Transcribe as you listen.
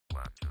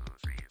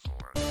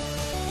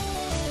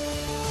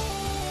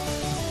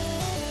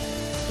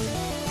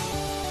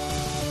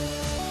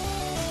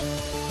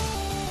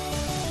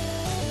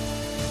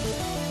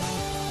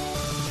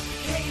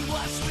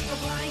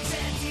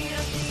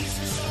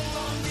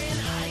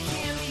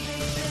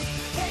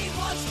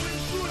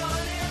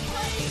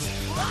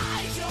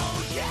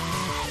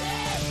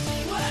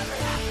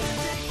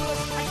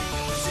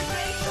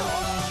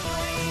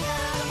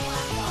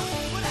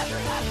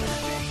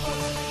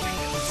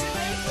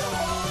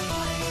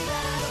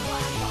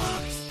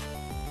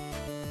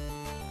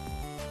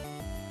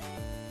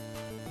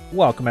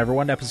Welcome,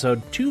 everyone, to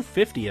episode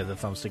 250 of the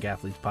Thumbstick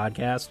Athletes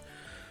podcast.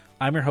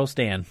 I'm your host,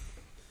 Dan.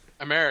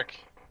 I'm Eric.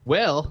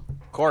 Will.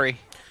 Corey.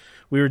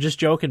 We were just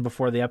joking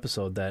before the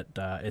episode that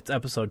it's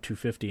episode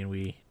 250 and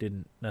we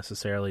didn't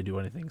necessarily do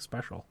anything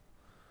special.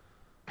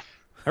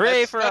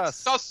 Hooray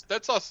That's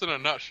us in a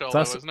nutshell, It's though,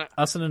 us, isn't it?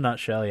 us in a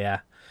nutshell,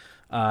 yeah.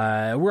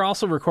 We're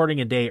also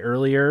recording a day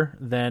earlier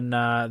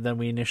than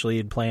we initially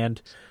had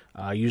planned.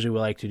 Usually we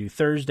like to do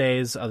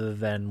Thursdays, other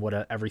than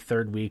every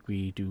third week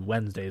we do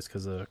Wednesdays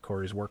because of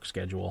Corey's work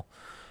schedule.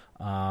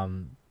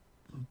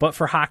 But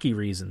for hockey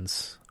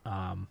reasons,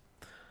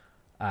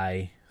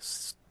 I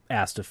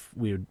asked if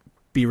we would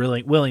be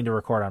willing to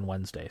record on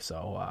Wednesday.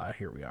 So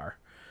here we are.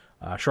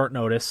 Short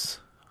notice.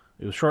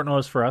 It was short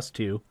notice for us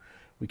too.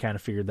 We kind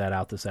of figured that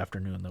out this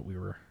afternoon that we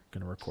were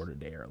going to record a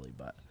day early.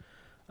 But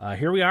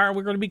here we are.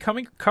 We're going to be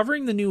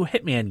covering the new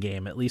Hitman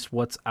game, at least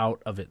what's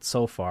out of it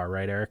so far.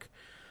 Right, Eric?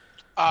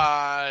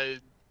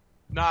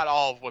 Not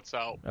all of what's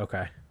out.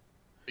 Okay.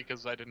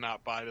 Because I did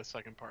not buy the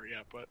second part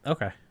yet, but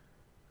Okay.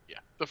 yeah,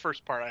 the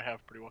first part I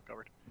have pretty well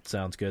covered.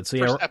 Sounds good. So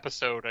First yeah,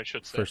 episode, I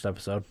should say. first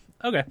episode.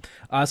 Okay.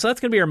 So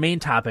that's going to be our main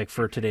topic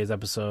for today's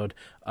episode.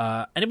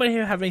 Anybody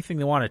have anything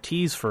they want to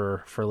tease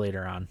for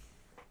later on?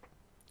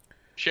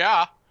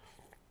 Yeah.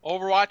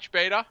 Overwatch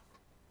beta,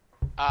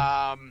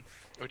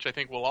 which I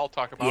think we'll all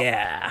talk about.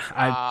 Yeah,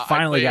 I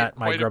finally got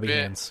my quite a grubby bit.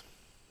 hands.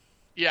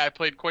 Yeah, I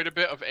played quite a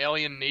bit of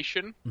Alien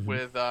Nation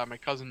with my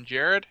cousin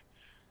Jared,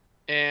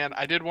 and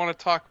I did want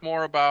to talk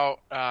more about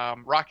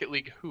Rocket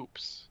League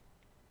Hoops,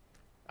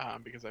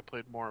 because I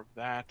played more of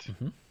that.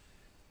 And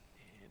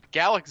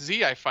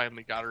Galaxy, I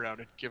finally got around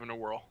to giving a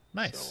whirl.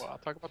 Nice. So I'll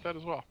talk about that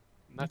as well.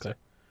 And that's Okay. it.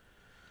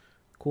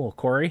 Cool.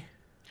 Corey?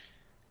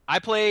 I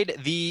played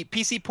the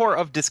PC port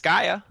of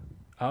Disgaea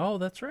Oh,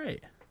 that's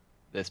right.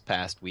 this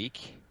past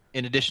week,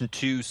 in addition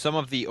to some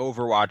of the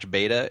Overwatch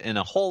beta and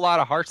a whole lot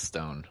of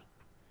Hearthstone.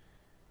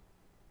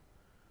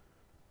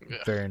 Yeah.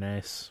 Very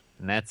nice.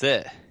 And that's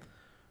it.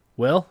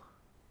 Will?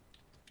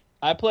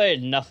 I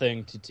played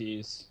nothing to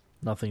tease.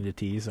 Nothing to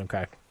tease.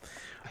 Okay.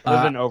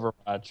 Other than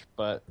Overwatch,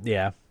 but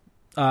Yeah.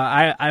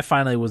 I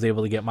finally was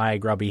able to get my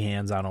grubby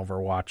hands on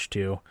Overwatch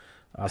too.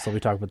 So we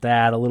talked about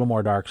that, a little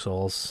more Dark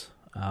Souls.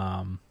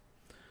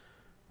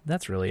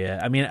 That's really it.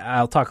 I mean,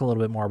 I'll talk a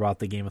little bit more about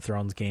the Game of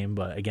Thrones game,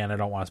 but again, I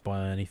don't want to spoil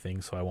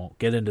anything, so I won't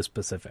get into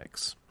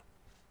specifics.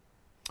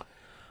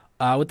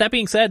 With that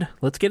being said,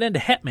 let's get into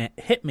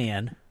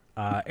Hitman.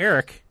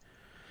 Eric,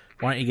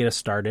 why don't you get us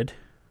started?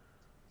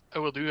 I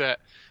will do that.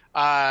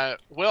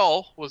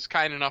 Will was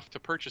kind enough to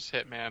purchase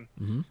Hitman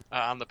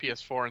on the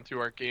PS4 and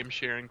through our game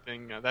sharing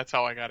thing. That's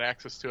how I got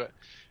access to it.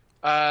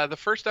 The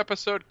first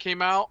episode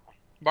came out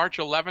March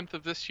 11th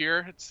of this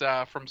year. It's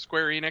from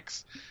Square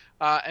Enix.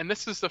 And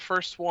this is the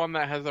first one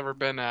that has ever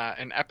been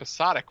an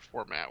episodic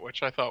format,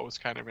 which I thought was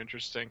kind of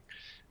interesting.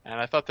 And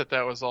I thought that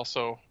was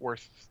also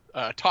worth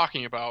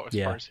talking about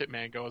as far as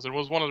Hitman goes. It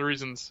was one of the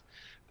reasons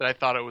that I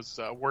thought it was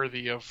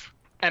worthy of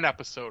an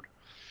episode.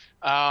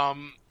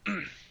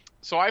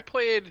 So I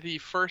played the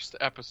first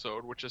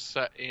episode, which is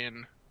set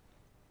in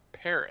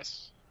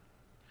Paris.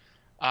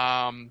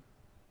 And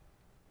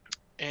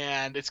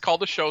it's called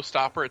The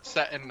Showstopper. It's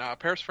set in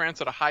Paris,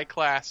 France at a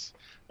high-class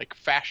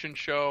fashion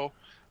show.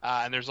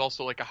 And there's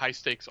also a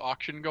high-stakes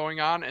auction going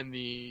on in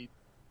the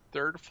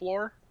third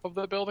floor of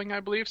the building, I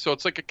believe. So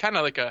it's kind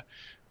of like a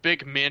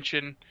big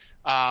mansion.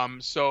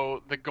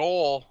 So the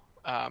goal...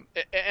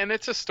 and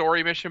it's a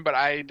story mission, but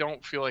I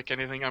don't feel like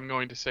anything I'm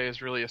going to say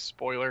is really a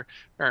spoiler.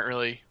 There aren't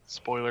really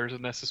spoilers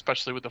in this,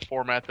 especially with the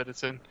format that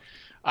it's in.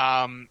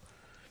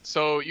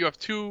 So you have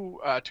two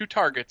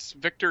targets: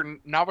 Viktor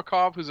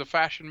Novikov, who's a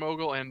fashion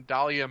mogul, and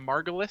Dalia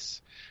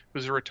Margulis,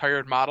 who's a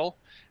retired model.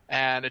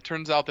 And it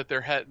turns out that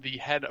they're the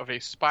head of a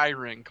spy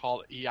ring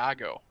called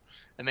Iago,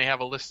 and they have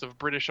a list of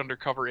British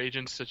undercover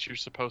agents that you're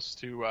supposed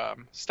to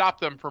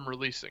stop them from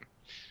releasing.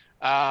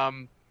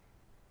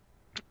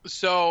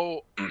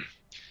 So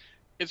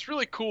it's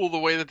really cool the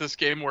way that this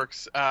game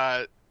works.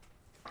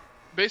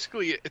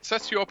 Basically, it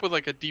sets you up with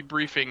a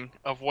debriefing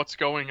of what's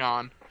going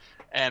on,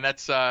 and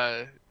that's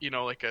a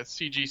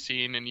CG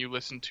scene, and you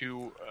listen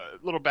to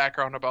a little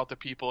background about the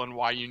people and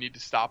why you need to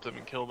stop them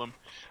and kill them,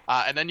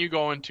 and then you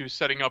go into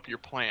setting up your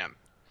plan.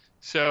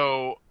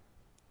 So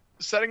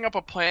setting up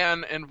a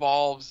plan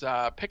involves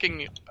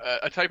picking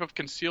a type of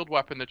concealed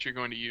weapon that you're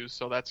going to use.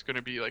 So that's going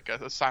to be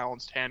a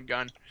silenced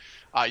handgun.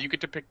 You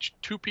get to pick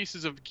two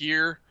pieces of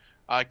gear.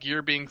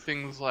 Gear being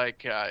things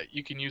like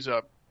you can use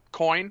a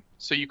coin,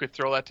 so you could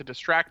throw that to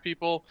distract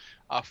people,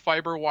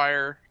 fiber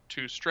wire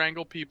to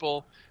strangle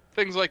people,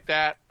 things like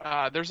that.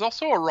 There's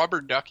also a rubber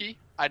ducky.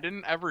 I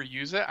didn't ever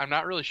use it. I'm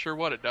not really sure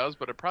what it does,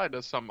 but it probably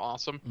does something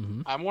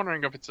awesome. I'm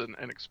wondering if it's an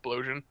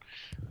explosion.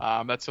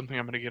 That's something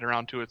I'm going to get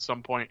around to at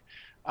some point.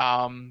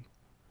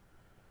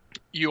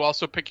 You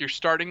also pick your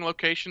starting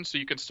location, so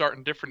you can start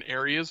in different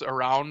areas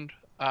around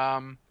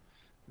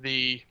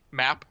the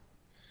map.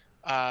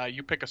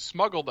 You pick a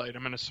smuggled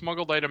item, and a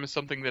smuggled item is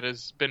something that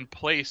has been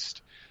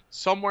placed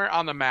somewhere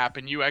on the map,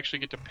 and you actually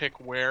get to pick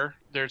where.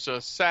 There's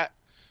a set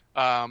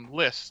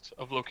list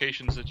of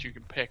locations that you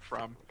can pick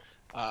from.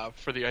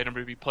 for the item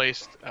to be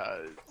placed.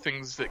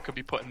 Things that could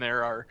be put in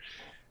there are,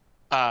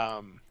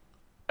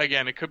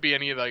 again, it could be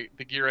any of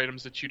the gear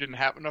items that you didn't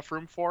have enough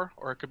room for,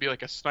 or it could be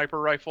like a sniper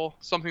rifle,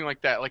 something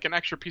like that, like an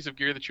extra piece of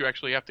gear that you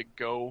actually have to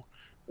go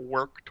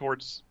work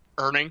towards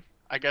earning,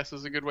 I guess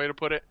is a good way to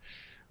put it,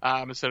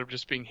 instead of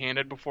just being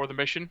handed before the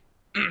mission.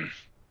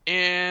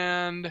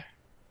 And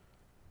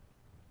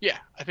yeah,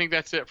 I think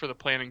that's it for the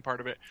planning part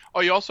of it.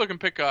 Oh, you also can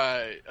pick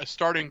a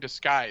starting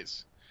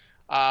disguise.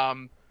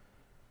 And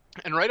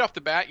right off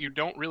the bat, you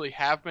don't really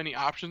have many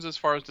options as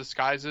far as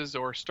disguises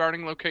or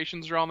starting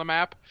locations around the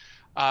map.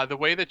 The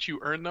way that you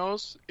earn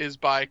those is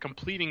by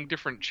completing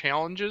different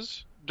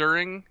challenges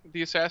during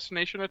the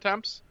assassination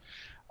attempts.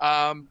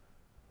 And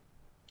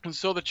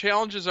so the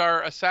challenges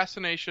are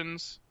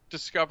assassinations,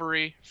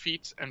 discovery,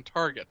 feats, and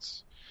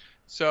targets.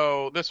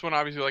 So this one,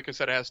 obviously, like I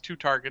said, it has 2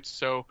 targets.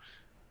 So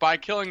by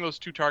killing those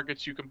 2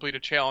 targets, you complete a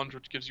challenge,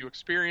 which gives you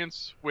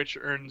experience, which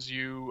earns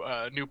you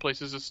new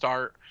places to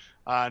start,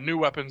 new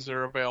weapons that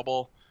are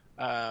available,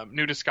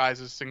 new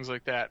disguises, things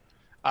like that.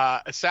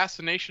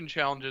 Assassination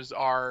challenges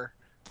are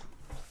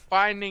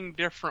finding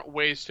different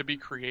ways to be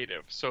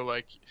creative. So,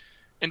 like,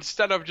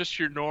 instead of just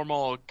your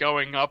normal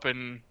going up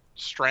and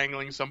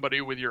strangling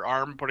somebody with your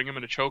arm, putting them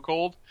in a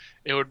chokehold,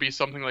 it would be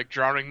something like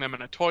drowning them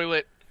in a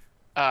toilet,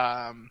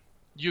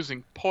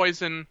 using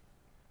poison,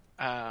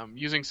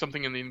 using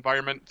something in the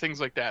environment, things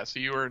like that. So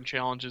you earn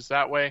challenges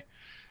that way.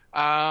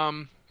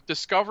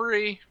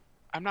 Discovery,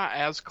 I'm not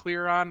as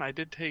clear on. I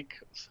did take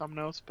some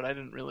notes, but I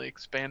didn't really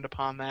expand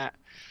upon that.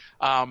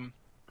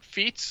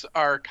 Feats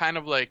are kind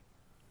of like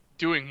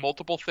doing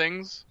multiple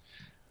things.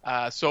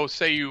 So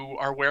say you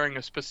are wearing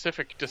a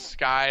specific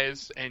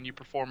disguise and you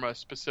perform a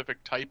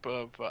specific type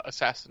of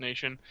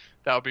assassination,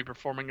 that would be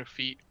performing a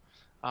feat.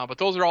 But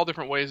those are all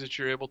different ways that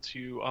you're able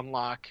to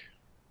unlock,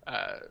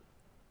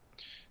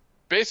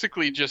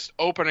 basically just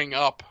opening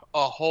up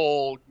a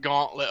whole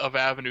gauntlet of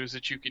avenues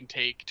that you can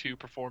take to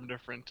perform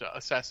different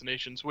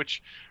assassinations,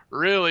 which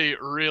really,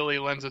 really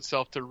lends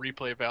itself to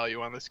replay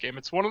value on this game.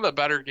 It's one of the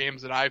better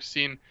games that I've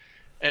seen,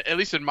 at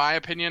least in my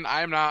opinion.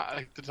 I'm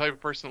not the type of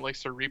person that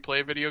likes to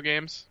replay video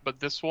games, but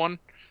this one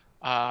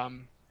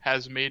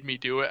has made me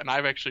do it, and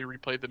I've actually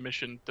replayed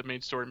the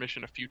main story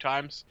mission a few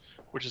times,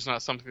 which is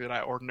not something that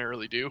I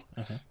ordinarily do.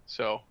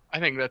 So I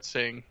think that's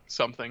saying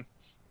something.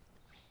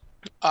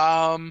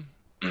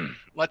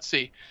 Let's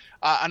see.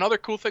 Another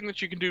cool thing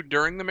that you can do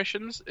during the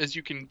missions is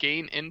you can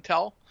gain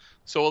intel.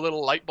 So a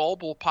little light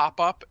bulb will pop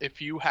up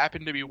if you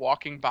happen to be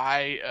walking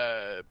by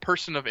a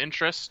person of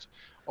interest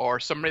or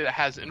somebody that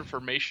has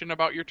information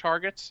about your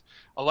targets.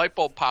 A light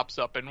bulb pops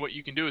up, and what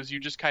you can do is you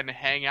just kind of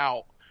hang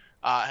out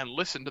and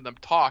listen to them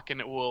talk,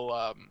 and it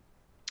will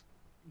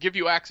give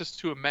you access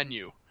to a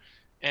menu.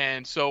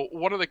 And so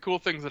one of the cool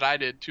things that I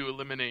did to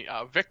eliminate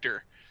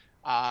Victor,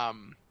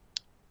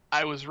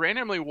 I was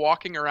randomly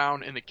walking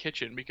around in the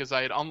kitchen because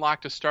I had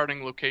unlocked a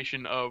starting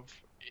location of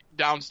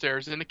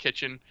downstairs in the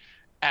kitchen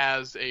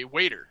as a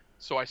waiter.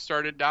 So I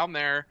started down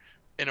there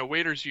in a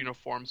waiter's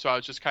uniform, so I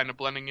was just kind of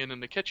blending in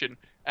the kitchen,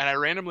 and I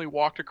randomly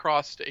walked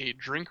across a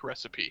drink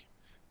recipe.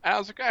 And I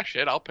was like, ah,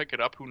 shit, I'll pick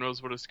it up. Who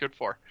knows what it's good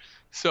for?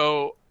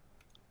 So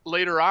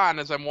later on,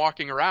 as I'm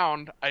walking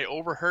around, I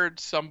overheard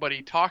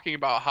somebody talking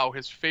about how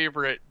his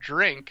favorite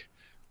drink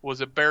was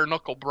a bare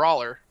knuckle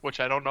brawler, which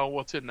I don't know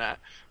what's in that,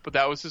 but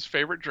that was his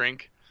favorite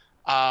drink.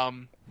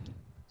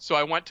 So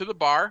I went to the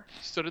bar,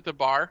 stood at the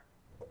bar,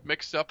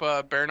 mixed up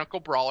a bare knuckle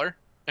brawler,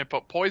 and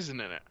put poison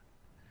in it.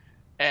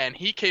 And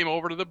he came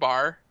over to the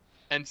bar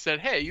and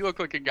said, hey, you look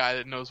like a guy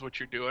that knows what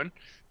you're doing.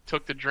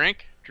 Took the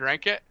drink,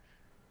 drank it,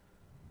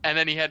 and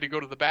then he had to go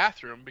to the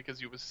bathroom because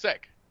he was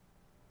sick.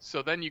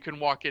 So then you can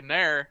walk in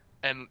there,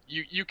 and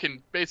you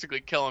can basically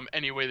kill him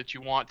any way that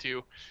you want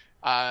to.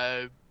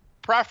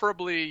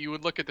 Preferably, you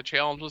would look at the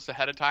challenge list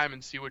ahead of time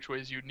and see which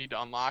ways you'd need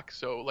to unlock.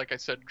 So, like I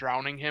said,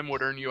 drowning him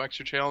would earn you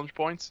extra challenge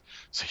points.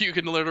 So you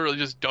can literally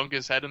just dunk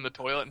his head in the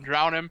toilet and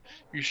drown him.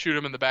 You shoot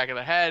him in the back of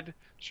the head,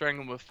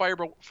 strangle him with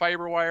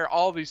fiber wire.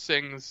 All these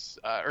things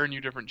earn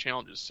you different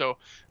challenges. So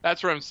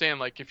that's what I'm saying.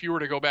 Like, if you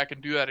were to go back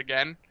and do that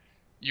again,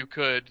 you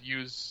could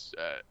use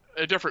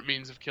a different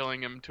means of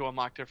killing him to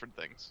unlock different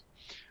things.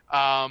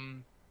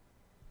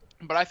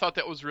 But I thought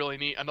that was really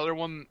neat. Another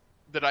one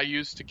that I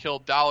used to kill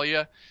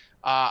Dahlia,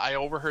 I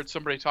overheard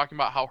somebody talking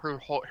about how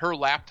her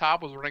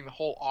laptop was running the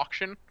whole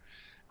auction.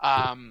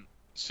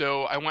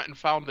 So I went and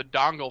found the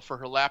dongle for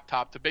her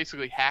laptop to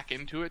basically hack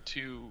into it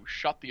to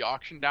shut the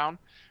auction down,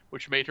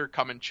 which made her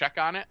come and check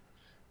on it,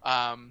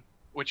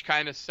 which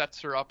kind of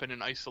sets her up in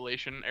an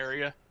isolation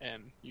area,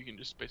 and you can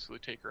just basically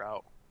take her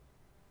out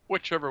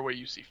whichever way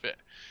you see fit.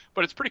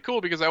 But it's pretty cool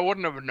because I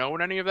wouldn't have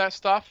known any of that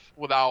stuff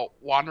without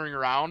wandering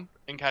around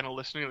and kind of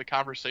listening to the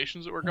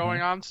conversations that were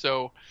going on.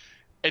 So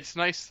it's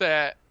nice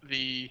that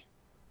the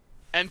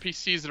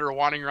NPCs that are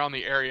wandering around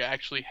the area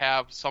actually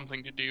have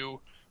something to do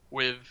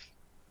with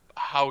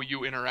how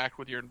you interact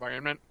with your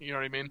environment. You know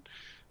what I mean?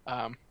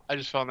 I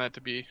just found that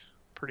to be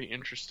pretty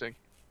interesting.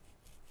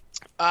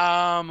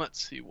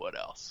 Let's see what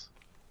else.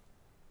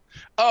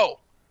 Oh,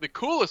 the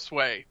coolest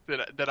way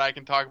that I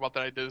can talk about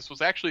that I did this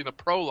was actually in the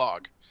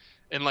prologue,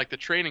 in like the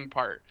training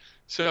part.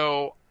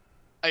 So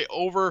I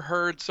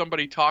overheard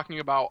somebody talking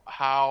about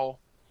how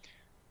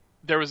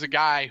there was a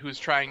guy who's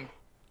trying.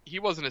 He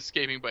wasn't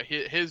escaping, but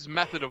his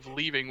method of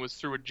leaving was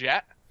through a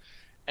jet.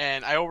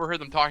 And I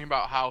overheard them talking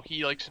about how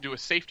he likes to do a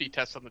safety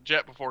test on the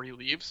jet before he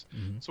leaves.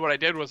 Mm-hmm. So what I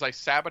did was I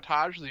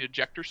sabotaged the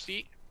ejector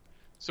seat.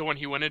 So when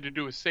he went in to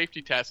do his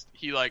safety test,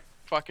 he like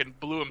fucking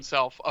blew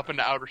himself up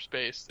into outer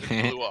space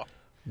and blew up.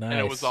 Nice. And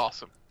it was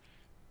awesome.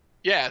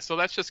 Yeah, so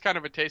that's just kind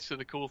of a taste of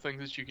the cool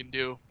things that you can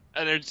do.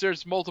 And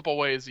there's multiple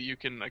ways that you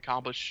can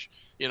accomplish,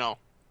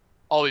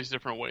 all these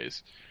different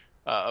ways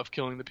of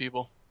killing the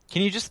people.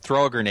 Can you just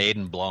throw a grenade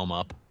and blow them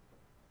up?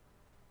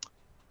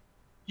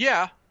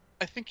 Yeah,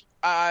 I think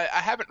I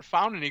haven't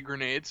found any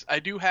grenades. I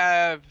do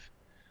have.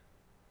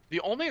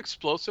 The only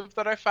explosive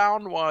that I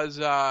found was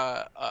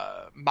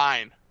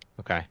mine.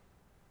 Okay.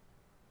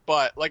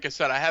 But like I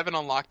said, I haven't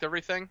unlocked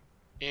everything,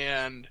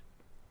 and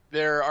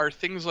there are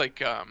things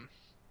like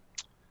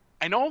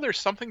I know there's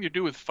something to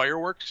do with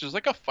fireworks. There's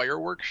like a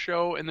fireworks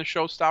show in the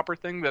Showstopper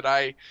thing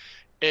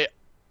it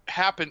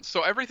happens.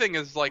 So everything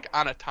is like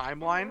on a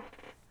timeline.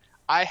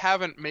 I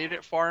haven't made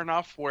it far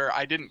enough where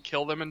I didn't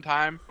kill them in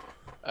time.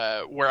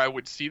 Where I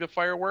would see the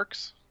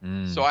fireworks.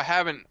 So I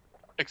haven't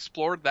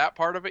explored that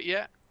part of it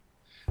yet.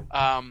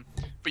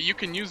 But you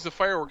can use the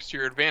fireworks to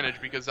your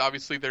advantage because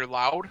obviously they're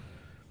loud.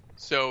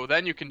 So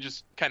then you can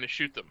just kind of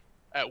shoot them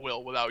at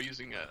will without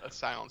using a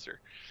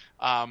silencer.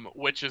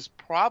 Which is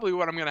probably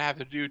what I'm going to have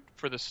to do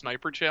for the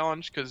sniper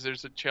challenge, because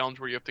there's a challenge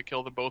where you have to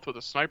kill them both with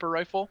a sniper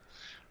rifle.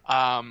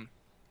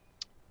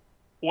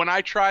 When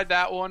I tried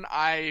that one,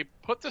 I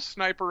put the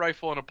sniper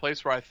rifle in a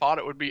place where I thought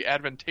it would be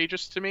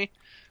advantageous to me.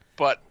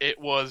 But it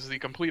was the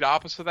complete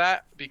opposite of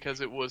that, because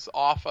it was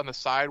off on the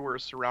side where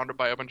it's surrounded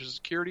by a bunch of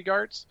security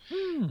guards.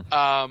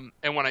 And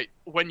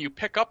when you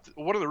pick up,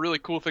 one of the really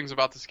cool things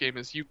about this game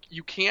is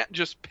you can't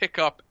just pick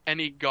up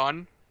any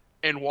gun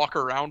and walk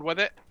around with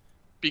it,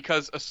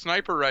 because a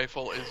sniper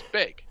rifle is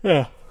big.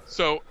 Yeah.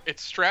 So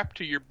it's strapped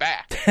to your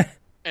back,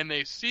 and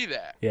they see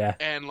that. Yeah.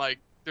 And like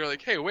they're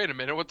like, hey, wait a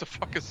minute, what the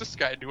fuck is this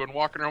guy doing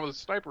walking around with a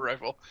sniper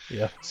rifle?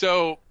 Yeah.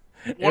 So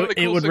one of the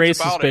cool it would things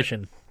raise about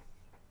suspicion.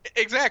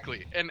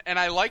 Exactly, and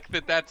I like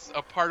that that's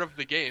a part of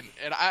the game.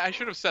 And I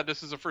should have said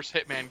this is the first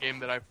Hitman game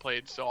that I've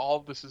played, so all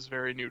of this is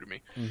very new to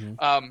me. Mm-hmm.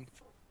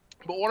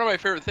 But one of my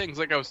favorite things,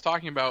 like I was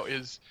talking about,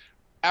 is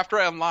after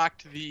I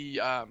unlocked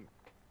the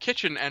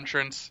kitchen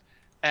entrance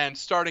and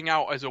starting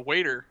out as a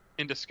waiter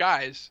in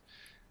disguise,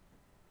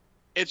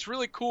 it's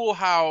really cool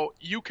how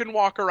you can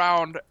walk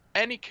around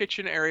any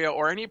kitchen area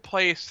or any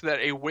place that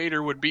a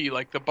waiter would be,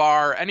 like the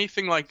bar,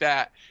 anything like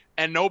that,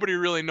 and nobody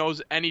really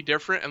knows any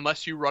different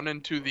unless you run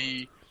into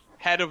the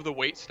head of the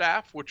wait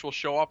staff, which will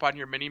show up on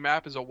your mini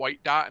map as a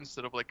white dot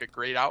instead of like a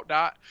grayed out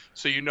dot,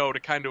 so you know to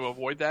kind of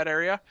avoid that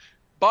area.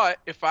 But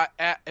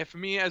if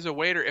me as a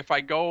waiter, if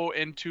I go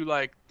into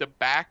like the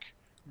back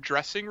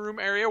dressing room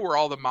area where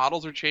all the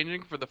models are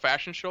changing for the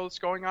fashion show that's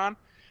going on,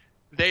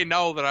 they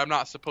know that I'm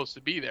not supposed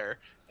to be there,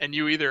 and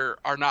you either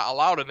are not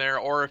allowed in there,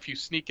 or if you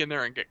sneak in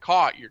there and get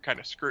caught, you're kind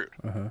of screwed.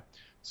 Uh-huh.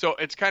 So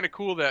it's kind of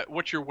cool that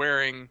what you're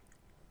wearing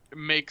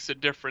makes a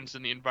difference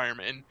in the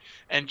environment,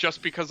 and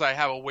just because I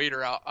have a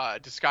waiter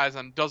disguise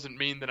on doesn't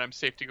mean that I'm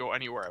safe to go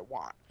anywhere I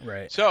want.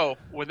 Right. So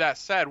with that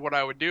said, what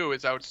I would do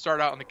is I would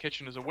start out in the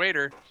kitchen as a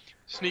waiter,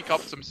 sneak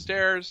up some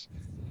stairs,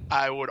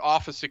 I would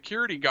off a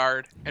security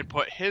guard and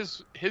put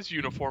his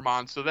uniform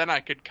on, so then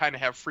I could kind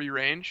of have free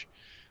range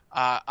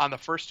on the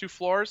first two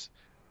floors.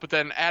 But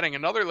then adding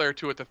another layer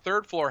to it, the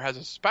third floor has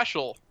a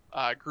special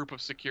group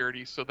of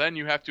security, so then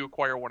you have to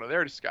acquire one of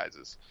their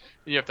disguises.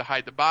 And you have to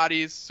hide the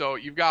bodies, so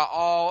you've got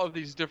all of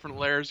these different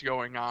layers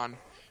going on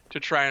to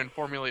try and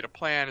formulate a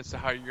plan as to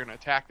how you're going to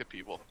attack the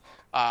people,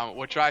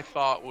 which I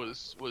thought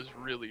was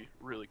really,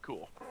 really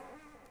cool.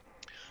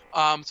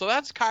 So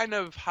that's kind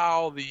of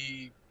how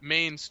the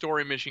main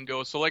story mission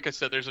goes. So like I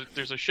said,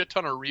 there's a shit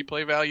ton of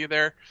replay value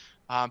there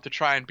to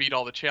try and beat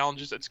all the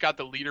challenges. It's got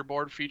the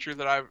leaderboard feature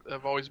that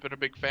I've always been a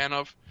big fan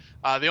of.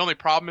 The only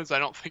problem is I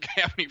don't think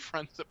I have any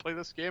friends that play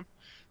this game,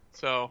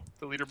 so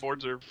the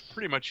leaderboards are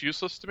pretty much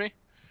useless to me.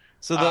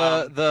 So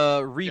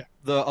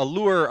the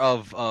allure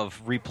of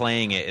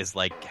replaying it is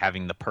like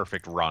having the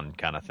perfect run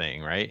kind of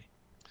thing, right?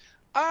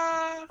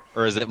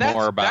 Or is it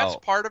more about?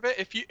 That's part of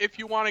it. If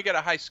you want to get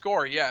a high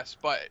score, yes.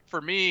 But for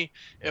me,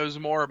 it was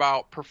more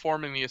about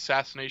performing the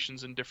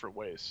assassinations in different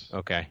ways.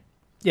 Okay.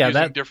 Yeah,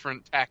 using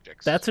different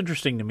tactics. That's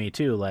interesting to me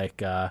too. Like,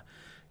 kind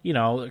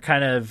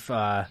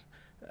of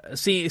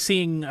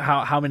seeing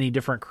how many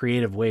different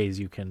creative ways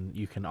you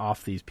can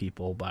off these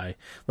people by,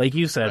 like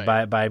you said,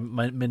 right, by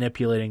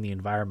manipulating the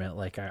environment.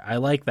 Like, I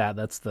like that.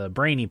 That's the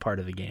brainy part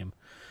of the game.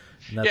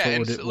 And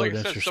that's like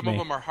I said, some of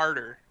them are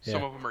harder,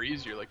 some of them are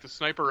easier. Like the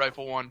sniper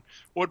rifle one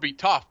would be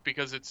tough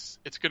because it's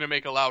going to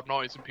make a loud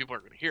noise and people are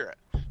going to hear it.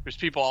 There's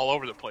people all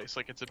over the place,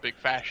 like it's a big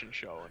fashion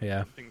show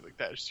and things like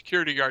that. There's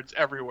security guards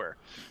everywhere.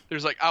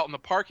 There's like out in the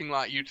parking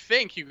lot, you'd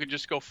think you could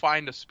just go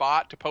find a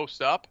spot to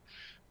post up,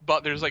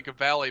 but there's like a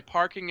valet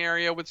parking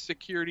area with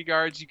security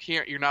guards.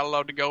 You're not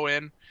allowed to go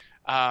in.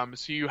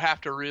 So you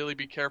have to really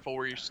be careful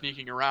where you're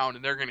sneaking around,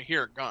 and they're going to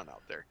hear a gun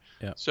out there.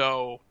 Yeah.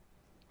 So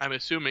I'm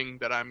assuming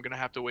that I'm going to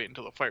have to wait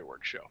until the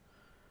fireworks show.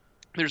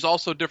 There's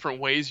also different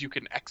ways you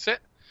can exit.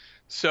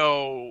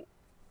 So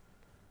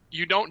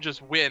you don't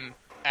just win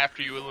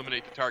after you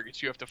eliminate the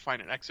targets. You have to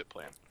find an exit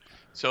plan.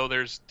 So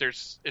there's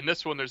in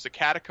this one, there's the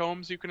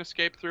catacombs you can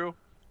escape through,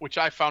 which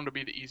I found to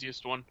be the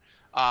easiest one.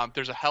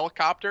 There's a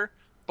helicopter,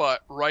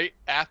 but right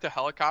at the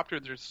helicopter,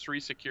 there's 3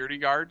 security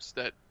guards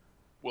that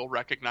will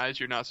recognize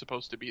you're not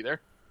supposed to be there.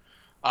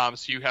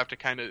 So you have to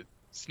kind of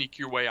sneak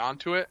your way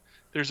onto it.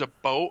 There's a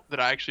boat that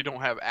I actually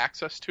don't have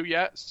access to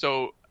yet.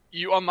 So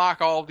you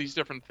unlock all of these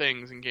different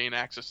things and gain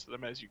access to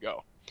them as you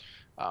go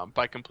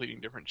by completing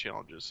different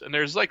challenges. And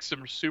there's like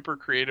some super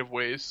creative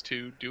ways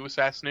to do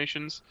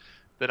assassinations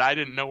that I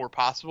didn't know were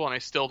possible, and I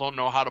still don't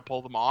know how to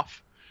pull them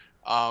off.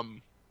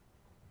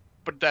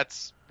 But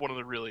that's one of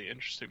the really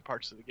interesting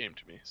parts of the game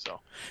to me. So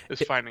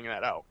is finding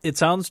that out. It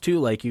sounds too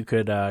like you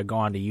could go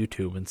onto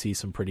YouTube and see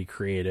some pretty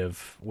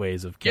creative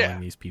ways of killing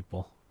these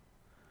people.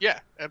 Yeah,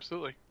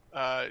 absolutely.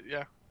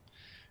 Yeah.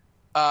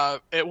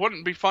 It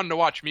wouldn't be fun to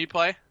watch me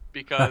play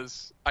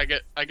because I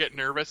get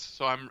nervous,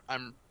 so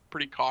I'm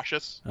pretty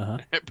cautious. Uh-huh.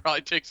 It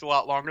probably takes a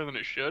lot longer than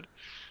it should,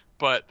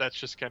 but that's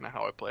just kind of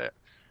how I play it.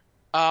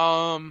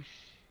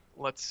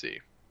 Let's see.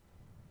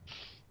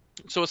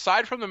 So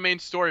aside from the main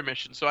story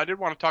mission, so I did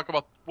want to talk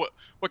about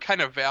what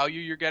kind of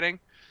value you're getting.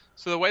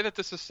 So the way that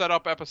this is set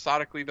up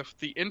episodically,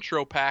 the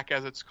intro pack,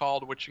 as it's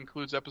called, which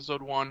includes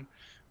episode 1,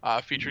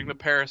 featuring the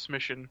Paris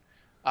mission,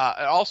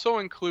 it also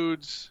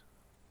includes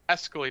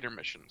escalator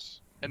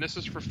missions, and this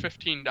is for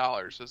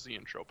 $15 as the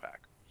intro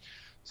pack.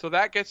 So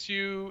that gets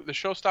you the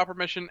Showstopper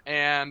mission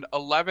and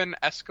 11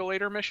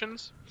 escalator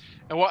missions.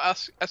 And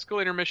what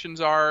escalator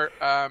missions are,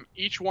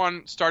 each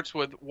one starts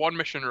with one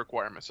mission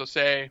requirement. So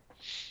say,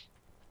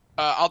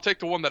 I'll take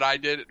the one that I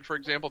did, for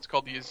example. It's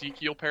called the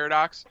Ezekiel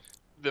Paradox.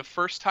 The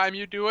first time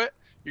you do it,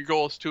 your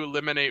goal is to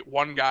eliminate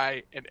one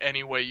guy in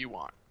any way you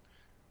want.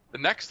 The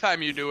next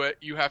time you do it,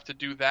 you have to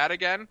do that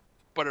again,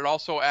 but it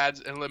also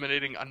adds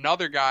eliminating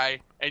another guy,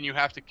 and you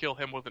have to kill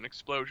him with an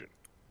explosion.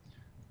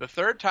 The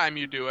third time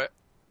you do it,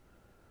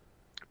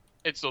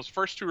 it's those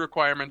first 2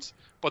 requirements,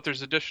 but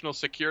there's additional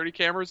security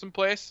cameras in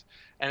place,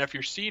 and if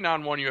you're seen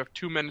on one, you have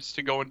 2 minutes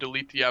to go and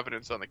delete the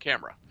evidence on the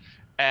camera.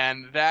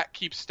 And that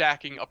keeps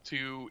stacking up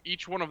to,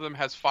 each one of them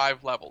has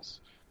 5 levels.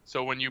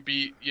 So when you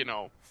beat,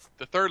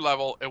 the 3rd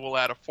level, it will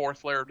add a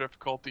 4th layer of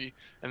difficulty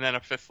and then a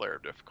 5th layer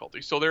of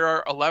difficulty. So there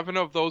are 11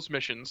 of those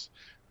missions.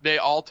 They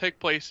all take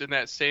place in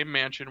that same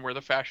mansion where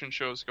the fashion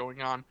show is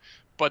going on,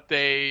 but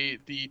the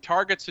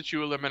targets that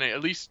you eliminate,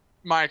 at least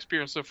my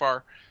experience so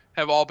far,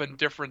 have all been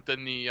different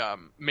than the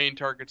main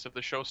targets of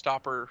the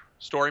Showstopper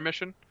story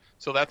mission.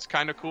 So that's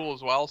kind of cool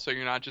as well. So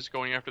you're not just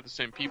going after the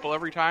same people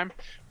every time,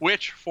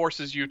 which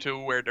forces you to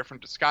wear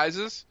different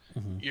disguises.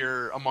 Mm-hmm.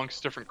 You're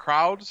amongst different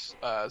crowds.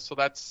 So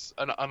that's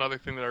another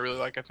thing that I really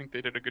like. I think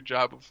they did a good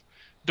job of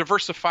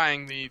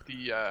diversifying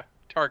the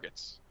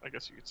targets, I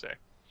guess you could say.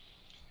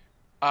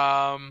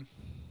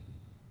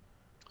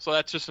 So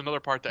that's just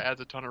another part that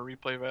adds a ton of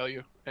replay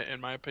value,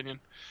 in my opinion.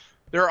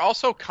 There are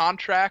also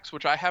contracts,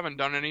 which I haven't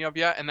done any of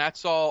yet, and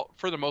that's all,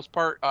 for the most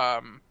part,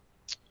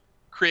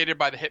 created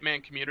by the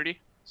Hitman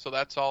community. So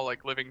that's all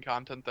like living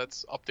content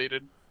that's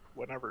updated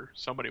whenever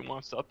somebody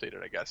wants to update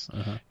it, I guess.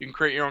 Uh-huh. You can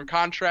create your own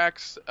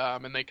contracts,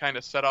 and they kind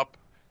of set up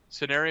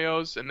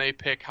scenarios, and they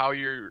pick how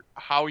you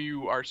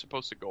are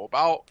supposed to go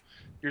about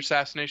your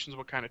assassinations,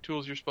 what kind of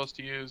tools you're supposed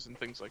to use, and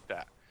things like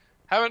that.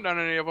 Haven't done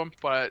any of them,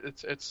 but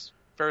it's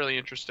fairly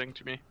interesting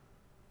to me.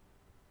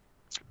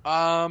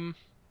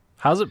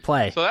 How's it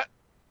play? So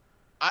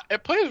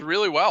it plays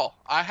really well.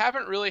 I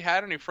haven't really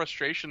had any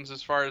frustrations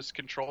as far as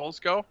controls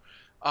go.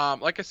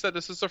 Like I said,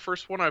 this is the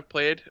first one I've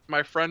played.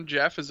 My friend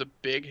Jeff is a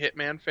big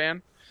Hitman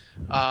fan.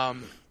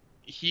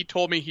 He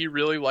told me he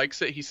really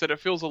likes it. He said it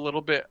feels a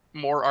little bit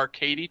more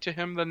arcadey to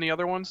him than the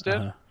other ones did.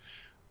 Uh-huh.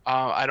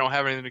 I don't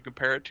have anything to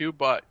compare it to,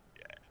 but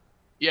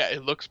yeah,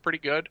 it looks pretty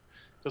good.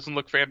 Doesn't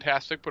look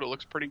fantastic, but it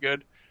looks pretty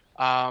good.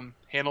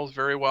 Handles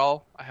very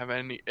well. I have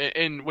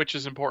which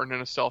is important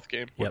in a stealth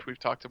game, which we've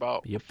talked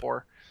about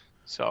before.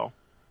 So,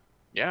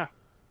 yeah,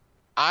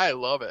 I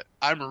love it.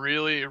 I'm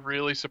really,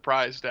 really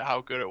surprised at how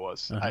good it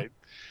was. Uh-huh.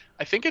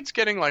 I think it's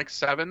getting like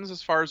 7s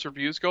as far as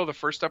reviews go. The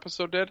first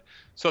episode did.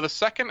 So the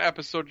second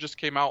episode just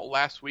came out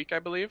last week, I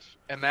believe,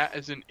 and that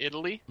is in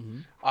Italy. Mm-hmm.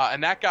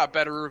 And that got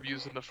better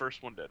reviews than the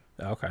first one did.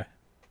 Okay.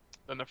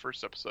 Than the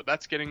first episode.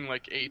 That's getting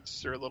like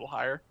 8s or a little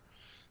higher.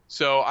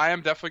 So I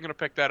am definitely going to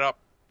pick that up.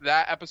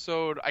 That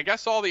episode, I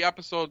guess all the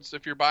episodes,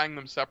 if you're buying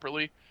them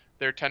separately,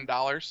 they're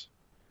 $10.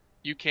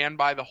 You can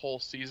buy the whole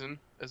season,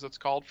 as it's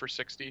called, for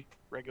 $60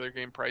 regular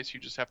game price. You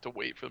just have to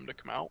wait for them to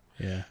come out.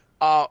 Yeah.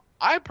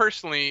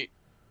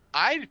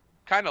 I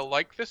kind of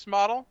like this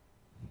model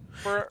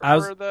for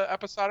the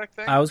episodic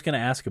thing. I was going to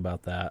ask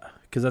about that,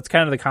 because that's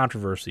kind of the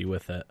controversy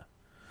with it.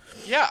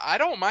 Yeah, I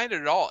don't mind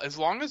it at all. As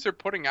long as they're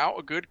putting out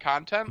a good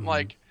content, mm-hmm.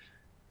 like,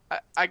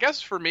 I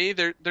guess for me,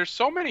 there's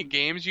so many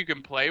games you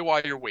can play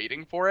while you're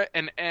waiting for it,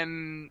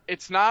 and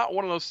it's not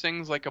one of those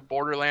things like a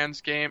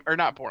Borderlands game, or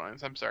not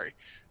Borderlands. I'm sorry,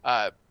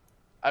 I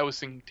was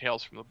thinking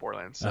Tales from the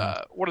Borderlands.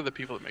 What are the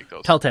people that make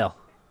those? Telltale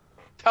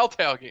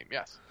game,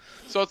 yes.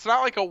 So it's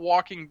not like a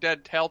Walking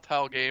Dead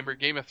Telltale game or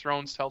Game of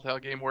Thrones Telltale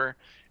game where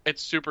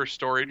it's super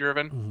story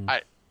driven. Mm-hmm.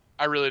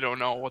 I really don't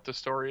know what the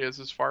story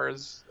is as far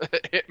as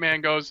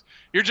Hitman goes.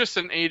 You're just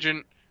an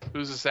agent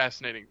who's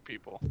assassinating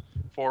people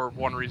for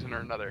one reason or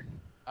another.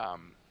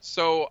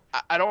 So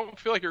I don't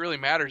feel like it really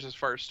matters as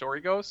far as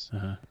story goes.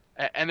 Uh-huh.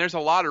 And there's a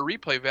lot of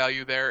replay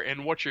value there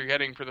in what you're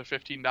getting for the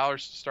 $15 to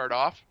start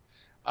off.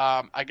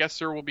 I guess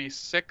there will be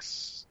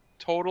 6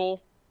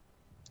 total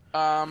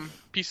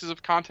pieces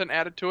of content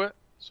added to it.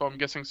 So I'm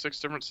guessing 6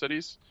 different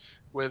cities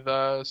with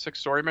 6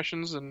 story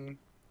missions and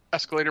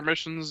escalator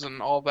missions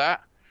and all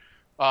that.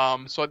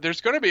 So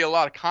there's going to be a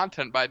lot of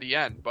content by the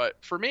end. But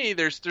for me,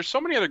 there's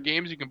so many other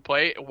games you can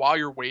play while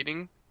you're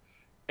waiting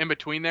in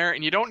between there,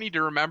 and you don't need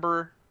to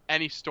remember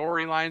any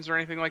storylines or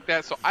anything like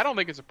that. So I don't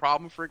think it's a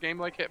problem for a game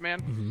like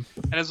Hitman. Mm-hmm.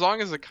 And as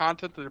long as the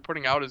content that they're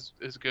putting out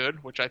is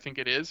good, which I think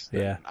it is.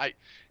 Yeah.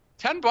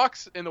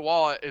 $10 in the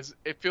wallet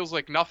it feels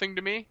like nothing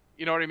to me.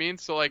 You know what I mean?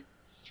 So like,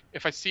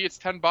 if I see it's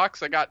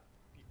 $10, I got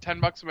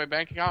 $10 in my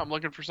bank account, I'm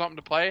looking for something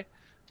to play.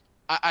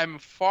 I'm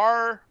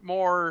far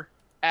more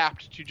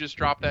apt to just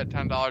drop that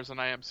 $10 than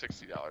I am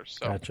 $60.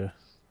 So, gotcha.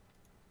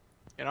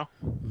 You know,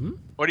 Mm-hmm.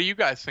 What do you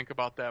guys think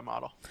about that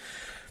model?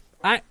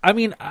 I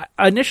mean,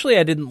 initially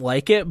I didn't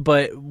like it,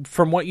 but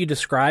from what you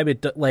describe,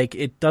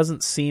 it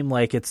doesn't seem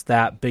like it's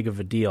that big of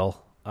a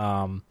deal.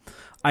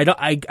 I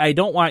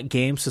don't want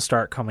games to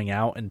start coming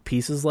out in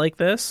pieces like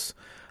this.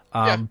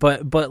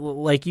 But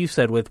like you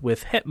said with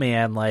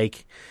Hitman,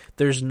 like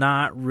there's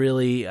not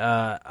really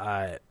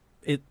a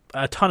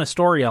ton of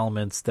story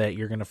elements that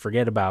you're going to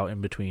forget about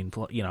in between.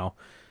 You know,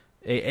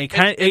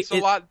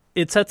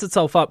 it sets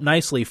itself up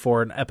nicely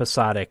for an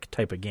episodic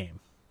type of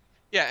game.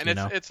 Yeah,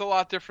 and it's a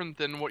lot different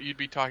than what you'd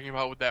be talking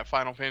about with that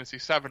Final Fantasy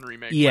VII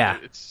remake. Yeah,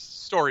 it's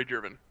story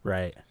driven,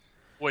 right?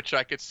 Which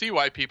I could see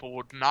why people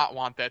would not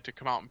want that to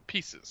come out in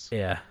pieces.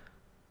 Yeah.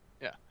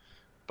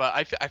 But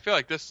I feel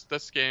like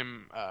this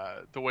game,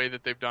 the way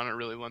that they've done it,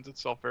 really lends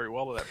itself very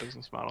well to that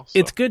business model. So.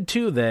 It's good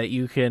too that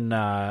you can,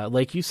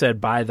 like you said,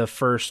 buy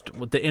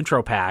the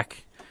intro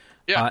pack,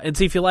 and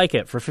see if you like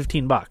it for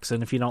 $15.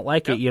 And if you don't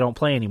like it, you don't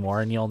play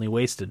anymore, and you only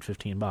wasted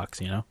 $15.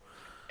 You know.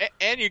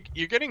 And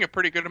you're getting a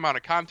pretty good amount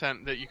of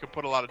content that you could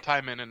put a lot of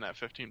time in that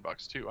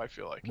 $15 too. I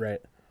feel like.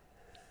 Right.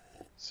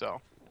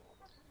 So,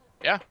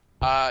 yeah,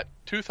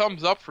 2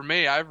 thumbs up for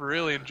me. I've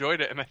really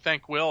enjoyed it, and I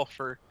thank Will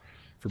for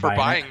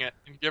buying it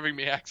and giving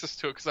me access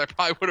to it, because I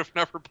probably would have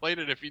never played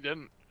it if he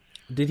didn't.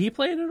 Did he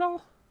play it at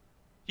all?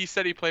 He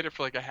said he played it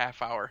for like a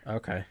half hour.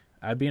 Okay.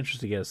 I'd be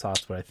interested to get his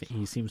thoughts, but I think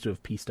he seems to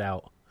have pieced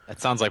out. That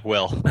sounds like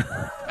Will.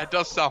 That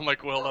does sound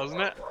like Will, doesn't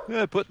it?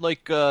 Yeah, put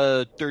like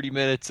 30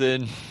 minutes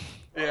in.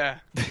 Yeah.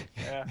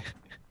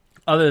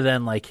 Other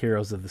than like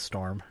Heroes of the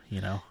Storm,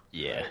 you know?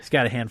 Yeah. He's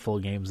got a handful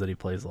of games that he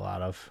plays a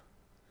lot of.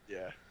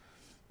 Yeah.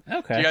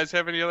 Okay. Do you guys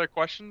have any other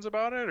questions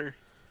about it, or?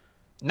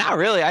 Not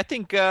really. I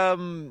think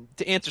to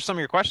answer some of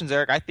your questions,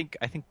 Eric, I think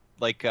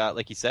like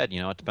you said,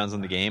 you know, it depends on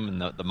the game, and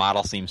the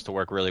model seems to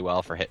work really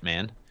well for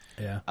Hitman.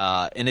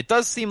 Yeah. And it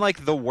does seem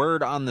like the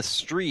word on the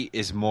street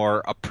is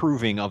more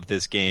approving of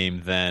this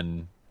game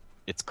than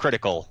its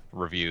critical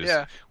reviews,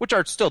 which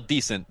are still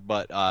decent,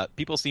 but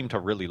people seem to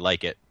really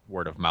like it,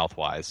 word of mouth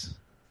wise.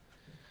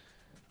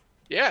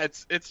 Yeah,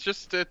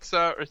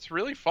 it's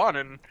really fun,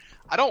 and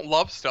I don't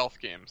love stealth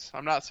games.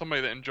 I'm not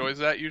somebody that enjoys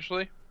that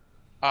usually.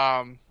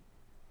 But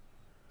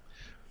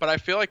I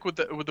feel like with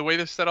the way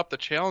they set up the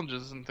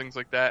challenges and things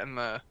like that, and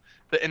the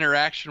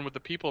interaction with the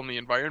people in the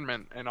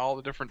environment and all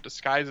the different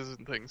disguises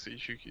and things that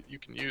you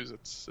can use,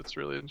 it's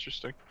really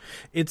interesting.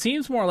 It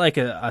seems more like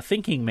a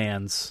thinking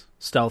man's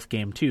stealth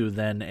game too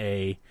than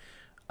a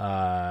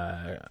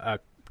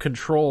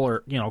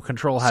control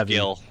heavy.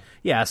 Skill.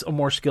 Yes, a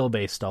more skill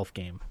based stealth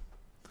game.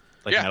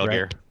 Like Metal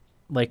Gear.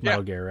 Like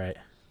Metal Gear, right?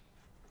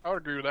 I would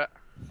agree with that.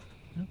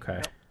 Okay.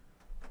 Yep.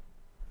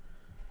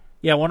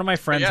 Yeah, one of my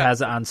friends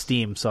has it on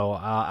Steam, so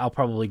I'll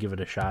probably give it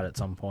a shot at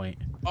some point.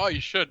 Oh, you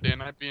should, Dan.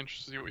 I'd be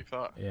interested to see what you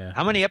thought. Yeah.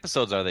 How many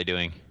episodes are they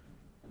doing?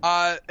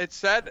 It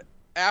said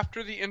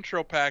after the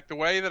intro pack, the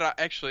way that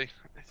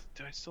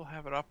do I still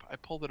have it up? I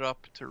pulled it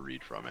up to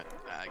read from it.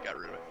 I got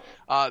rid of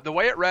it. The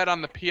way it read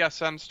on the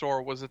PSN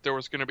store was that there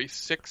was going to be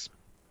 6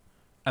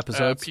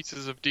 episodes,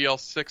 pieces of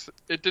DLC.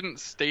 It didn't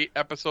state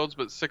episodes,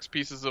 but 6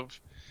 pieces of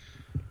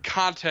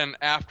content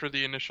after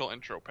the initial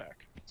intro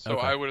pack. So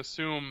I would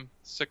assume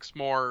 6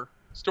 more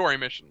story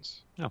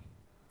missions. Oh.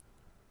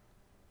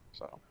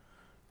 So.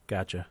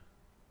 Gotcha.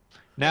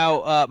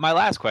 Now, my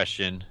last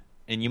question,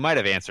 and you might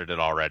have answered it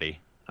already,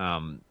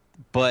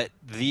 but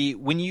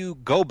when you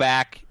go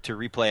back to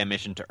replay a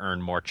mission to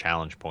earn more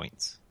challenge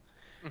points,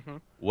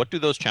 what do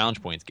those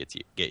challenge points get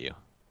you?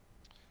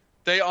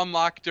 They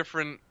unlock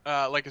different,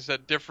 like I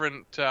said,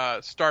 different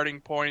starting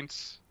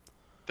points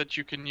that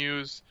you can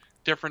use.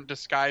 different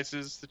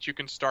disguises that you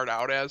can start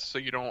out as, so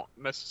you don't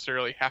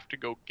necessarily have to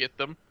go get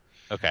them.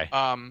 Okay.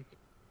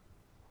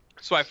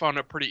 So I found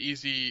it pretty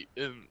easy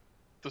in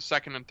the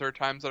second and third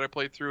times that I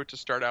played through it to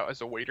start out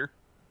as a waiter.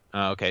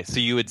 Okay, so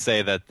you would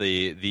say that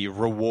the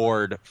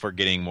reward for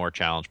getting more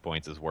challenge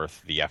points is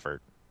worth the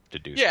effort to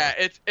do. Yeah,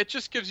 so. it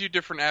just gives you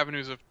different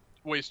avenues of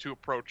ways to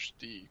approach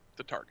the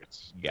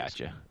targets.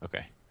 Gotcha.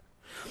 Okay.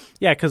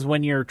 Yeah, because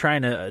when you're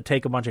trying to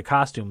take a bunch of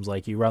costumes,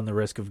 like you run the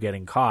risk of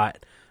getting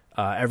caught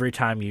every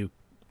time you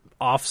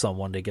off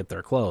someone to get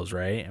their clothes,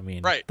 right? I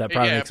mean, Right. that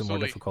probably Yeah, makes it more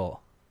absolutely. difficult.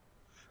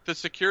 The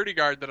security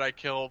guard that I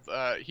killed,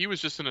 he was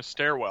just in a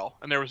stairwell,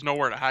 and there was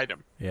nowhere to hide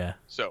him. Yeah,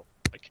 So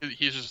like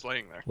he's just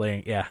laying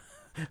there. yeah.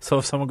 So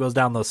if someone goes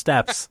down those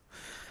steps,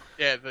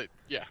 Yeah,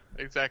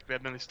 exactly.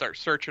 And then they start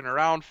searching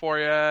around for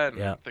you and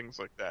Yeah. things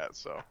like that.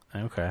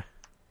 okay.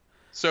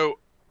 So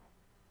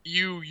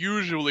you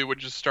usually would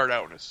just start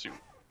out in a suit,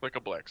 like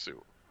a black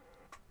suit.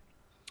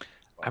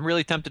 I'm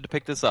really tempted to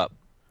pick this up.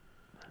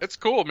 It's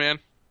cool, man.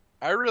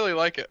 I really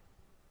like it.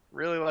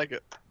 Really like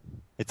it.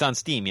 It's on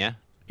Steam, yeah?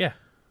 Yeah,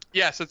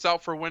 Yes, it's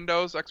out for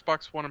Windows,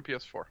 Xbox One, and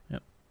PS4.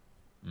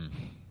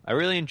 I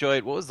really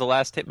enjoyed. What was the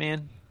last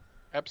Hitman?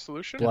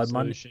 Absolution? Blood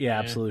Money. Absolution, Yeah, yeah.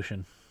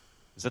 Absolution.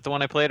 Is that the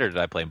one I played, or did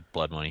I play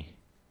Blood Money?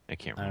 I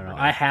can't I don't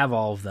remember. know. I have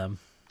all of them,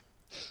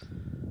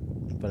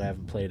 but I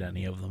haven't played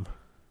any of them.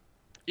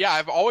 Yeah,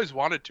 I've always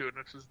wanted to, and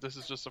this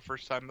is just the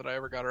first time that I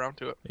ever got around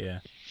to it. Yeah.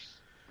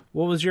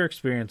 What was your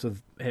experience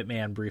with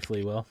Hitman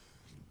briefly, Will?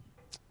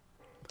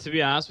 To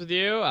be honest with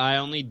you, I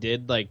only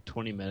did like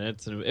 20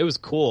 minutes, and it was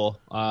cool.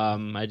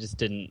 I just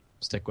didn't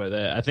stick with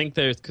it. I think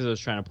there's because I was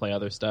trying to play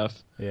other stuff.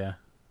 Yeah.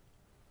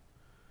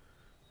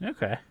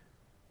 Okay.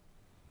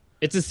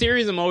 It's a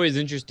series I'm always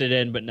interested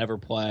in, but never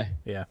play.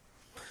 Yeah.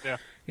 Yeah.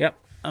 Yep.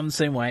 I'm the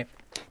same way.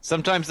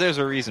 Sometimes there's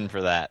a reason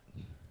for that.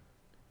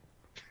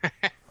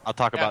 I'll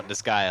talk about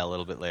Disgaea a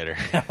little bit later.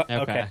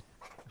 Okay.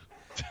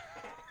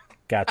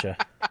 Gotcha.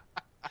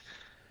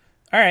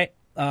 All right.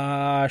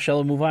 Shall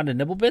we move on to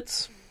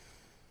Nibblebits?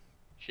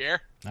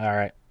 Sure. All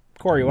right.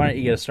 Corey, why don't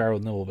you get us started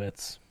with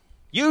Nibblebits?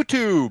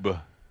 YouTube!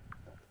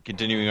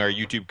 Continuing our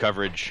YouTube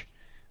coverage.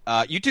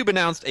 YouTube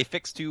announced a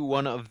fix to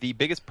one of the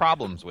biggest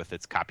problems with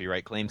its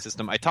copyright claim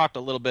system. I talked a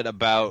little bit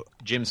about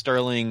Jim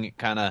Sterling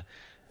kind of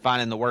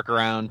finding the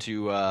workaround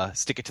to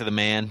stick it to the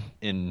man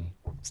and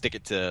stick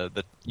it to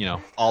the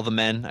all the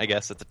men, I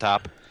guess, at the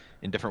top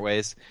in different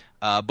ways.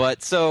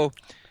 But so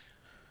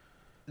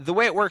the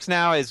way it works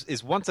now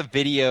is once a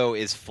video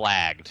is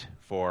flagged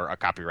for a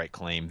copyright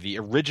claim, the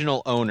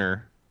original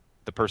owner,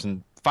 the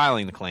person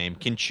filing the claim,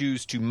 can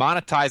choose to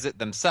monetize it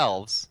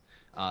themselves.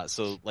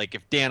 So, like,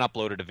 if Dan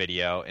uploaded a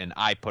video and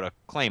I put a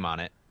claim on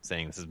it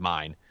saying this is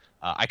mine,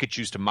 I could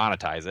choose to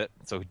monetize it.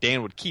 So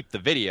Dan would keep the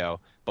video,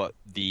 but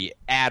the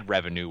ad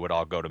revenue would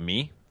all go to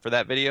me for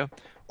that video,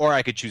 or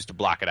I could choose to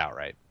block it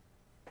outright.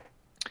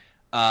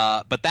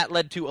 But that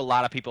led to a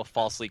lot of people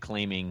falsely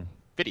claiming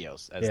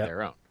videos as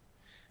their own.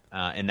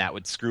 And that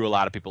would screw a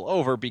lot of people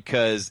over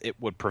because it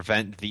would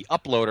prevent the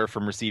uploader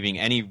from receiving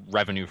any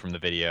revenue from the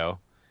video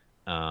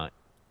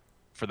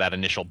for that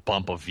initial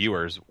bump of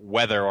viewers,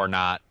 whether or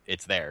not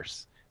it's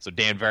theirs. So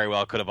Dan very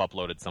well could have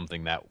uploaded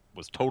something that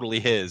was totally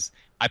his.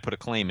 I put a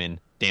claim in.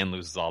 Dan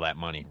loses all that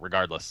money,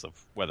 regardless of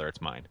whether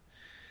it's mine.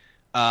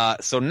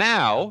 So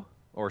now,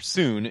 or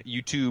soon,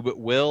 YouTube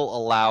will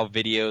allow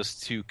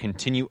videos to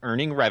continue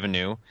earning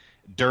revenue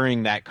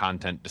during that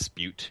content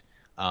dispute.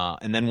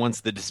 And then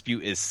once the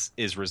dispute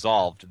is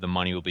resolved, the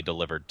money will be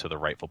delivered to the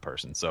rightful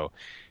person. So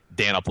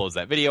Dan uploads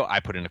that video.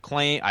 I put in a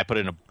claim. I put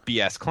in a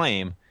BS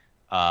claim.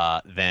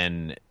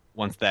 Then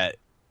once that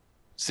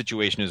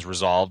situation is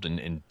resolved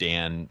and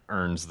Dan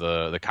earns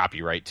the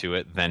copyright to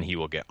it, then he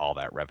will get all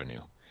that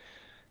revenue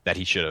that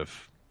he should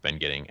have been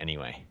getting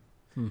anyway.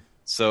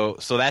 So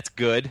that's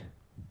good.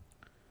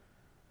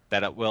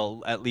 That it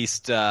will at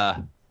least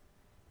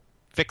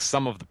fix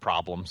some of the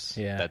problems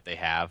that they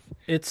have.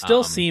 It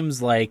still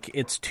seems like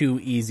it's too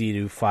easy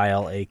to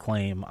file a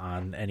claim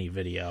on any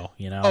video,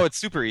 you know? Oh, it's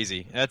super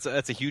easy. That's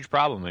a huge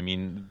problem. I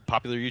mean,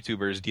 popular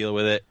YouTubers deal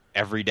with it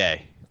every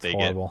day. They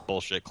horrible. Get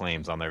bullshit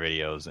claims on their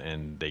videos,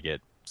 and they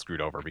get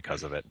screwed over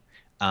because of it.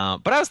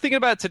 But I was thinking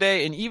about it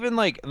today, and even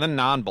like the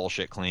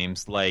non-bullshit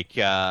claims, like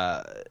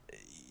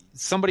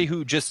somebody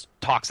who just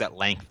talks at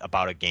length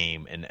about a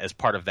game, and as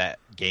part of that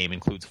game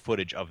includes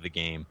footage of the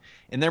game,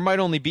 and there might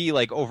only be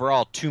like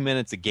overall 2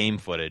 minutes of game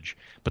footage,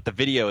 but the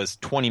video is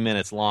 20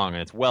 minutes long,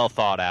 and it's well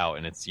thought out,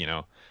 and it's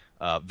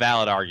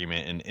valid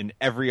argument, and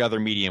every other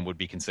medium would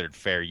be considered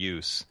fair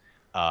use.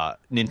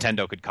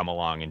 Nintendo could come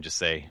along and just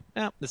say,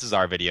 this is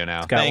our video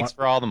now. Thanks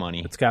for all the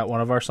money. It's got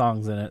one of our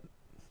songs in it.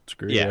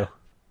 Screw you.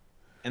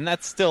 And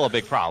that's still a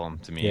big problem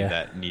to me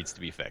that needs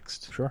to be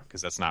fixed. Sure.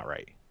 Because that's not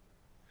right.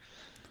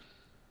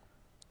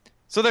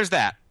 So there's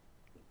that.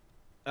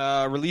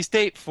 Release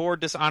date for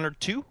Dishonored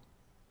 2,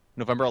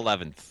 November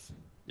 11th.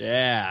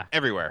 Yeah.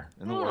 Everywhere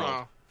in the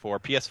world. For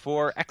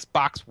PS4,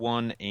 Xbox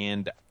One,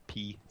 and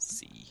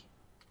PC.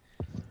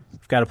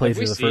 I've got to play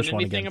through the first Have one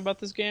we seen anything again. about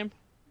this game?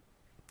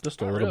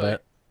 Just a little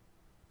bit.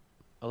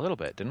 A little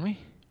bit, didn't we?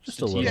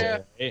 Just a little. Yeah.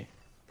 Right?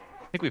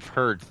 I think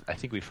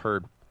we've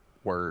heard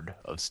word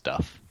of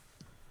stuff.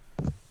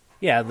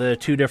 Yeah, the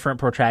two different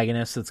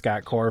protagonists. It's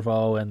got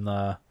Corvo and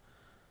the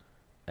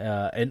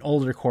an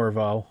older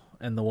Corvo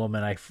and the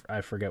woman.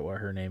 I forget what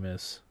her name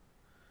is.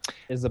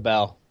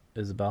 Isabel.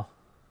 Isabel.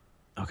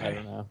 I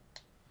don't know.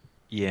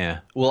 Yeah.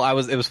 Well,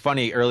 it was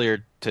funny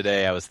earlier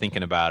today. I was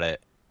thinking about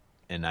it,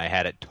 and I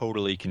had it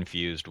totally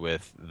confused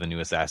with the new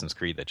Assassin's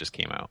Creed that just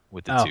came out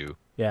with the two.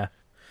 Yeah,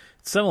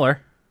 it's similar,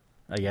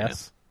 I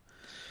guess.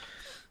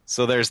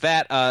 So there's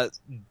that.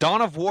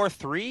 Dawn of War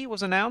 3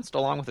 was announced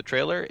along with the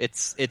trailer.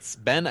 It's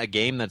been a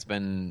game that's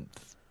been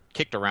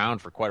kicked around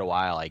for quite a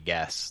while, I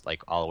guess,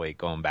 like all the way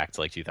going back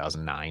to like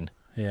 2009.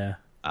 Yeah.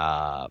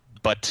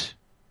 But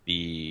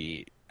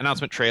the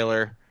announcement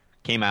trailer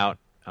came out.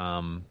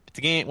 It's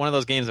a game, one of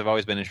those games I've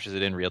always been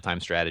interested in, real-time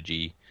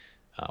strategy.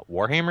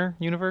 Warhammer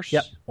universe?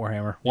 Yep,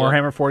 Warhammer.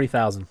 Warhammer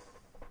 40,000.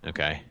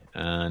 Okay.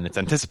 And it's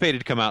anticipated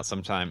to come out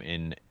sometime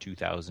in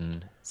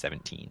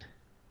 2017.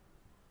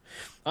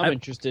 I'm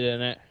interested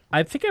in it.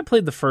 I think I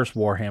played the first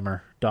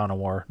Warhammer Dawn of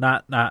War.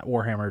 Not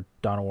Warhammer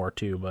Dawn of War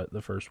 2, but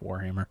the first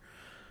Warhammer.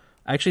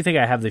 I actually think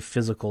I have the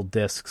physical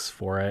discs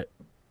for it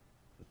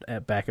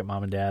back at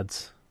Mom and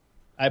Dad's.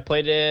 I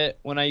played it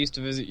when I used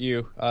to visit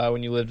you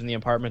when you lived in the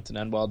apartment in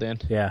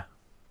Enwelden. Yeah.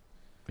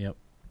 Yep.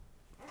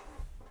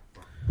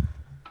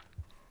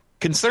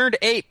 Concerned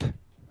Ape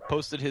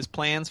posted his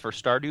plans for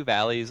Stardew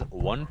Valley's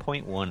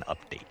 1.1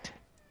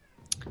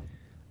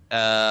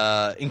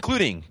 update,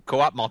 including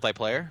co-op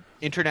multiplayer,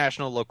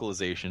 international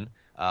localization,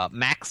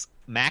 Mac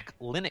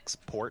Linux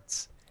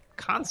ports,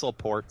 console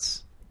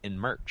ports, and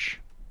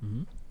merch.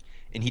 Mm-hmm.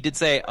 And he did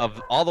say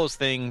of all those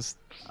things,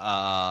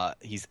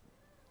 he's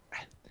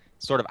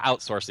sort of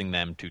outsourcing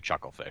them to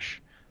Chucklefish.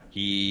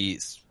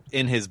 He's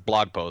in his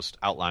blog post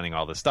outlining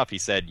all this stuff. He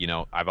said,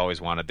 I've always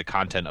wanted the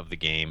content of the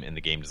game and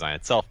the game design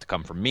itself to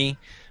come from me.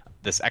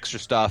 This extra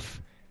stuff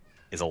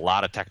is a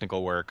lot of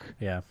technical work.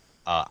 Yeah.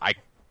 I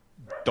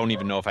don't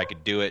even know if I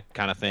could do it,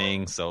 kind of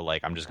thing. So,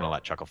 I'm just going to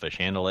let Chucklefish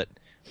handle it,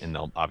 and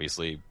they'll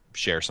obviously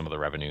share some of the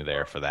revenue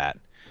there for that.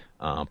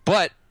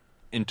 But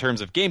in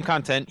terms of game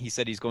content, he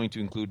said he's going to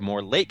include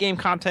more late-game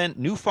content,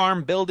 new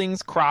farm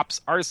buildings,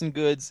 crops, artisan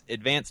goods,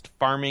 advanced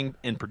farming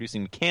and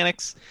producing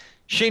mechanics.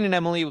 Shane and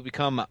Emily will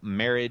become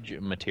marriage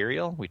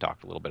material. We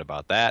talked a little bit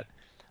about that.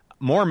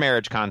 More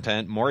marriage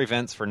content, more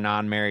events for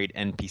non-married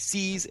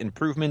NPCs,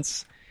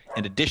 improvements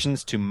and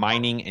additions to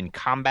mining and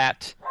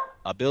combat,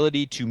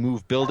 ability to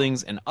move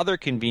buildings and other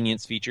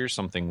convenience features,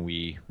 something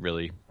we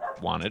really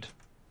wanted.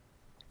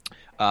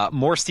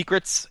 More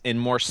secrets and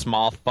more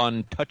small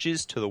fun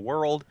touches to the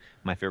world,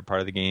 my favorite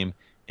part of the game,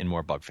 and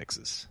more bug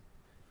fixes.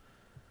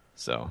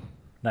 So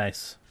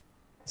Nice.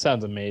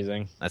 Sounds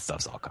amazing. that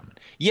stuff's all coming.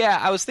 Yeah,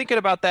 I was thinking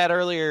about that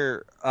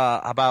earlier,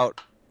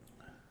 about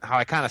how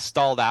I kind of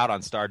stalled out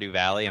on Stardew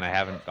Valley, and I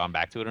haven't gone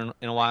back to it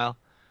in a while.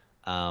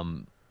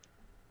 And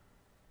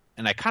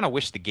I kind of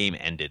wish the game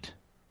ended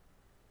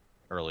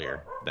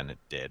earlier than it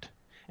did.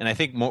 And I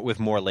think with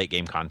more late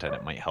game content,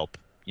 it might help,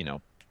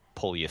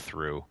 pull you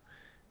through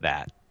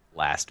that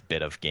last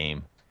bit of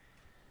game.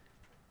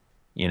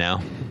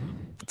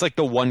 It's like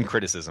the one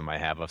criticism I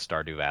have of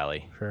Stardew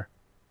Valley. Sure.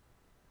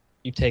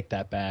 You take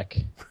that back.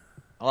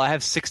 Well, I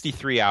have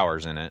 63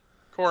 hours in it.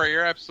 Corey,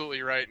 you're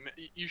absolutely right.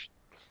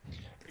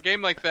 A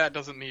game like that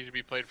doesn't need to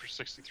be played for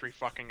 63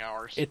 fucking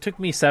hours. It took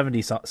me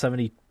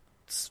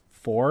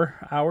 74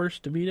 hours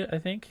to beat it, I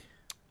think.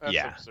 That's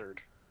Yeah. absurd.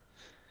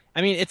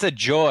 I mean, it's a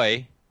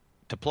joy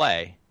to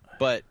play,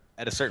 but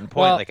at a certain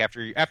point, Well-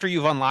 after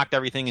you've unlocked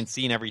everything and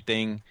seen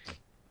everything,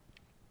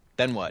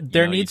 then what?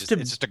 It's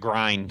just a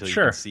grind till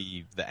Sure. you can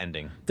see the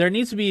ending. There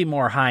needs to be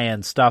more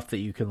high-end stuff that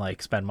you can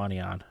spend money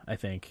on, I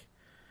think.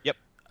 Yep.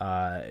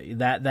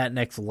 That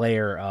next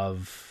layer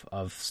of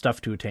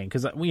stuff to attain,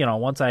 because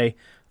once I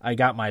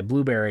got my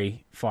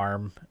blueberry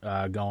farm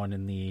going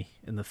in the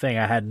thing,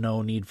 I had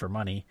no need for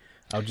money.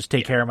 I would just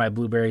take care of my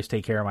blueberries,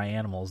 take care of my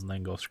animals, and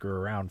then go screw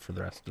around for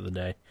the rest of the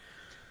day.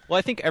 Well,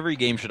 I think every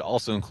game should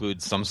also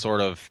include some sort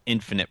of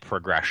infinite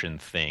progression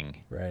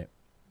thing Right.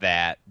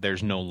 that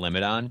there's no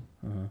limit on.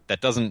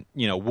 That doesn't,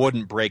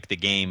 wouldn't break the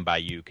game by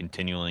you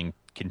continuing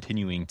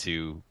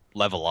to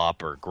level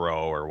up or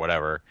grow or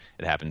whatever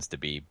it happens to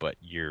be, but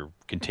you're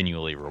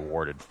continually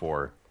rewarded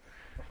for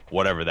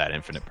whatever that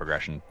infinite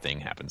progression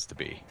thing happens to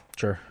be.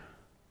 Sure.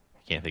 I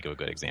can't think of a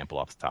good example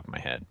off the top of my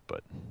head,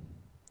 but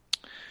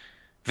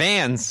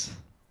Vans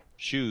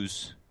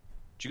shoes.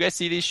 Did you guys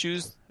see these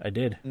shoes? I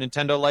did.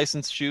 Nintendo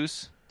licensed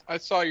shoes? I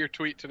saw your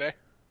tweet today.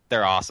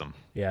 They're awesome.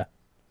 Yeah.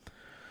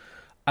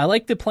 I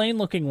like the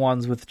plain-looking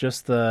ones with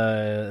just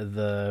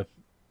the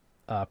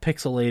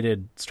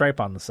pixelated stripe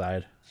on the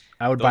side.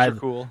 I would Those buy are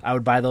cool. I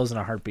would buy those in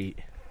a heartbeat.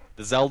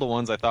 The Zelda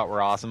ones I thought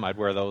were awesome. I'd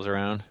wear those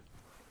around.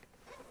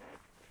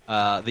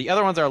 The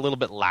other ones are a little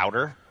bit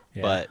louder,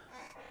 Yeah. but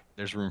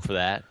there's room for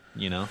that,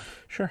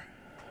 Sure.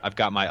 I've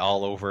got my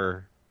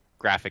all-over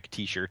graphic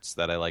T-shirts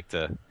that I like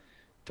to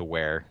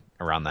wear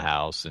around the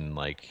house and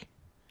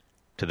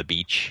to the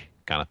beach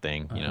kind of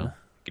thing.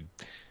 Could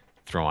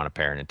throw on a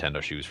pair of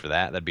Nintendo shoes for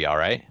that. That'd be all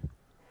right.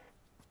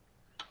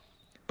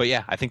 But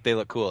yeah, I think they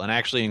look cool, and I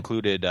actually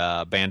included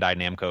Bandai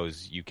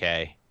Namco's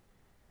UK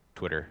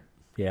Twitter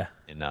Yeah.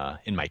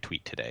 in my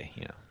tweet today.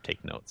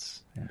 Take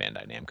notes,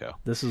 Bandai Namco.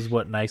 This is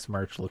what nice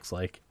merch looks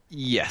like.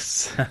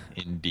 Yes,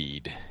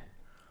 indeed. And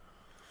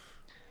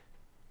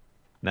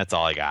that's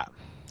all I got.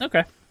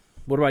 Okay.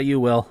 What about you,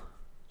 Will?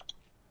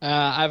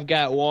 I've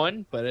got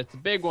one, but it's a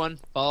big one.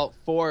 Fallout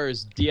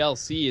 4's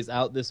DLC is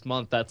out this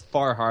month. That's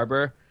Far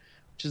Harbor,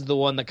 which is the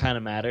one that kind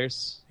of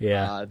matters.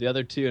 Yeah. The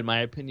other two, in my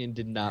opinion,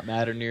 did not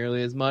matter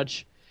nearly as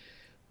much.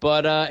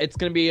 But it's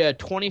going to be a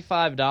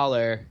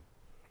 $25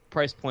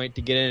 price point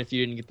to get in if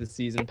you didn't get the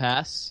season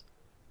pass.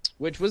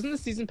 Which, wasn't the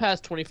season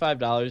pass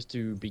 $25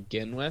 to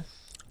begin with?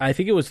 I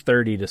think it was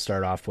 $30 to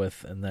start off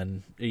with, and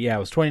then it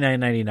was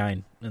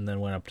 $29.99, and then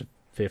went up to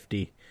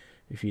 $50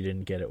 if you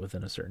didn't get it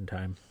within a certain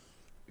time.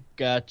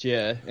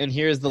 Gotcha. And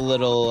here's the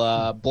little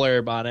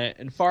blurb on it.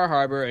 In Far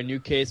Harbor, a new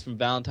case from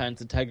Valentine's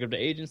Detective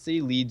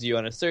Agency leads you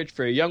on a search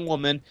for a young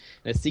woman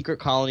in a secret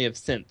colony of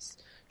synths.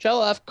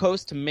 Travel off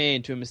coast to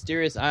Maine to a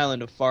mysterious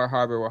island of Far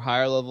Harbor where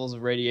higher levels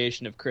of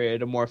radiation have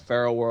created a more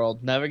feral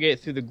world. Navigate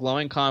through the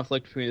glowing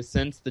conflict between the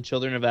synths, the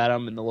children of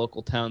Adam, and the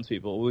local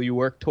townspeople. Will you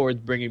work towards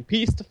bringing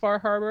peace to Far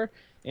Harbor,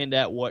 and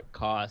at what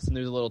cost? And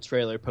there's a little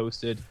trailer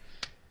posted.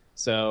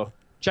 So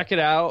check it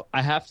out.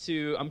 I kind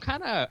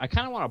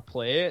of want to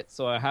play it,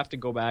 so I have to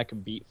go back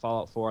and beat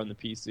Fallout 4 on the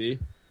PC.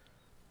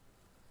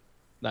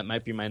 That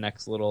might be my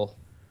next little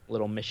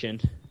mission.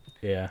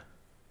 Yeah.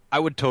 I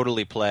would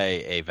totally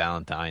play a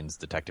Valentine's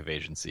Detective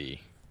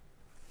Agency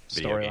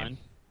video game.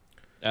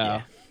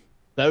 Yeah.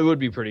 That would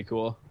be pretty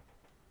cool.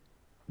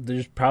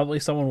 There's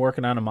probably someone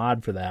working on a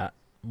mod for that.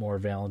 More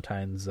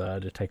Valentine's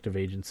Detective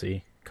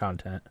Agency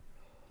content.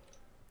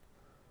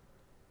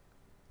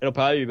 It'll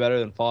probably be better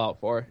than Fallout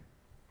 4.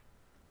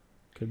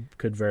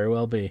 Could very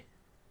well be.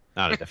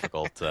 Not a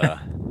difficult.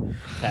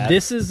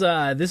 This is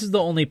the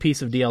only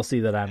piece of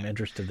DLC that I'm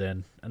interested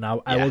in, and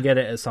I will get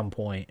it at some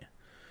point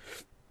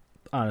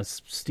on a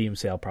Steam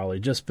sale, probably.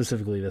 Just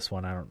specifically this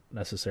one. I don't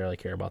necessarily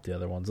care about the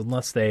other ones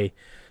unless they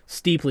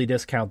steeply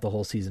discount the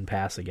whole season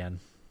pass again.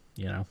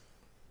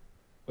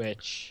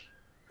 Which,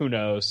 who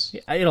knows?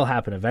 It'll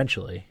happen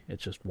eventually.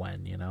 It's just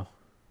when,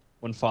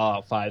 When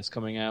Fallout 5's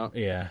coming out.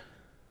 Yeah.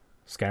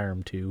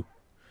 Skyrim 2.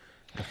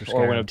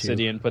 Or when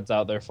Obsidian puts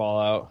out their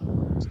Fallout.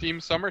 Steam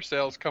summer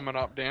sale's coming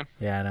up, Dan.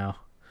 Yeah, I know.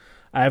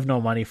 I have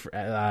no money for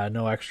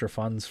no extra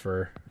funds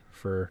for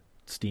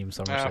Steam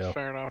summer sale.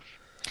 Fair enough.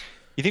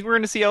 You think we're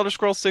going to see Elder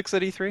Scrolls 6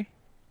 at E3?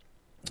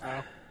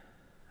 I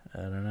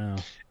don't know.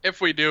 If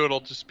we do, it'll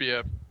just be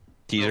a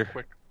Teaser. real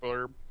quick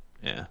blurb.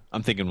 Yeah,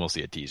 I'm thinking we'll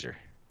see a teaser.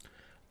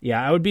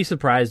 Yeah, I would be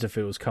surprised if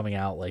it was coming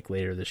out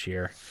later this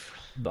year.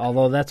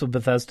 Although that's what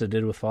Bethesda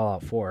did with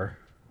Fallout 4.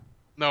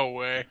 No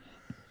way.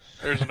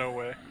 There's no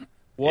way.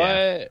 What?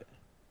 Yeah.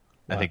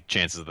 I think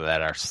chances of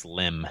that are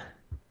slim.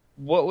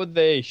 What would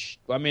they...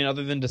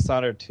 other than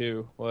Dishonored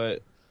 2,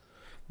 what...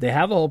 They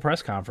have a whole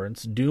press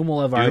conference. Doom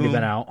will have already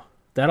been out.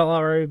 That'll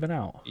already been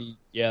out.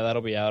 Yeah,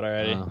 that'll be out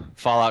already.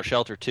 Fallout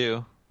Shelter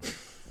 2.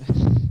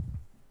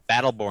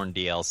 Battleborn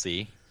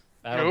DLC.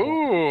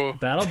 Ooh.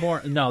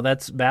 Battleborn. No,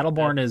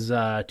 Battleborn is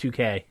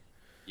 2K.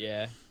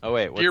 Yeah. Oh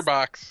wait,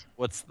 Gearbox.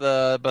 What's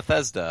the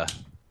Bethesda?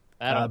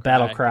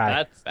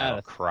 Battlecry.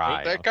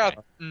 Battlecry. That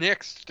got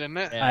nixed, didn't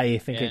it? Yeah. I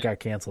think it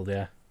got canceled.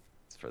 Yeah.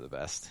 It's for the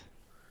best.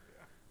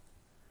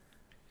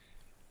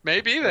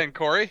 Maybe then,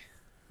 Corey.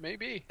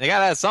 Maybe. They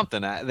gotta have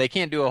something. They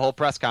can't do a whole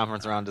press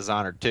conference around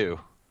Dishonored 2.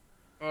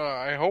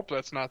 I hope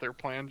that's not their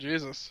plan.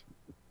 Jesus.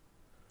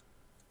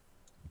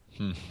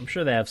 I'm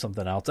sure they have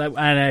something else.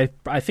 I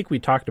think we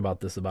talked about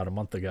this about a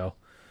month ago,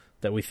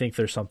 that we think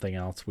there's something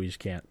else. We just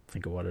can't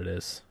think of what it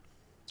is.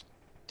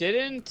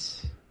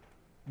 Didn't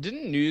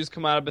news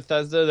come out of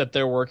Bethesda that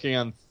they're working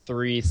on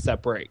 3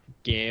 separate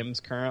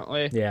games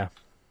currently? Yeah.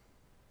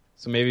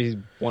 So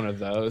maybe one of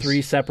those.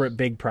 3 separate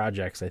big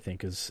projects, I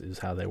think, is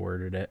how they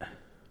worded it.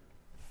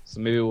 So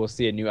maybe we'll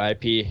see a new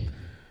IP.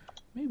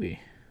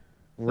 Maybe.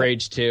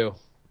 Rage 2.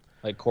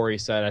 Like Corey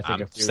said, I think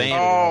I'm a few saying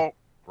weeks ago.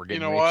 we're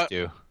getting you know Rage what?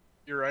 2.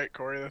 You're right,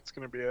 Corey. That's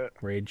going to be it.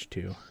 Rage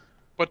 2.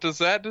 But does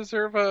that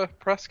deserve a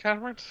press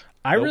conference?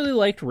 I really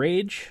liked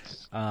Rage,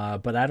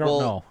 but I don't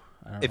know.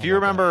 If you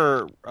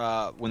remember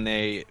when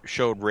they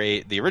showed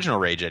the original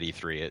Rage at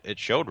E3, it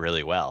showed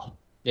really well.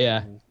 Yeah.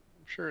 I'm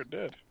sure it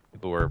did.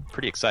 People were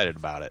pretty excited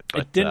about it.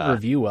 But, it didn't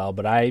review well,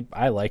 but I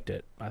liked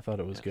it. I thought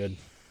it was good.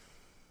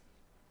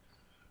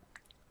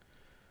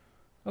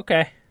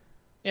 Okay.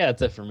 Yeah,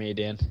 that's it for me,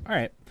 Dan. All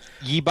right.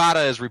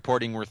 Yibata is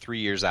reporting we're 3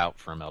 years out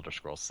from Elder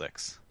Scrolls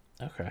 6.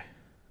 Okay.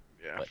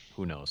 Yeah. But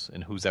who knows?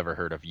 And who's ever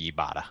heard of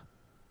Yibata?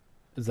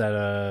 Is that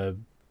a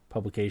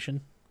publication?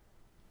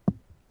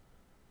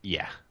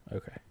 Yeah.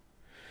 Okay.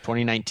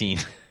 2019.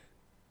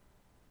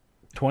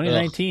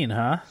 2019,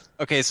 huh?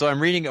 Okay, so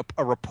I'm reading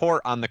a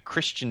report on the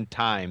Christian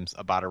Times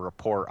about a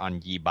report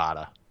on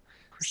Yibata.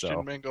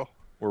 Christian Mingle.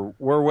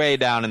 We're way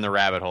down in the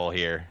rabbit hole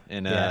here.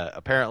 And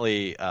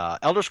apparently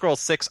Elder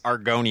Scrolls 6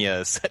 Argonia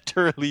is set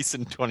to release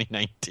in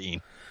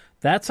 2019.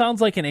 That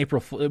sounds like an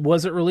April...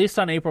 Was it released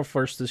on April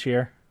 1st this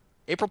year?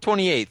 April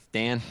 28th,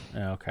 Dan.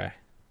 Okay.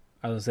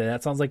 I was gonna say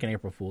that sounds like an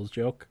April Fool's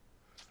joke.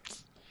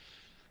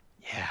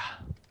 Yeah.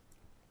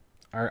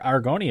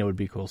 Argonia would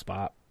be a cool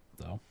spot,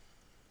 though.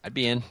 I'd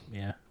be in.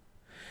 Yeah.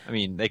 I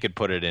mean, they could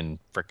put it in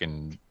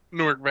frickin'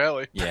 Newark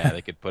Valley. Yeah,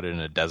 they could put it in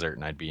a desert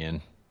and I'd be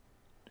in.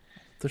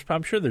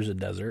 I'm sure there's a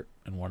desert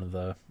in one of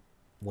the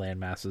land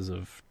masses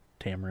of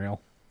Tamriel.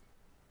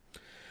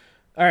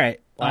 All right.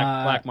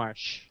 Black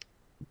Marsh.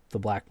 The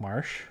Black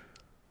Marsh.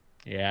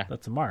 Yeah,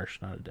 That's a marsh,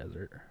 not a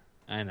desert.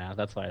 I know.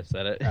 That's why I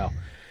said it.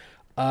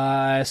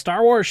 Oh.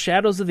 Star Wars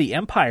Shadows of the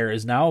Empire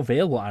is now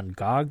available on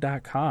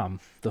GOG.com.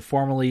 The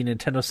formerly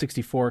Nintendo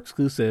 64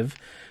 exclusive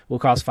will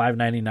cost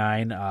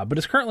 $5.99, but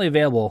is currently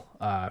available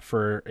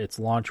for its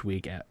launch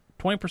week at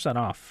 20%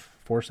 off,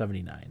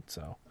 $4.79.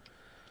 So,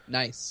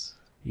 Nice.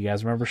 you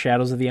guys remember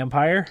Shadows of the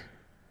Empire?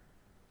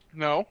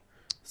 No.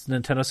 It's the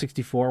Nintendo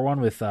 64 one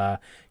with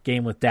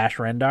game with Dash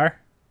Rendar.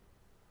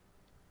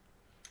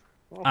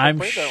 Well, I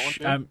played that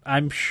one, dude.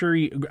 I'm sure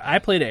I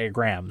played it at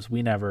Graham's.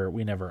 We never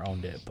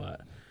owned it,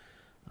 but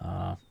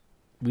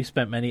we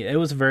spent many. It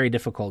was a very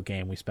difficult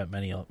game. We spent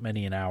many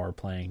an hour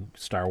playing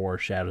Star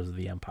Wars Shadows of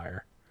the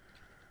Empire.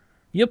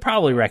 You'll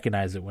probably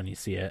recognize it when you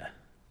see it.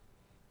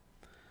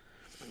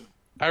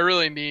 I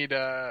really need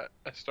a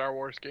Star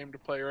Wars game to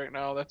play right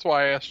now. That's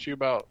why I asked you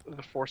about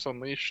The Force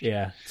Unleashed.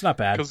 Yeah, it's not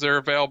bad. Because they're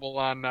available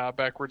on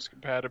backwards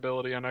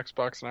compatibility on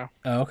Xbox now.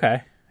 Oh,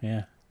 okay,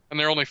 yeah. And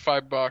they're only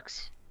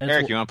 $5.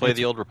 Eric, you want to play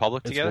the Old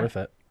Republic together? It's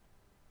worth it.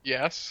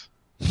 Yes.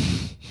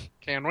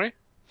 Can we?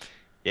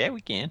 Yeah, we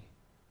can.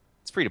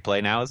 It's free to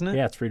play now, isn't it?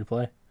 Yeah, it's free to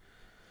play.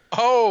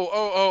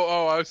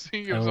 Oh, I was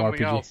thinking of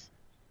something MMORPG. else.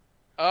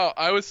 Oh,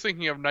 I was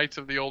thinking of Knights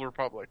of the Old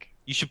Republic.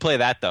 You should play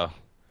that though.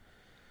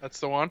 That's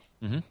the one?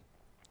 Mhm.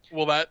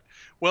 Will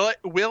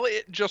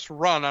it just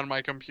run on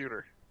my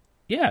computer?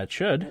 Yeah, it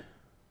should.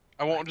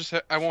 I won't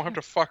have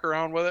to fuck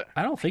around with it.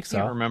 I don't think I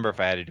can't so. remember if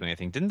I had to do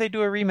anything. Didn't they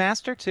do a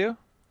remaster too?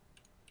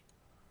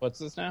 What's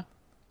this now?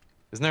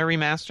 Isn't there a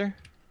remaster?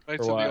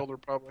 Knights For of what? the Old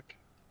Republic.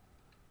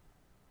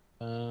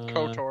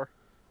 KOTOR.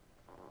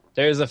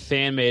 There's a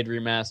fan-made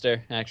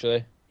remaster,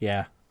 actually.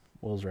 Yeah,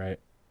 Will's right.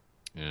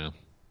 Yeah.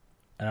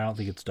 And I don't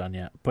think it's done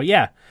yet. But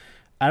yeah,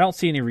 I don't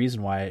see any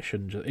reason why it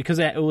shouldn't just because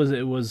it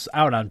was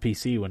out on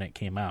PC when it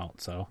came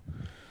out. So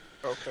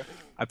Okay.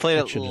 I played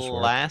It it should just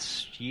work.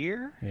 last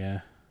year.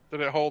 yeah,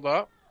 Did it hold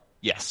up?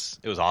 Yes,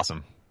 it was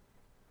awesome.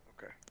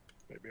 Okay.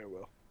 Maybe I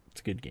will. it's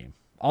a good game.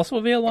 Also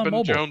available I've on been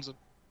mobile. jonesing.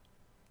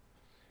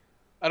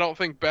 I don't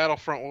think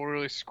Battlefront will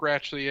really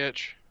scratch the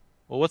itch.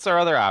 Well, what's our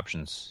other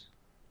options?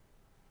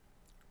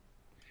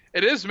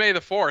 It is May the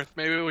 4th.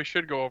 Maybe we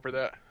should go over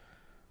that.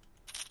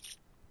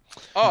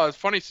 Oh, it's a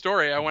funny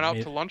story. I went out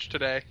to lunch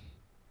today,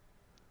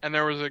 and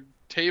there was a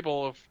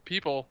table of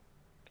people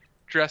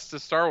dressed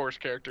as Star Wars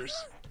characters.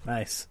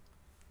 Nice.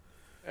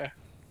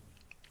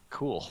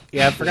 Cool.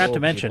 Yeah, I forgot to Cool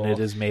mention people. it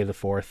is May the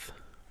 4th.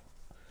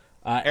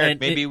 Eric, and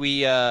maybe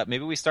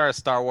we start a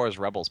Star Wars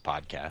Rebels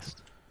podcast.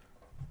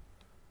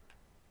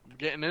 I'm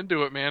getting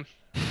into it, man.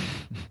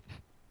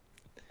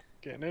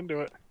 Getting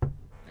into it.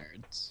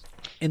 Nerds. As soon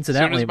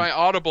incidentally, as my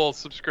Audible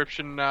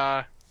subscription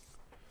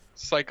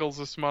cycles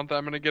this month,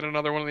 I'm going to get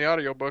another one of the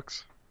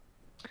audiobooks.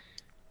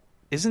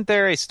 Isn't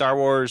there a Star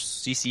Wars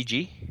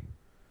CCG?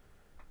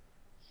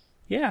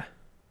 yeah,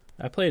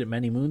 I played it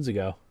many moons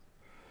ago.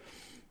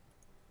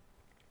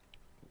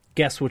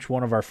 Guess which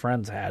one of our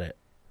friends had it?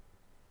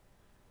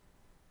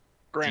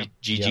 Graham.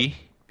 GG?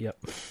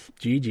 Yep.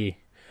 GG.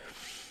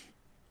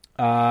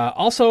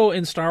 Also,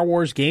 in Star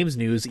Wars games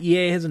news,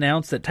 EA has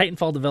announced that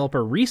Titanfall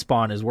developer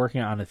Respawn is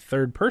working on a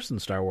third-person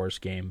Star Wars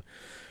game.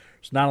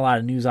 There's not a lot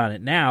of news on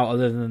it now,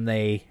 other than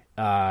they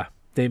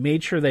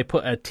made sure they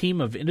put a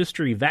team of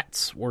industry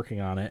vets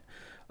working on it.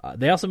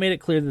 They also made it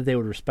clear that they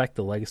would respect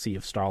the legacy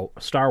of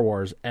Star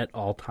Wars at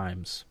all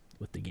times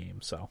with the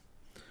game. So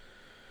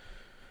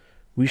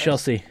we shall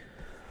see.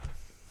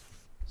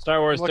 Star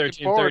Wars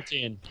Looking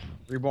 1313.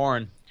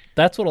 Reborn.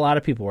 That's what a lot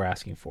of people were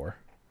asking for.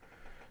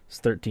 It's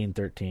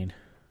 1313.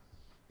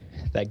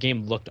 That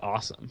game looked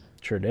awesome.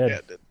 Sure did. Yeah,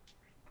 it did.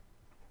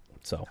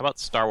 So How about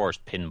Star Wars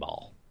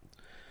Pinball?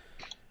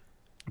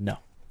 no,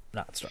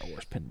 not Star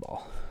Wars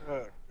Pinball.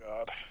 Oh,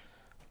 God.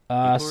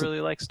 People So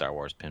really like Star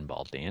Wars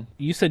Pinball, Dan.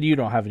 you said you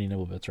don't have any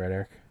nibble bits, right,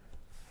 Eric?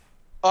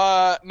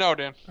 No,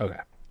 Dan. Okay.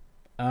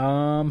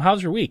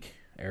 How's your week,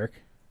 Eric?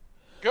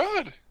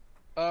 Good.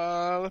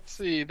 Let's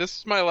see. This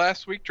is my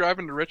last week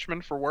driving to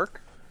Richmond for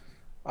work.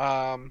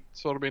 So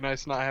it'll be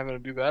nice not having to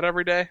do that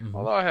every day.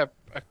 Although I've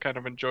kind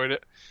of enjoyed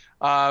it.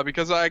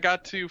 Because I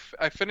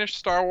finished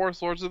Star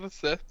Wars Lords of the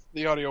Sith,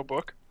 the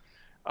audiobook.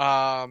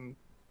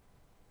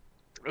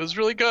 It was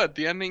really good.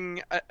 The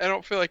ending, I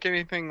don't feel like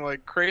anything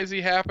like crazy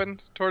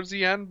happened towards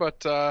the end,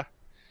 but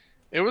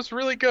it was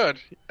really good.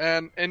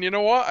 And you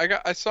know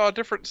what? I saw a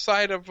different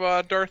side of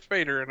Darth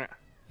Vader in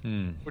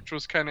it, which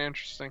was kind of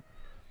interesting.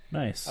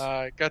 Nice.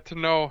 Got to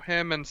know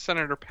him and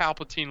Senator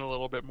Palpatine a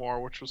little bit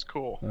more, which was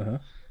cool. Uh-huh.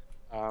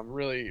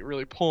 Really,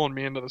 really pulling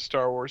me into the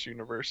Star Wars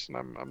universe, and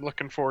I'm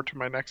looking forward to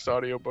my next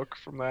audiobook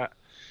from that.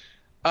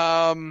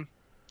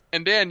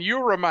 And Dan,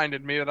 you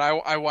reminded me that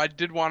I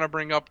did want to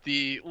bring up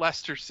the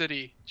Leicester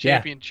City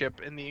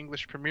championship in the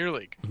English Premier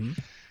League.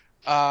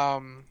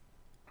 Mm-hmm.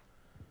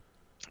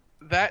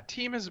 That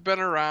team has been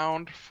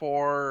around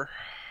for,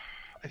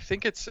 I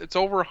think it's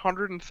over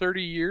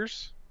 130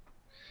 years,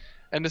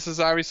 and this is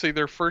obviously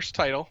their first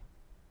title.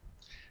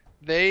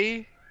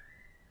 They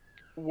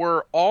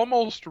were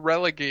almost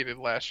relegated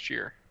last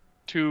year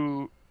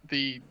to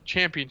the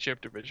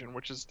Championship division,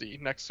 which is the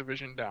next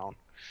division down.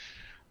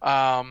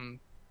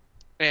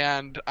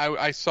 And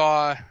I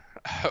saw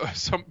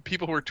some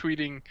people were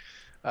tweeting,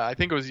 I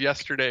think it was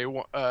yesterday,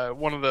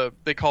 one of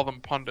they call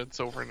them pundits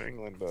over in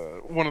England,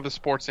 one of the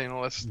sports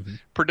analysts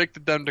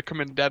predicted them to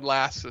come in dead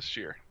last this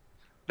year.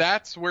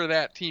 That's where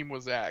that team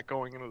was at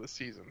going into the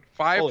season.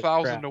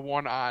 5,000 to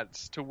 1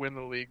 odds to win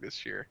the league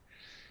this year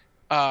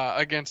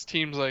against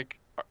teams like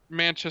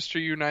Manchester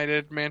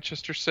United,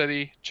 Manchester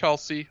City,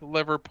 Chelsea,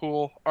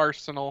 Liverpool,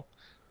 Arsenal,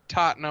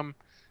 Tottenham.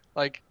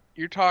 Like,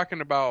 you're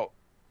talking about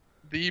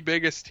the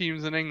biggest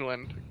teams in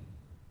England,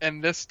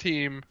 and this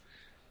team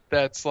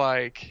that's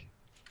like,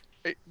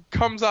 it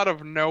comes out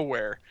of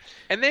nowhere.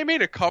 And they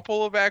made a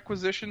couple of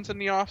acquisitions in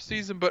the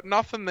offseason, but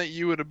nothing that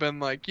you would have been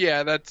like,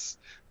 yeah, that's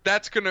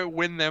going to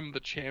win them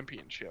the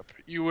championship.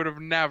 You would have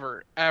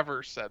never,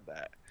 ever said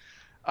that.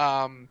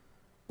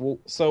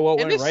 So what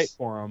went right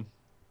for them?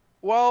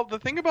 Well, the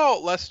thing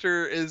about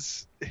Leicester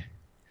is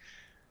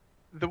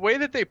the way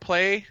that they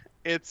play,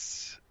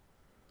 it's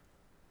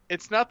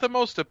not the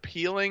most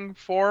appealing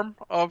form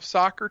of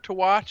soccer to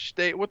watch.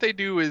 What they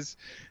do is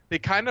they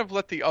kind of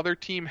let the other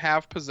team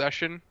have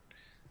possession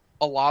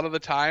a lot of the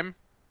time,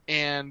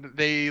 and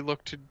they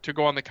look to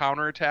go on the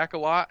counterattack a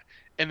lot,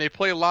 and they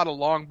play a lot of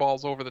long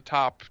balls over the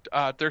top.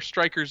 Their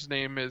striker's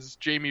name is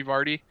Jamie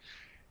Vardy.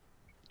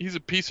 He's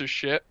a piece of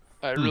shit.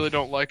 I really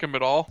don't like him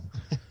at all,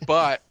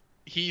 but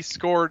he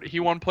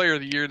won Player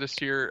of the Year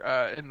this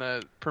year in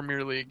the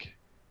Premier League.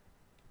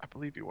 I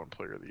believe he won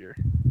Player of the Year.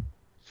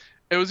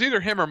 It was either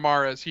him or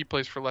Mahrez. He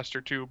plays for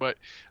Leicester too, but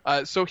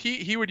so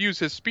he would use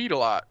his speed a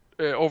lot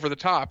over the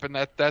top, and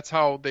that's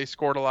how they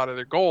scored a lot of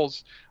their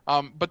goals.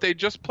 But they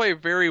just play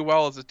very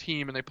well as a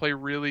team, and they play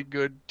really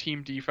good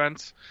team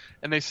defense.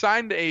 And they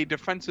signed a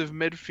defensive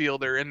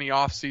midfielder in the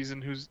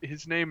offseason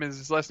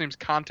his last name's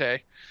Conte.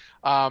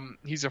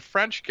 He's a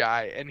French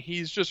guy, and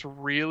he's just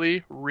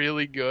really,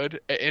 really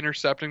good at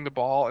intercepting the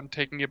ball and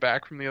taking it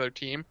back from the other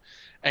team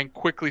and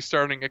quickly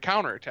starting a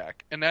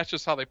counterattack. And that's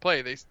just how they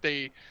play.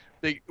 They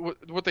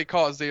what they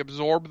call is they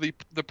absorb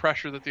the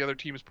pressure that the other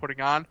team is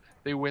putting on.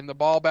 They win the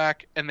ball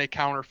back, and they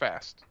counter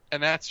fast.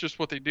 And that's just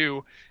what they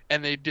do.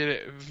 And they did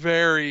it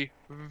very,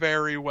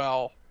 very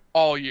well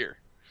all year,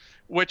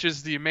 which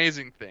is the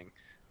amazing thing.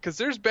 Because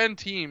there's been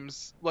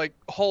teams like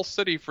Hull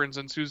City, for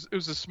instance, who's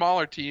a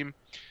smaller team,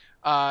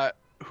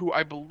 who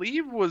I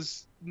believe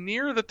was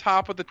near the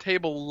top of the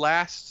table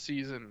last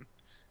season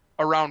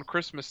around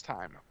Christmas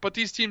time. But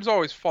these teams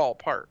always fall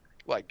apart.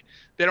 Like,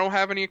 they don't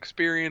have any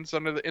experience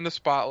in the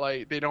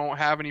spotlight. They don't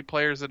have any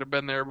players that have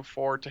been there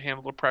before to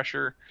handle the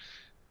pressure.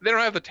 They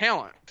don't have the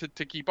talent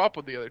to keep up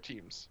with the other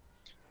teams.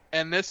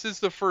 And this is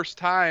the first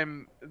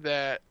time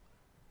that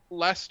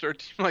a team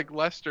like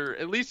Leicester,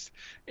 at least,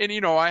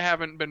 and I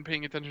haven't been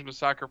paying attention to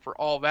soccer for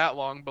all that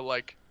long, but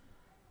like,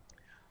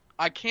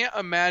 I can't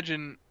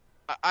imagine.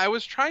 I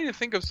was trying to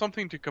think of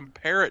something to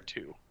compare it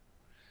to,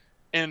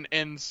 and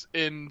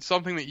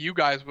something that you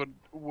guys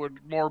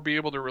would more be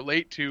able to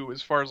relate to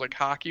as far as like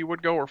hockey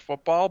would go or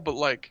football, but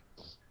like,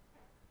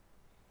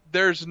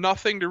 there's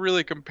nothing to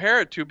really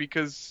compare it to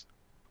because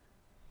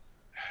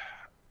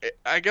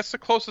I guess the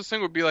closest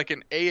thing would be like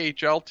an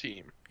AHL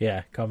team.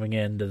 Yeah, coming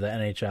into the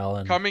NHL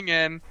and coming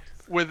in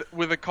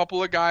with a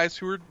couple of guys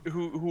who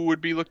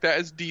would be looked at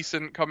as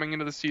decent coming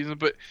into the season,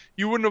 but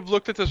you wouldn't have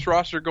looked at this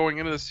roster going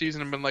into the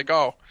season and been like,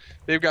 oh,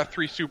 they've got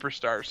 3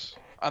 superstars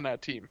on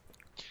that team.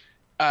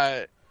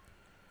 They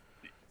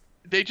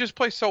just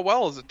play so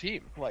well as a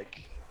team.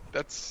 Like,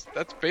 that's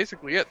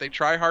basically it. They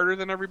try harder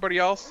than everybody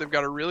else. They've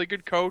got a really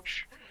good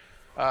coach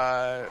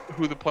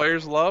who the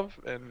players love,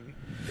 and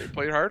they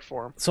played hard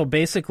for him. So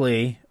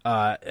basically,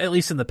 at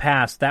least in the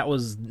past, that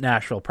was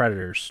Nashville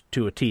Predators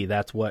to a T.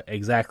 That's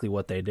exactly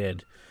what they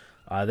did.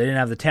 They didn't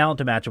have the talent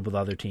to match up with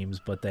other teams,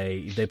 but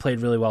they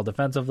played really well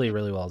defensively,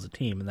 really well as a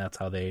team, and that's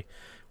how they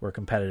were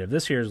competitive.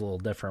 This year is a little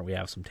different. We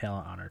have some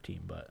talent on our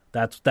team, but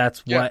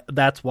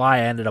that's why I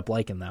ended up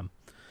liking them.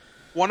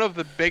 One of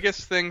the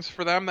biggest things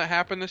for them that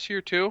happened this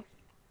year too,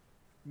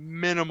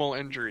 minimal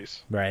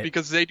injuries, right?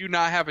 Because they do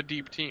not have a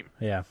deep team.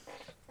 Yeah.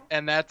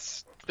 And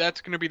that's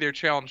going to be their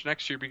challenge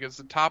next year because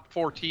the top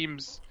 4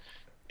 teams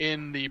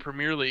in the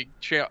Premier League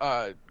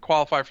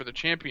qualify for the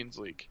Champions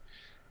League,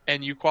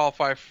 and you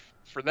qualify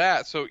for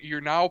that. So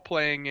you're now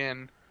playing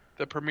in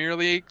the Premier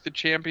League, the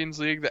Champions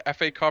League, the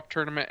FA Cup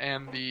tournament,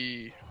 and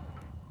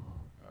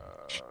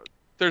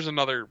there's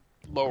another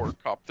lower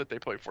cup that they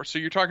play for. So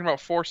you're talking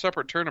about 4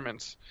 separate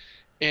tournaments,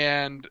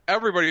 and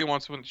everybody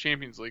wants to win the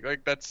Champions League.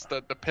 Like, that's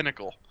the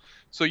pinnacle.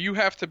 So you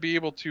have to be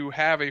able to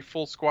have a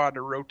full squad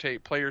to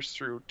rotate players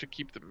through to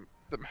keep them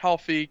them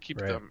healthy,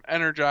 keep Right. them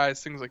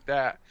energized, things like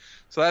that.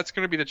 So that's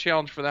going to be the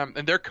challenge for them.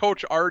 And their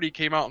coach already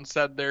came out and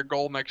said their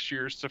goal next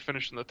year is to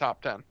finish in the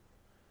top 10.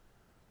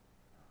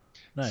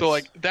 Nice. So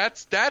like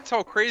that's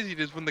how crazy it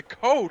is when the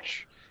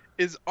coach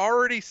is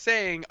already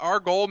saying our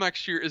goal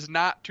next year is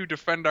not to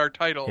defend our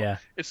title. Yeah.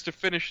 It's to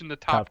finish in the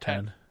top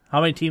 10.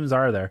 How many teams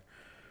are there?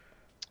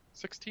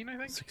 16, I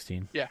think.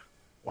 16. Yeah.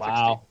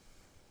 Wow.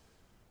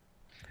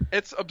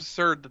 It's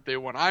absurd that they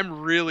won.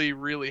 I'm really,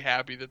 really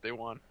happy that they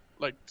won.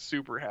 Like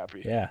super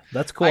happy. Yeah,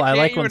 that's cool. I I can't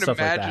like when even stuff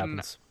like that imagine-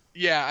 happens.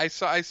 Yeah,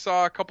 I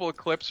saw a couple of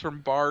clips from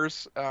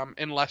bars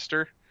in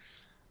Leicester.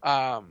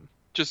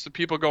 Just the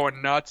people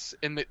going nuts.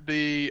 And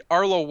the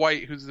Arlo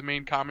White, who's the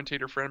main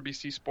commentator for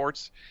NBC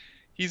Sports,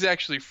 he's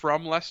actually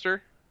from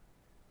Leicester.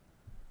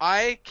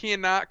 I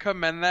cannot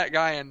commend that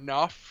guy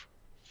enough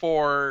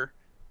for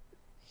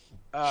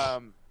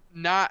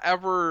not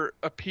ever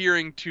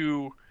appearing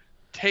to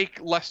take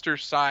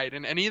Leicester's side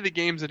in any of the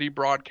games that he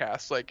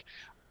broadcasts. Like,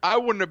 I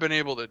wouldn't have been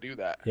able to do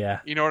that. Yeah.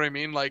 You know what I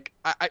mean? Like,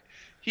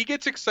 he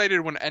gets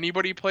excited when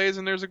anybody plays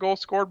and there's a goal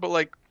scored, but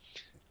like,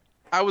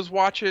 I was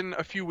watching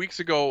a few weeks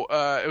ago,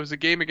 it was a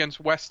game against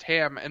West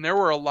Ham, and there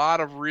were a lot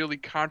of really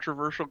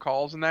controversial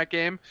calls in that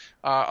game.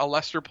 A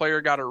Leicester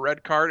player got a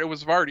red card. It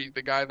was Vardy,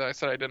 the guy that I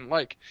said I didn't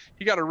like.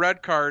 He got a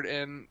red card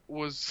and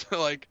was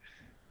like,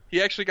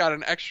 he actually got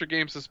an extra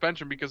game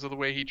suspension because of the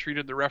way he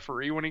treated the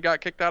referee when he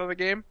got kicked out of the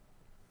game.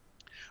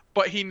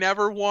 But he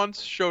never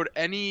once showed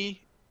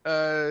any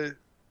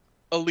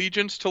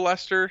allegiance to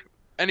Leicester,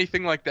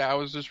 anything like that. I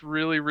was just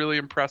really, really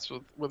impressed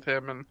with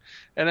him,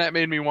 and that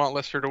made me want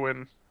Leicester to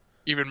win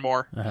even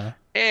more. Uh-huh.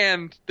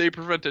 And they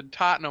prevented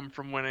Tottenham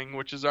from winning,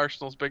 which is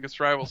Arsenal's biggest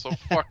rival, so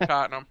fuck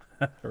Tottenham.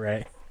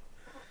 Right.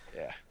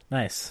 Yeah.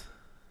 Nice.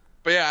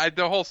 But yeah,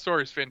 the whole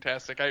story is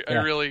fantastic. I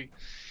really,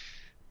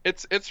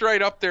 it's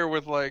right up there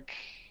with like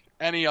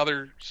any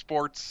other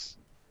sports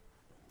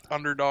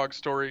underdog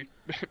story,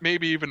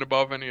 maybe even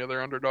above any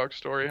other underdog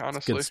story,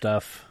 honestly. Good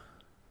stuff.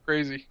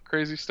 Crazy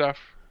stuff.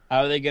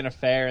 How are they going to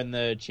fare in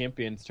the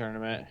Champions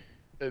Tournament?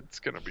 It's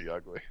going to be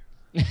ugly.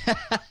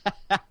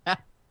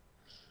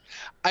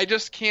 I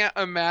just can't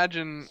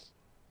imagine.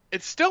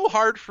 It's still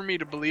hard for me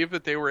to believe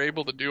that they were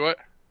able to do it.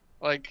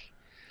 Like,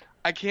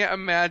 I can't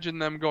imagine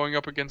them going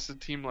up against a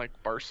team like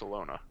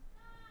Barcelona.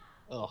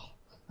 Ugh.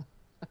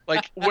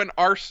 Like, when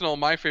Arsenal,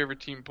 my favorite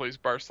team, plays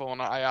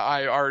Barcelona,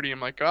 I already am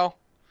like, well,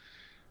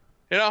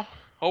 you know,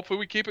 hopefully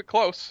we keep it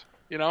close,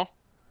 you know?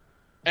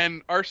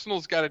 And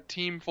Arsenal's got a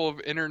team full of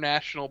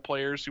international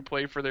players who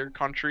play for their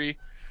country,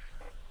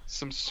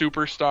 some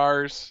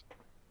superstars.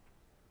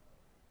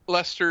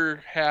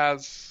 Leicester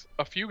has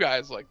a few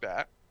guys like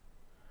that,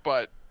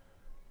 but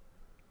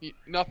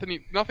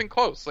nothing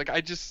close. Like,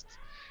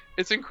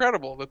 it's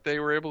incredible that they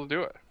were able to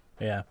do it.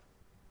 Yeah.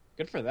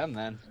 Good for them,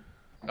 then.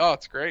 Oh,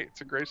 it's great.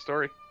 It's a great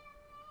story.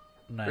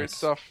 Nice. Great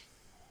stuff.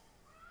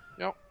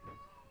 Yep.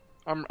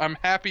 I'm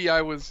happy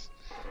I was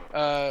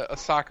a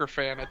soccer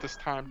fan at this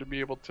time to be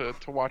able to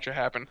watch it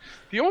happen.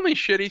 The only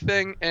shitty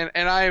thing, and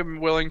I am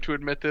willing to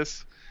admit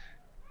this,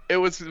 it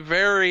was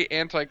very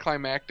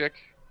anticlimactic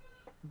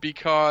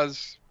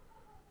because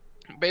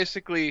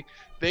basically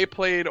they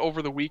played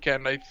over the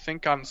weekend, I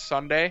think on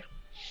Sunday,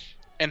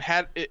 and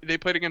they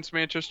played against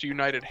Manchester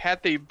United.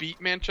 Had they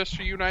beat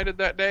Manchester United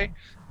that day,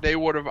 they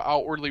would have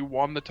outwardly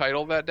won the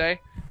title that day,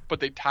 but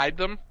they tied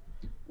them,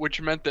 which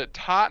meant that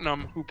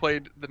Tottenham, who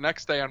played the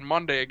next day on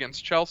Monday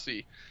against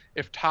Chelsea,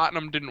 if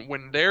Tottenham didn't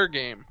win their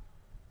game,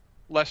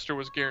 Leicester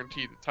was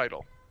guaranteed the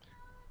title.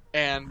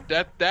 And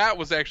that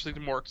was actually the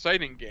more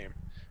exciting game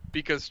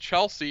because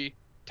Chelsea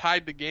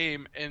tied the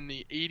game in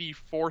the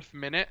 84th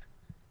minute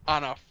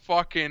on a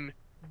fucking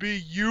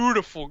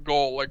beautiful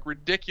goal, like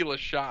ridiculous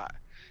shot.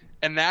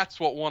 And that's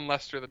what won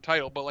Leicester the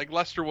title. But like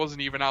Leicester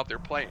wasn't even out there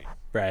playing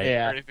Right. or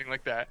Yeah. anything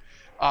like that.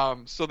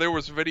 So there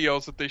was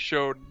videos that they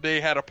showed.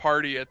 They had a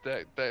party at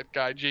that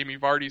guy Jamie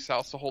Vardy's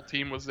house. The whole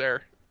team was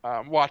there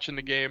watching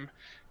the game,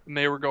 and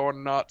they were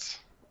going nuts.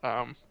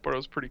 But it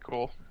was pretty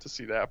cool to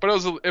see that. But it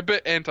was a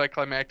bit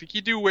anticlimactic.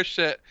 You do wish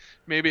that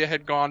maybe it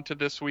had gone to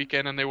this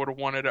weekend and they would have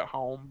won it at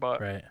home.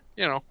 But Right.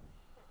 you know,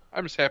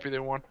 I'm just happy they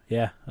won.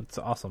 Yeah, that's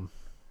awesome.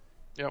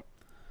 Yep.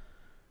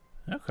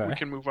 Okay. We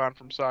can move on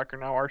from soccer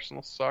now.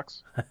 Arsenal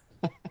sucks.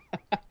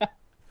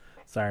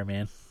 Sorry,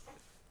 man.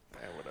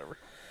 Yeah, whatever.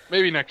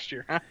 Maybe next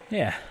year, huh?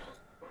 Yeah.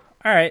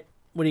 All right.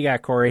 What do you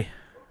got, Corey?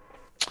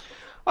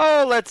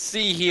 Oh, let's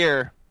see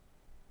here.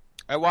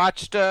 I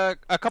watched a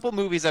couple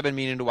movies I've been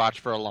meaning to watch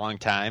for a long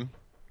time.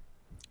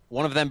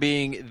 One of them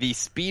being the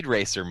Speed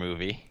Racer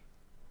movie.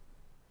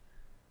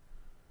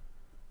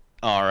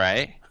 All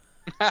right.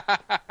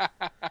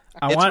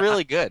 It's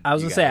really good. I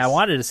was you gonna say I guys.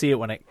 wanted to see it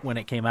when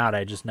it came out.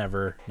 I just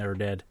never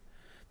did.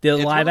 The It's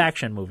live one of-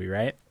 action movie,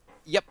 right?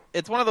 Yep,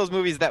 it's one of those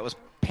movies that was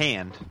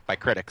panned by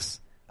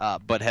critics,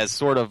 but has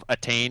sort of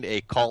attained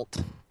a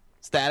cult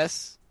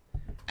status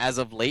as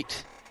of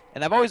late.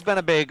 And I've always been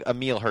a big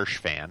Emile Hirsch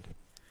fan,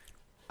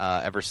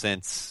 ever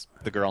since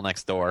The Girl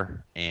Next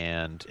Door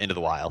and Into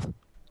the Wild.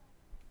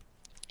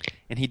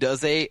 And he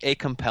does a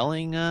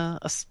compelling a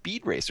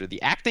speed racer.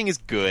 The acting is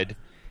good.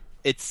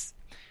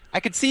 I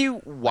could see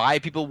why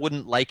people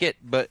wouldn't like it,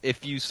 but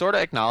if you sort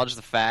of acknowledge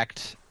the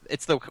fact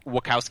it's the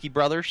Wachowski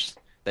brothers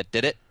that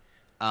did it,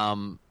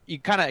 you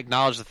kind of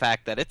acknowledge the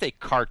fact that it's a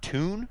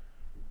cartoon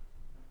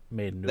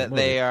Made into a that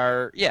movie.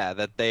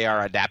 they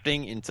are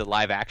adapting into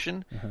live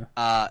action.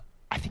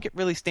 I think it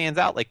really stands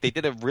out. Like, they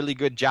did a really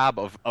good job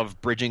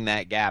of bridging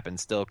that gap and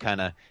still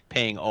kind of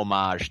paying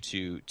homage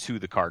to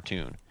the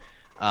cartoon.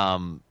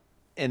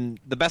 And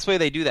the best way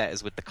they do that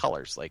is with the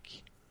colors. Like,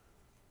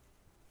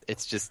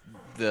 it's just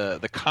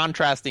the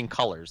contrasting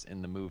colors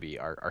in the movie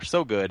are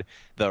so good.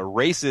 The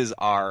races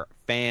are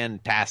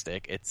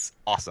fantastic. It's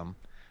awesome.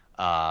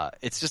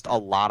 It's just a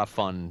lot of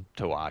fun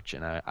to watch,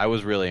 and I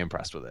was really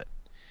impressed with it.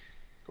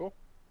 Cool.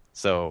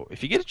 So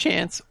if you get a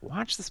chance,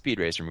 watch the Speed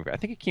Racer movie. I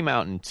think it came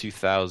out in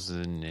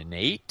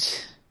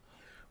 2008.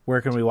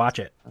 Where can we watch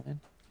it?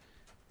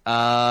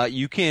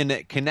 You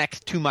can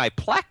connect to my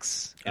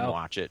Plex and Oh.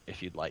 watch it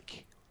if you'd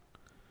like.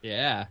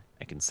 Yeah.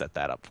 I can set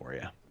that up for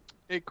you.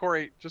 Hey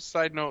Corey, just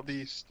side note,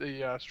 the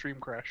stream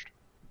crashed.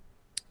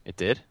 It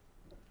did?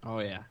 Oh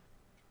yeah.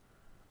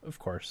 Of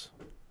course.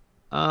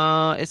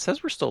 It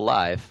says we're still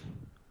live.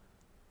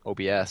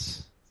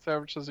 OBS.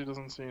 Savage says he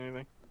doesn't see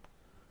anything.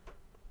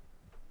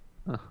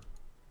 Huh.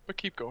 But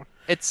keep going.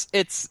 It's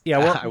Yeah,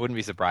 we're- I wouldn't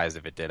be surprised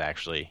if it did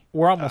actually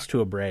We're almost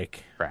to a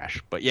break.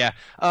 crash. But yeah,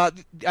 I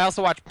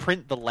also watched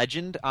Print the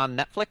Legend on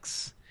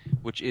Netflix,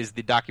 which is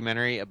the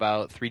documentary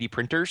about 3D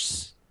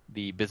printers,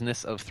 the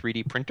business of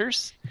 3D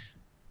printers,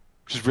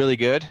 which is really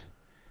good.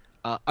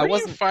 Where I do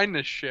wasn't. you find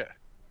this shit?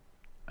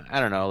 I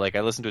don't know. Like,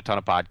 I listen to a ton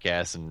of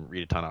podcasts and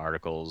read a ton of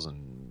articles,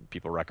 and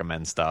people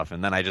recommend stuff,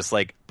 and then I just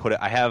like put it.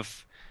 I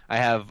have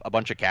a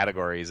bunch of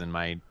categories in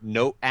my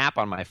note app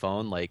on my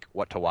phone, like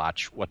what to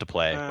watch, what to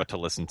play, what to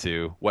listen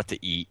to, what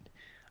to eat,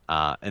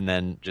 and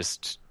then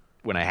just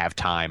when I have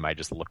time, I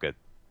just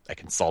I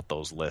consult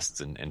those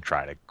lists and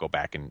try to go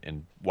back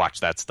and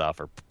watch that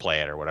stuff or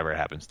play it or whatever it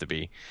happens to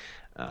be.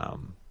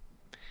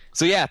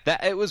 So yeah,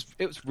 it was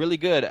really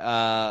good.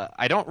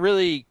 I don't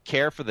really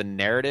care for the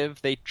narrative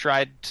they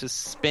tried to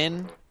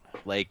spin.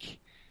 Like,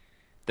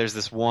 there's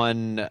this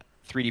one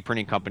 3D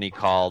printing company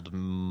called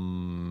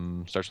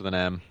starts with an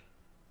M.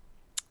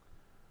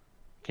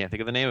 Can't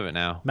think of the name of it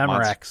now.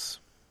 Memorex.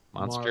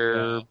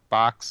 Monster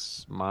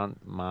Box,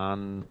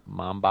 Mombox.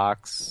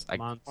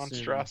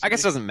 Monstrosity. I guess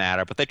it doesn't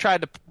matter, but they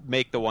tried to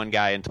make the one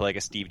guy into like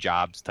a Steve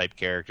Jobs type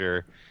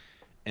character.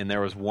 And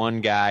there was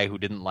one guy who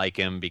didn't like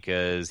him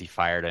because he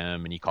fired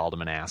him and he called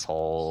him an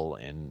asshole.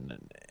 And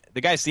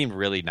the guy seemed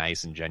really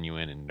nice and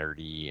genuine and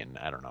nerdy, and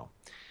I don't know.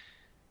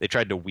 They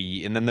tried to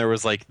and then there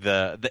was like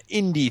the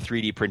indie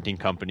 3D printing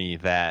company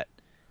that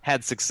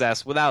had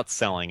success without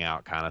selling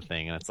out kind of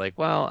thing. And it's like,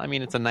 well, I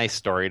mean, it's a nice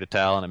story to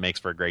tell and it makes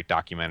for a great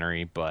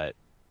documentary, but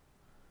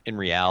in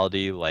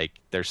reality, like,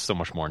 there's so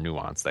much more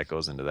nuance that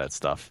goes into that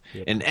stuff.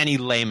 Yep. And any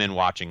layman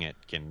watching it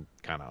can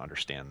kind of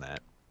understand that.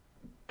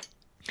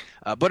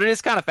 But it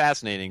is kind of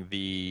fascinating,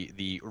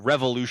 the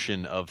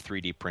revolution of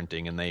 3D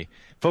printing, and they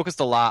focused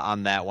a lot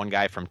on that one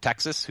guy from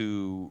Texas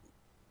who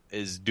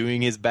is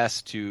doing his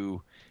best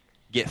to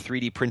get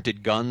 3D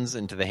printed guns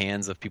into the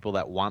hands of people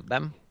that want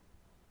them,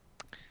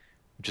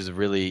 which is a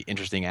really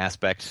interesting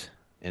aspect.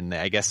 And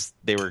I guess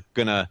they were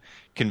going to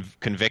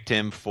convict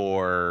him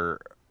for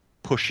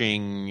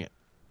pushing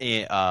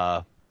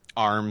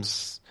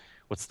arms.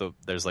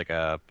 There's like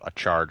a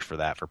charge for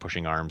that, for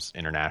pushing arms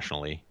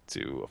internationally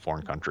to a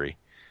foreign country.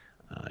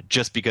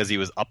 Just because he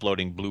was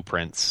uploading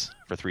blueprints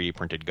for 3D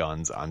printed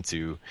guns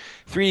onto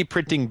 3D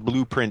printing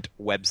blueprint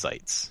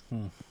websites.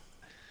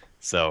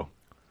 So,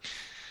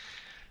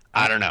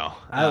 I don't know.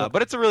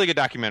 But it's a really good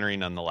documentary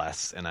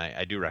nonetheless, and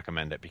I do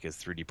recommend it because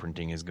 3D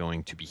printing is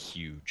going to be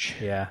huge.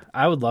 Yeah,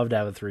 I would love to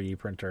have a 3D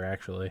printer,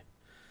 actually.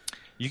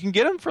 You can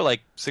get them for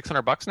like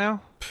 $600 now.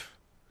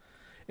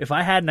 If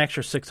I had an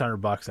extra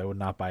 $600, I would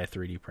not buy a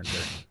 3D printer.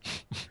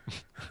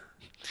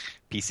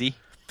 PC?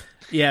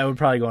 Yeah, it would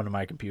probably go into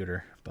my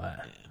computer,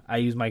 but I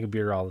use my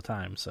computer all the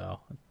time,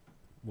 so it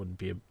wouldn't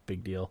be a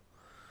big deal.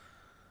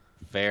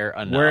 Fair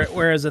enough.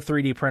 Whereas a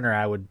 3D printer,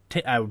 I would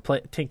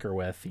tinker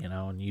with,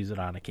 and use it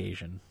on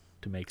occasion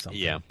to make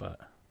something. Yeah. But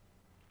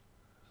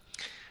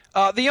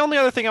the only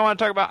other thing I want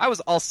to talk about, I was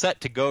all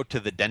set to go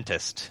to the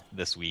dentist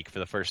this week for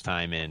the first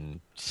time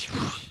in the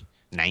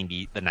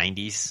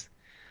 90s.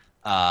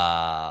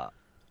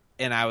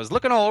 And I was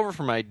looking all over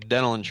for my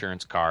dental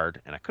insurance card,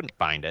 and I couldn't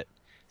find it.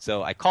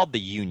 So I called the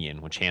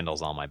union, which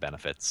handles all my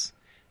benefits.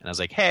 And I was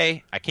like,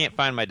 hey, I can't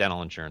find my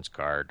dental insurance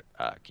card.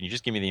 Can you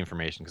just give me the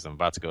information because I'm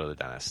about to go to the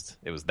dentist?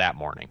 It was that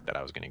morning that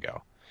I was going to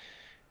go.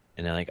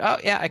 And they're like, oh,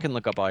 yeah, I can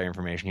look up all your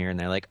information here. And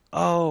they're like,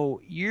 oh,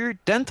 your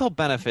dental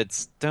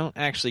benefits don't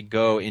actually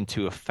go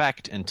into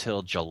effect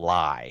until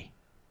July.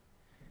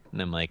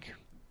 And I'm like,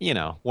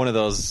 one of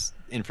those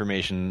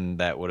information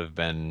that would have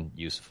been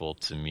useful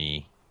to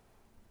me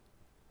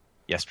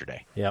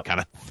yesterday. Yep.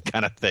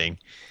 Kind of thing.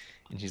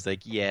 And she's like,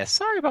 yeah,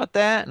 sorry about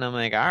that. And I'm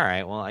like, all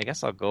right, well, I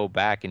guess I'll go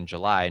back in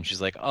July. And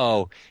she's like,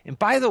 oh, and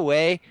by the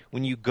way,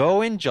 when you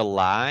go in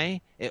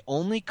July, it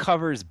only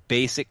covers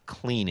basic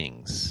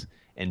cleanings.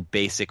 and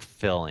basic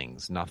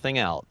fillings, nothing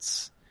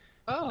else.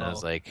 Oh. And I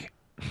was like,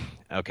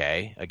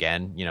 okay,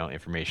 again,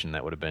 information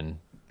that would have been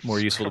more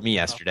useful to me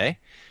yesterday.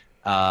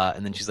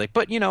 And then she's like,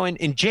 but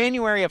in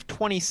January of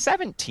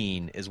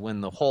 2017 is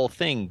when the whole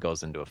thing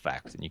goes into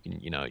effect, and you can,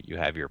 you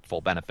have your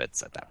full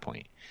benefits at that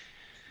point.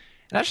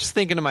 And I was just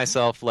thinking to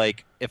myself,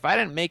 like, if I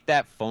didn't make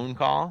that phone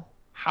call,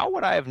 how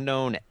would I have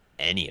known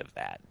any of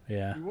that?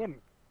 Yeah. You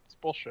wouldn't. It's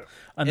bullshit.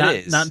 Not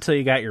is. not until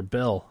you got your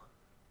bill.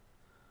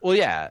 Well,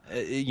 yeah,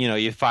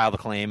 you file the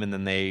claim and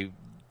then they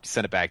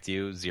send it back to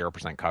you,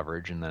 0%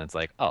 coverage, and then it's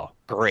like, oh,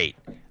 great,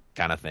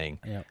 kind of thing.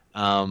 Yep.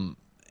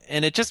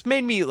 And it just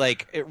made me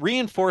it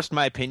reinforced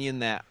my opinion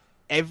that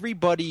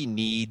everybody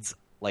needs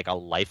like a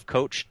life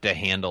coach to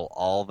handle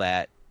all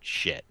that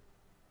shit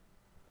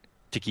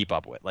to keep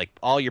up with, like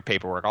all your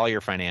paperwork, all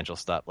your financial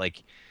stuff.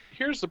 Like,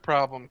 Here's the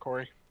problem,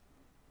 Corey.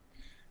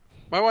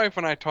 My wife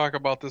and I talk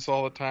about this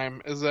all the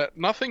time, is that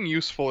nothing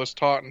useful is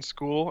taught in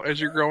school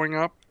as you're growing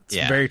up. It's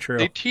Yeah. very true.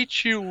 They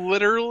teach you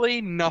literally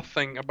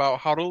nothing about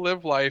how to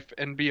live life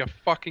and be a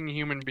fucking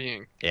human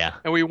being. yeah,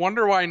 And we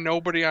wonder why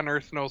nobody on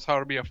Earth knows how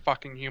to be a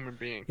fucking human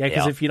being. Yeah,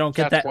 because Yeah. if you don't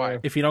get That's that, why.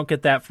 if you don't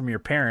get that from your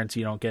parents,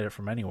 you don't get it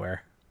from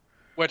anywhere.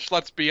 Which,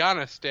 let's be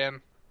honest,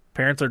 Dan,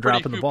 Parents are pretty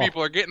dropping the few ball.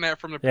 people are getting that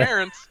from their Yeah.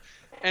 parents.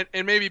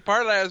 And maybe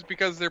part of that is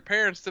because their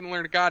parents didn't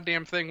learn a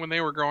goddamn thing when they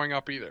were growing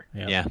up either.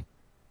 Yeah.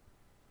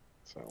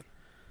 So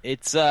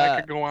it's I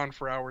could go on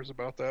for hours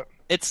about that.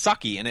 it's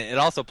sucky, and it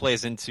also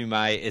plays into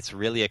my it's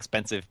really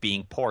expensive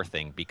being poor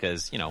thing,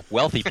 because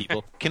wealthy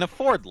people can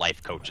afford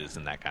life coaches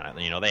and that kind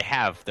of they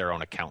have their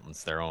own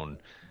accountants, their own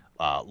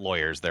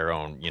lawyers, their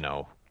own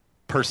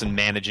person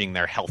managing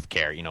their health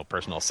care,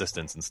 personal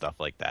assistants and stuff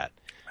like that.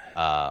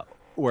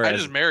 Whereas I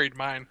just married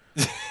mine.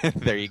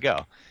 there you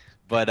go.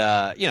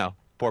 But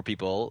poor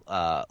people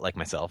like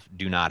myself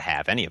do not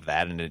have any of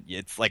that, and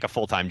it's like a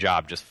full-time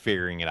job just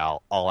figuring it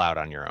all out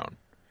on your own.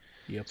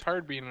 It's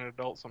hard being an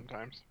adult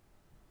sometimes.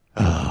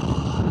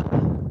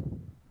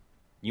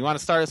 You want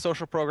to start a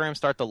social program?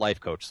 Start the Life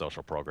Coach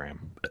social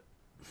program.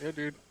 Yeah,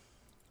 dude.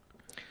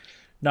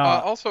 No,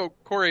 Also,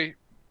 Corey,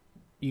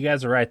 you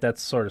guys are right. That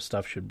sort of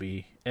stuff should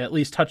be at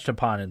least touched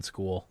upon in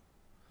school.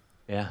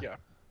 Yeah. Yeah.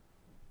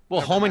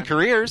 Well, Never Home and mind.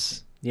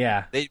 Careers.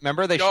 Yeah. They showed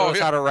us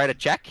yeah. how to write a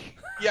check.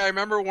 yeah, I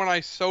remember when I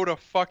sewed a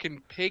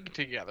fucking pig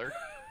together.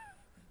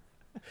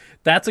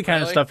 That's the kind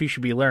of Really? stuff you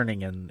should be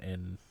learning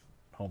in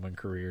home and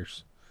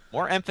careers.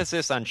 More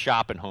emphasis on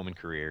shop and home and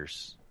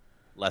careers,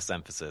 less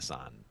emphasis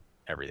on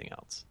everything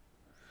else.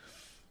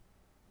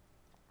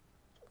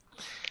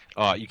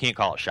 Oh, you can't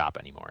call it shop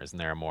anymore. Isn't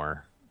there a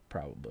more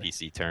Probably.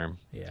 PC term?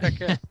 Yeah.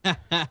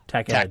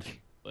 Tech ed.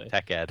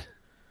 Tech ed.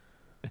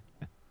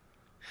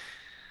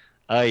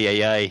 Ay,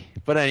 ay, ay.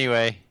 But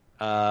anyway,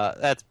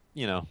 that's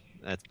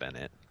been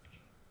it.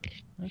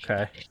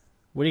 Okay.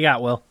 What do you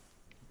got, Will?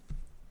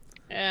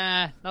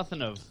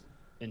 Nothing of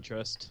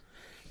interest.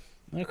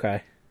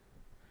 Okay.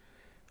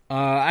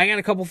 I got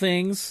a couple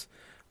things.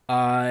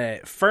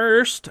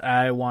 First,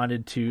 I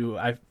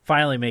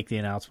finally make the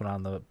announcement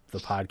on the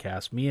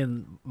podcast. Me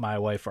and my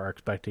wife are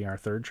expecting our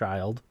third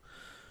child.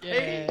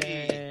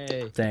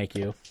 Yay! Thank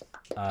you.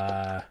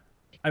 I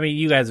mean,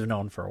 you guys have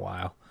known for a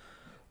while.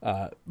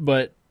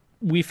 But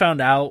we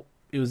found out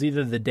it was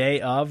either the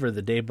day of or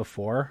the day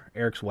before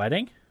Eric's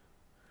wedding.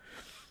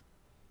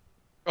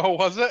 Oh,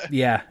 was it?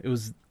 Yeah, it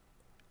was.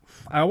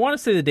 I want to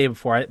say the day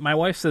before. My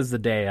wife says the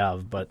day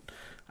of, but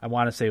I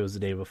want to say it was the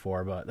day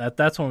before. But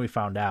that's when we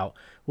found out,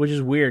 which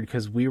is weird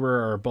because we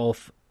were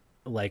both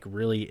like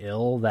really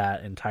ill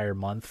that entire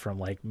month from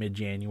like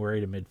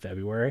mid-January to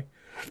mid-February.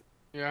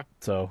 Yeah.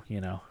 So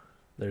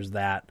there's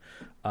that.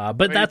 But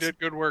Well, that's you did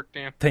good work,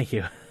 Dan. thank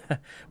you.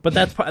 But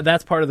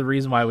that's part of the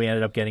reason why we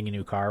ended up getting a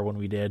new car when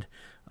we did.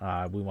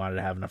 We wanted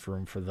to have enough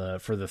room for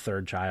the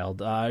third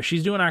child.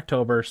 She's due in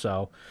October,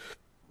 so.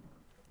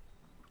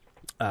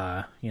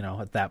 At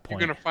that You're point.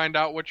 gonna find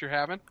out what you're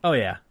having. Oh,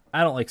 yeah.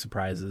 I don't like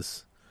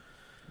surprises.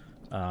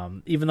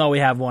 Even though we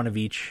have one of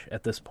each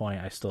at this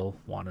point, I still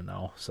want to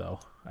know so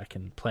I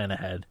can plan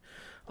ahead.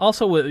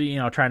 Also, with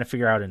trying to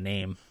figure out a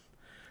name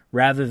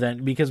rather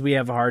than because we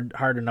have a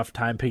hard enough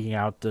time picking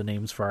out the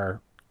names for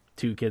our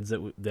two kids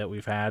that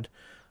we've had.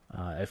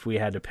 If we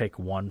had to pick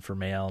one for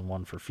male and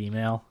one for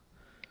female,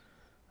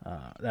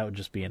 that would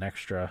just be an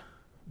extra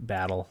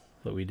battle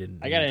that we didn't.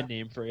 I got a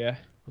name for you.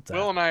 What's that?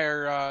 Will and I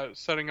are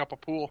setting up a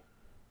pool.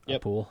 A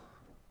pool.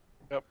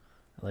 Yep.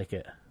 I like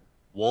it.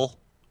 Wool.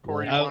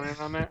 Corey, you Oh. want in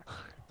on that?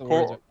 The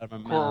words are out of my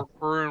mouth.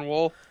 Corey and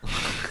Wool.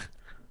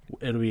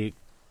 It'll be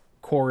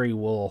Corey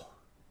Wool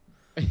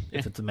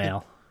if it's a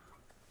male.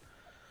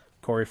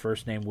 Corey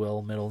first name,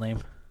 Will middle name.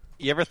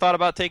 You ever thought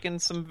about taking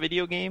some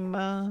video game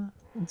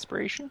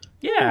inspiration?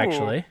 Yeah,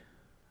 Ooh.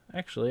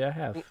 actually, I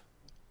have.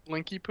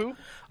 Linky Poo.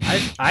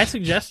 I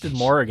suggested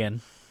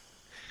Morrigan.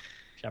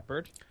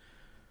 Shepherd.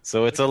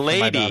 So it's a for my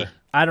lady. daughter.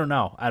 I don't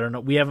know.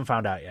 We haven't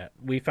found out yet.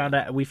 We find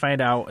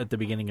out at the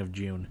beginning of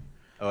June.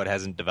 Oh, it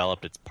hasn't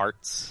developed its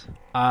parts.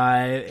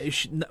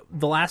 The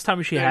last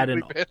time she had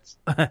an Dangly bits.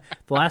 the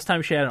last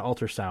time she had an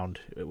ultrasound,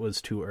 it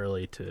was too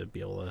early to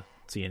be able to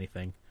see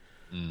anything.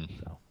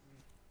 So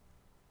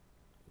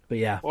But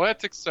yeah, Well,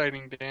 that's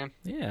exciting, Dan.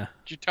 yeah.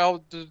 Did you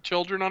tell the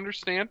children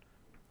understand?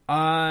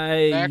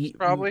 Max Max,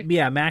 probably?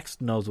 Yeah, Max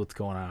knows what's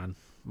going on.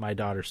 My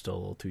daughter's still a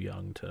little too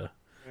young to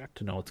Yeah.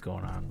 know what's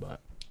going on,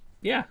 but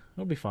yeah,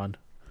 it'll be fun.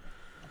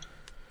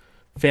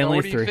 Family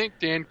What of do 3. you think,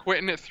 Dan?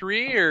 Quitting at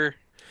 3 or?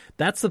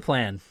 That's the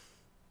plan.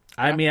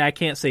 I mean, I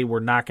can't say we're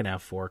not going to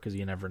have 4 because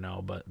you never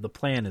know, but the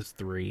plan is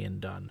 3 and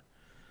done.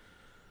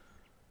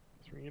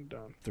 3 and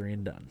done. 3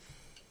 and done.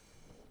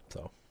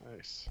 So,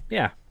 Nice.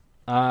 yeah.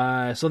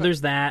 So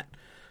there's that.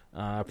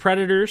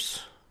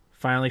 Predators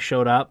finally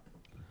showed up.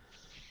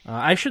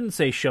 I shouldn't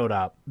say showed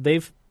up.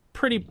 They've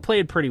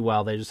played pretty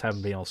well. They just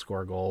haven't been able to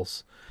score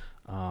goals.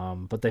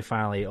 But they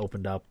finally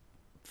opened up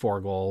 4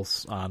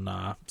 goals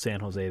on San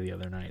Jose the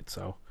other night.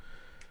 So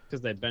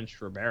Because they benched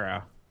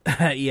Rivera.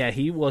 yeah,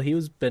 he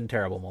was been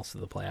terrible most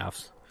of the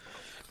playoffs.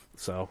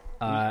 So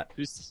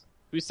Who's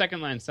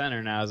second line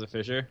center now? Is it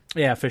Fisher?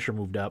 yeah, Fisher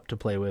moved up to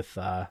play with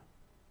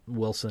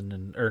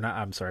Wilson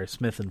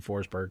Smith and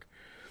Forsberg.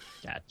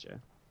 Gotcha.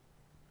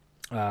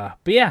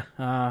 But yeah,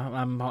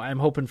 I'm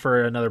hoping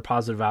for another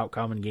positive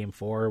outcome in Game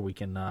 4. We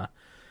can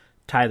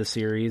tie the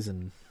series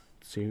and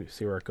see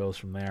where it goes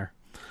from there.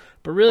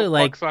 But really, Put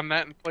like, pucks on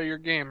net and play your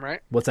game, right?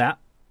 what's that?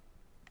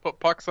 Put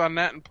pucks on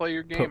net and play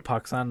your game. Put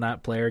pucks on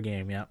that player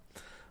game. Yeah.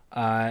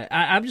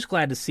 I'm just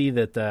glad to see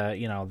that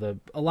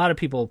a lot of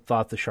people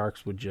thought the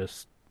Sharks would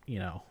just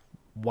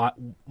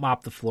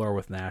mop the floor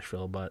with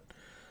Nashville, but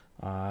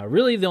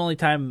really the only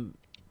time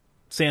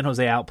San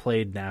Jose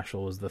outplayed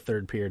Nashville was the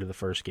third period of the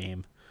first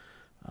game.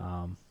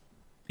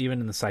 Even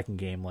in the second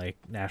game, like,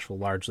 Nashville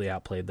largely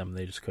outplayed them.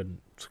 They just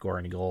couldn't score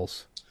any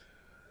goals.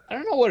 I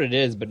don't know what it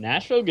is, but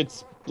Nashville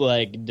gets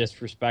like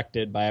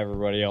disrespected by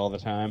everybody all the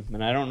time,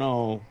 and I don't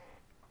know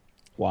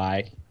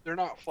why. They're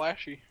not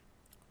flashy.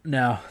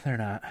 No, they're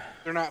not.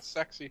 They're not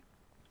sexy.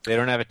 They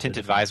don't have a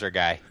tinted visor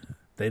guy.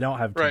 They don't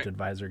have Right. tinted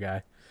visor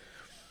guy.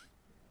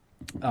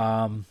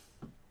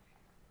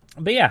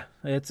 But yeah,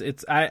 it's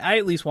I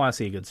at least want to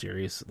see a good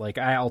series. Like,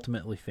 I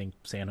ultimately think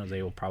San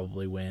Jose will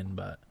probably win,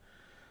 but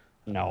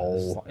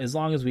No. as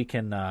long as we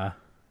can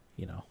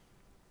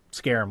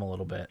scare them a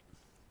little bit.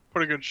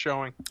 Put a good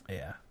showing.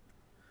 Yeah.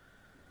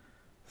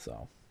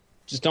 So,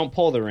 Just don't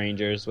pull the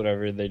Rangers,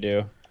 whatever they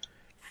do.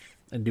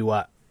 and do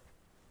what?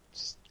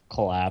 Just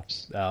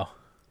collapse. Oh.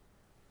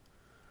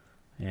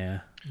 Yeah.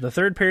 The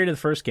third period of the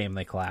first game,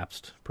 they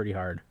collapsed pretty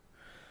hard.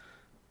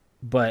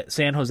 But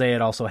San Jose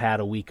had also had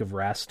a week of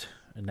rest,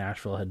 and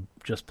Nashville had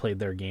just played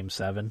their Game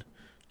 7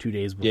 2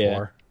 days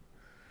before.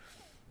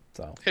 Yeah.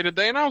 So, Hey, did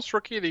they announce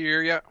Rookie of the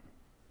Year yet?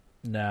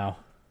 no.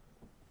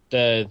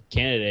 The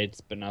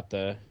candidates, but not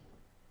the...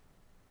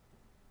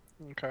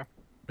 Okay.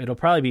 It'll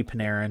probably be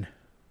Panarin.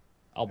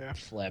 I'll Yeah.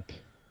 flip.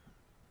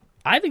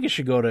 I think it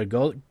should go to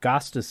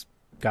Goss's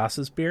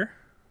beer.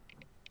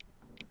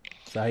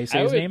 Is that how you say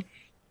I his would- name?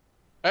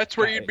 That's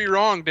where you'd be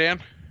wrong,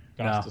 Dan.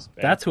 No,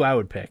 Gostisbehere. that's who I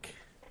would pick.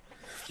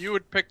 You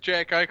would pick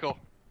Jack Eichel.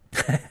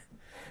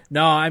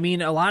 No, I mean,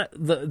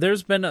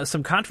 there's been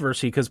some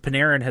controversy because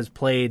Panarin has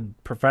played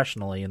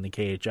professionally in the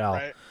KHL.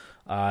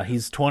 Right.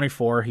 He's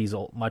 24. He's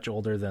much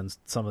older than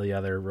some of the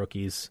other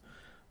rookies.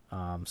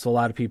 So a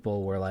lot of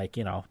people were like,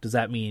 does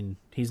that mean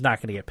he's not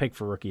going to get picked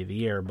for Rookie of the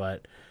Year?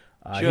 But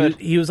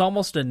he was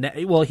almost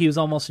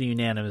a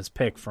unanimous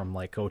pick from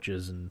like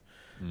coaches and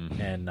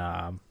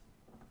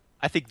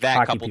I think that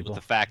Hockey coupled people.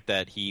 with the fact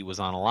that he was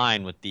on a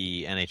line with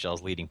the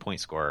NHL's leading point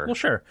scorer. well,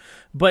 sure,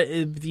 but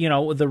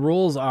the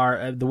rules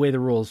are the way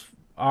the rules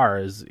are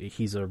is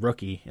he's a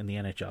rookie in the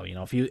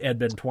NHL. If he had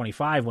been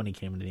 25 when he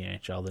came into the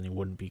NHL, then he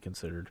wouldn't be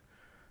considered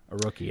a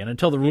rookie. And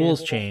until the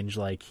rules change,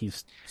 like,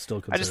 he's still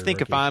considered. I just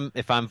think a rookie.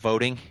 if I'm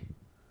voting,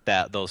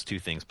 that those two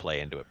things play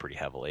into it pretty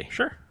heavily.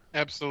 Sure,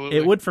 Absolutely.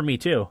 it would for me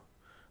too.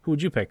 Who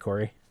would you pick,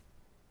 Corey?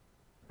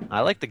 I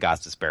like the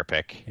Gostisbehere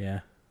pick. Yeah,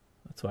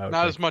 that's why I would.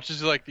 Not pick. as much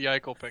as you like the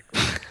Eichel pick.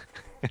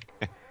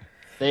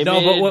 They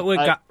No, made-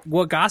 but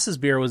what Goss's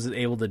beer was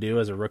able to do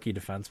as a rookie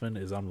defenseman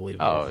is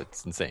unbelievable. Oh,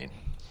 it's insane.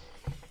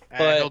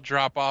 But- He'll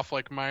drop off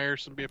like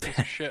Myers and be a piece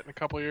of shit in a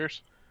couple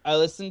years. I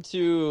listened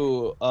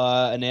to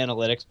an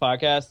analytics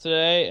podcast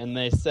today, and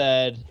they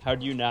said, how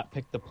do you not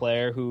pick the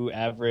player who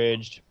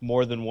averaged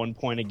more than 1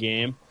 point a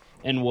game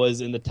and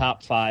was in the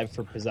top 5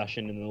 for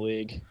possession in the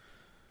league?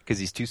 Because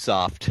he's too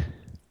soft.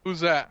 Who's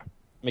that?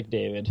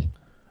 McDavid.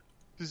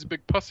 He's a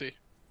big pussy.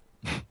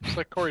 Just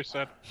like Corey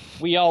said.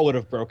 We all would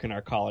have broken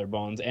our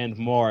collarbones and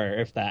more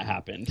if that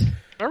happened.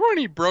 Remember when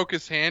he broke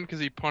his hand because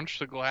he punched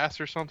the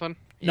glass or something?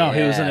 No,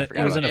 he was Yeah, in I a forgot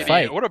he was in about a that.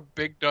 fight. What a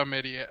big dumb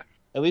idiot.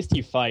 At least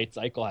he fights.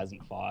 Eichel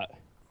hasn't fought.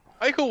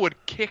 Eichel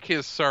would kick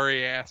his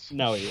sorry ass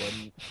No, he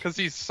wouldn't. because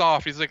he's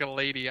soft. He's like a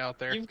lady out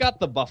there. You've got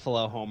the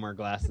Buffalo Homer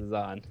glasses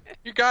on.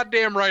 You're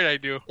goddamn right I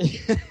do.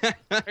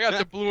 I got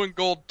the blue and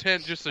gold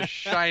tint just a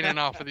shining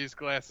off of these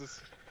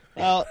glasses.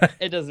 Well,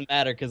 it doesn't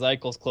matter because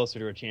Eichel's closer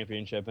to a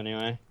championship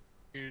anyway.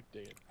 You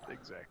did.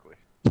 Exactly.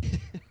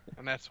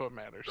 And that's what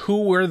matters.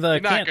 Who were the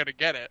You're not going to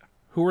get it.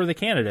 Who were the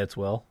candidates,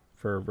 Will,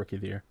 for Rookie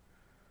of the Year?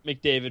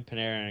 McDavid,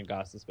 Panarin, and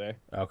Gostisbehere.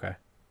 Okay.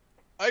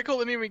 Eichel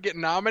didn't even get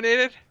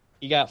nominated?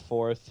 He got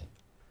 4th.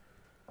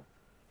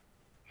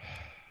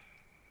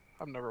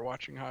 I'm never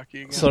watching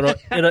hockey again. So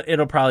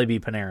it'll probably be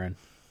Panarin.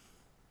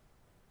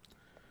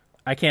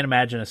 I can't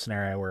imagine a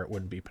scenario where it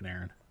wouldn't be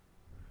Panarin.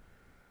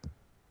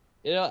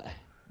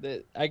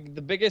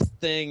 The biggest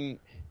thing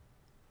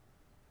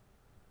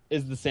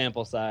is the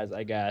sample size,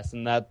 I guess,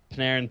 and that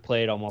Panarin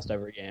played almost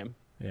every game.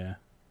 Yeah.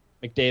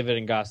 McDavid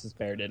and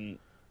Gostisbehere didn't.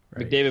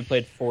 Right. McDavid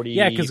played 40.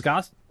 Yeah, because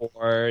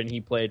and he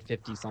played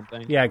 50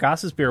 something. Yeah,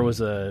 Gostisbehere was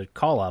a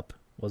call up,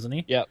 wasn't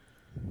he? Yep.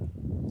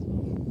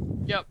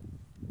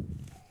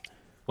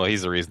 Well,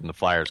 he's the reason the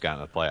Flyers got in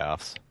the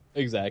playoffs.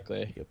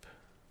 Exactly. Yep.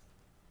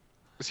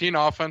 Is he an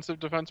offensive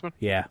defenseman?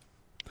 Yeah.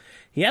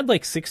 He had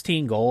like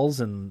 16 goals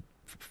and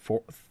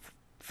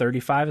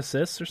 35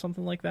 assists or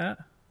something like that.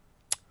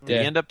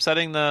 Did he end up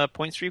setting the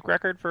point streak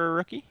record for a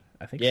rookie?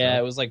 I think Yeah,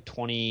 so. it was like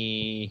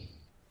 20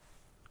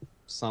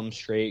 some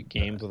straight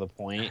games with a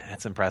point.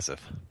 That's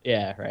impressive.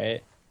 Yeah,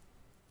 right?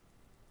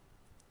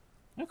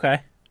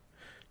 Okay.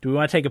 Do we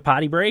want to take a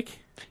potty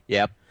break?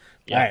 Yep.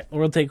 Yeah. All right, we're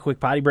going to take a quick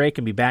potty break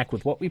and be back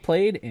with what we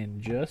played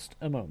in just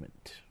a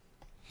moment.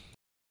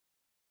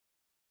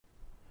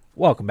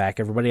 Welcome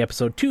back, everybody.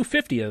 Episode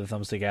 250 of the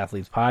Thumbstick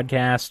Athletes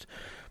podcast.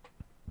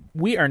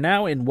 We are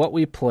now in what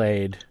we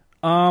played.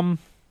 Let's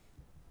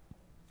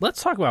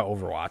talk about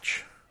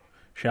Overwatch,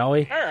 shall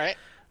we? All right.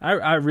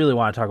 I really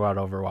want to talk about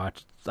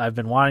Overwatch. I've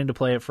been wanting to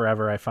play it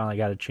forever. I finally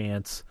got a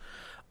chance.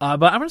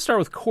 But I'm going to start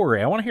with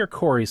Corey. I want to hear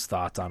Corey's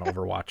thoughts on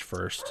Overwatch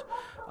first.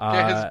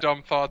 Get his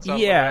dumb thoughts out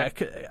Yeah, of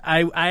the way.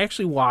 I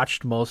actually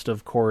watched most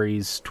of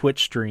Corey's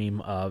Twitch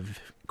stream of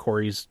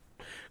Corey's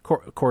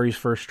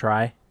first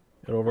try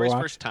at Overwatch.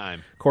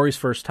 Corey's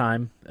first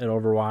time. At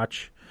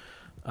Overwatch.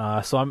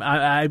 So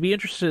I'd be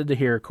interested to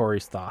hear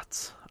Corey's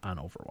thoughts on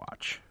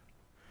Overwatch.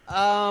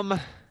 I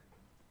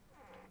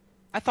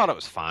thought it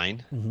was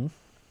fine. Mm-hmm.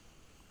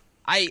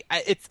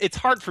 It's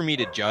hard for me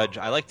to judge.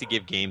 I like to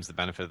give games the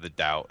benefit of the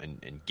doubt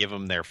and give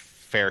them their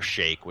fair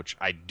shake, which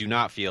I do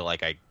not feel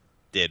like I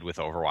did with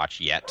Overwatch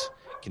yet,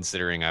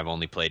 considering I've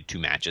only played 2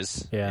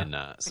 matches and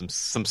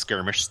some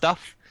skirmish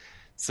stuff.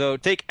 So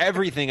take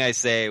everything I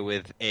say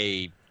with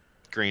a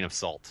grain of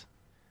salt.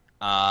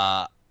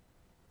 I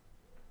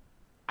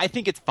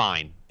think it's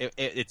fine.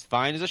 It's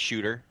fine as a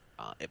shooter.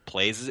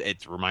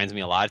 It reminds me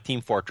a lot of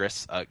Team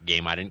Fortress, a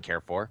game I didn't care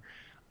for,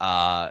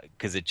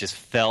 because it just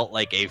felt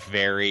like a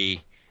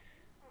very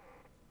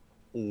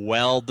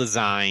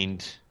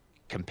well-designed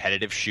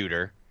competitive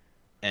shooter.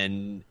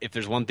 And if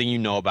there's one thing you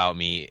know about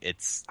me,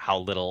 it's how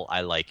little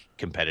I like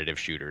competitive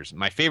shooters.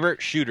 My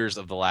favorite shooters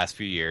of the last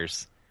few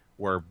years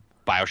were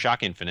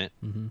BioShock Infinite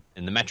and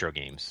the Metro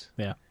games.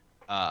 Yeah.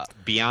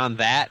 Beyond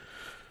that,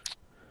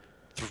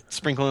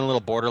 sprinkling a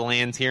little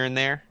Borderlands here and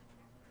there,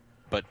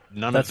 but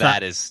none of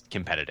that is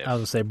competitive. I was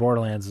going to say,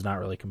 Borderlands is not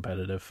really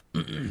competitive.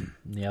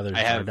 The others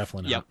are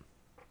definitely not. Yep,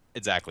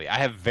 exactly. I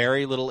have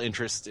very little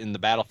interest in the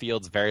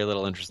Battlefields, very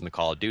little interest in the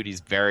Call of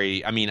Duties.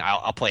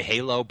 I'll play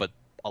Halo, but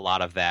a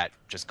lot of that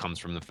just comes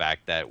from the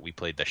fact that we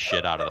played the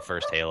shit out of the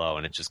first Halo,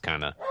 and it's just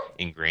kind of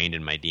ingrained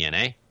in my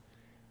DNA.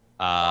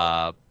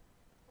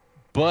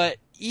 But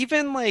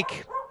even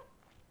like,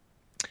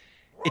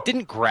 it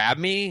didn't grab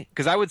me,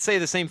 because I would say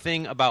the same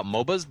thing about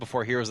MOBAs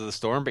before Heroes of the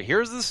Storm, but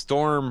Heroes of the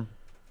Storm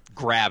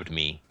grabbed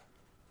me,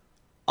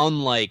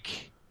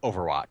 unlike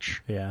Overwatch.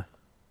 Yeah.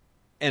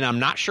 And I'm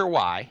not sure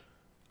why.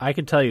 I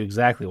can tell you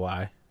exactly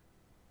why.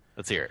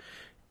 Let's hear it.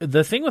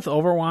 The thing with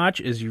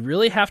Overwatch is you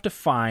really have to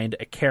find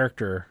a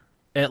character,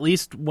 at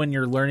least when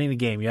you're learning the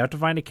game, you have to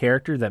find a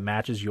character that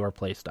matches your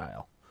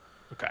playstyle.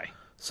 Okay.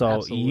 So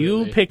Absolutely.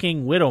 You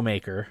picking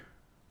Widowmaker,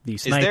 the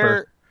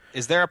sniper...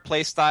 Is there a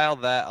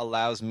playstyle that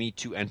allows me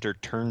to enter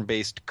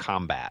turn-based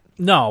combat?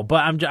 No,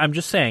 but I'm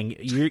just saying,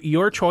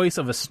 your choice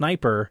of a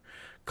sniper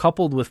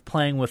coupled with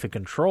playing with a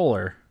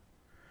controller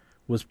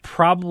was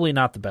probably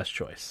not the best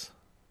choice.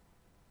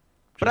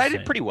 But I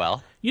did pretty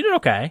well. You did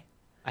okay.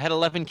 I had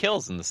 11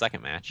 kills in the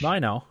second match. No, I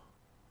know.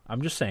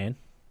 I'm just saying.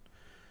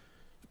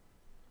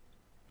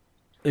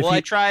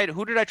 I tried...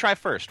 Who did I try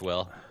first,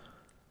 Will?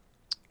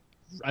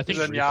 I think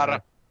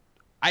Zenyatta.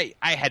 I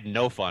had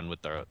no fun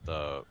with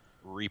the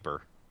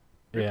Reaper.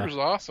 Reaper's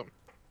awesome.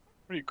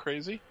 Are you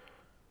crazy?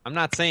 I'm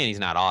not saying he's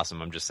not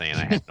awesome. I'm just saying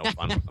I had no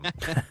fun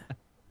with him.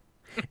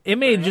 It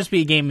may just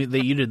be a game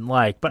that you didn't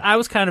like, but I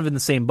was kind of in the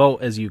same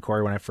boat as you,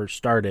 Corey, when I first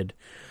started.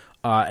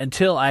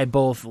 Until I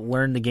both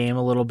learned the game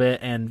a little bit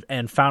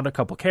and found a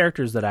couple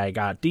characters that I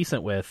got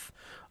decent with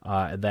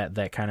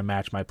that kind of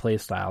matched my play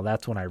style.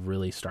 That's when I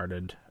really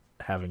started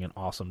having an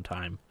awesome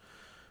time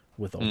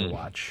with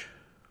Overwatch.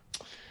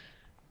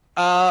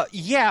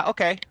 Yeah,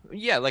 okay.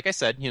 Yeah, like I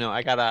said,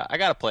 I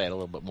gotta play it a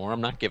little bit more.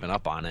 I'm not giving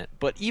up on it.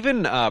 But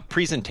even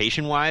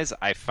presentation-wise,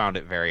 I found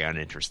it very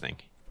uninteresting.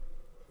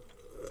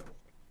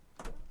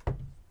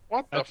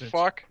 What the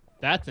fuck?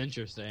 That's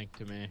interesting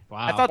to me.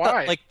 Wow. I thought Why?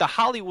 that, like, the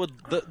Hollywood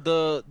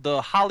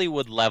the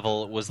Hollywood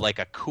level was like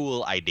a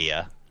cool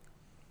idea.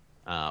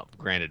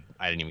 Granted,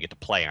 I didn't even get to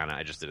play on it.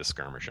 I just did a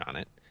skirmish on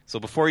it. So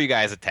before you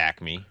guys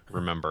attack me,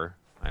 remember,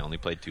 I only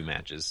played 2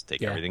 matches.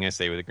 Take everything I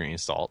say with a grain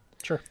of salt.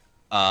 Sure.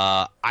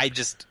 I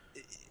just,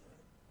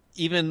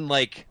 even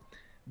like,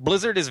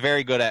 Blizzard is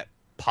very good at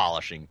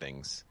polishing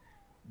things,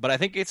 but I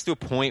think it's to a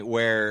point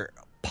where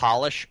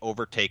polish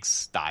overtakes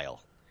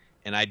style,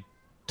 and I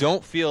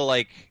don't feel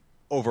like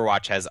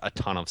Overwatch has a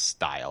ton of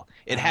style.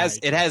 It has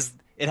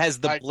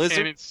the Blizzard.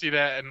 I can't see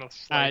that in the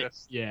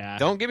slightest. Yeah.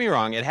 Don't get me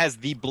wrong; it has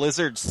the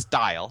Blizzard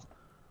style,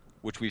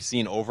 which we've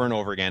seen over and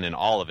over again in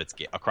all of its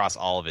across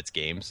all of its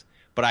games.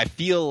 But I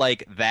feel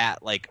like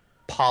that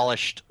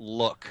polished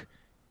look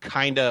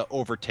kind of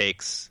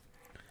overtakes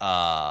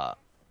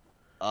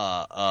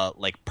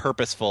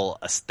purposeful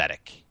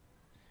aesthetic.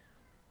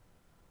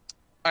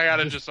 I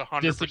gotta just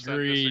 100%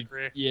 disagree.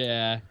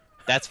 Yeah,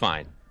 that's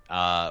fine.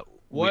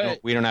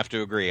 We don't have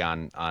to agree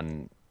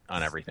on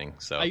everything.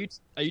 So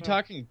are you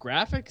talking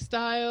graphic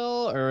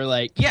style or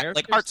like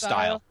art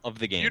style of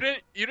the game?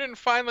 You didn't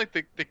find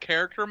the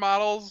character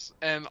models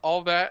and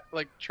all that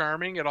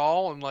charming at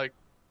all, and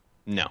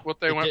no, what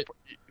they went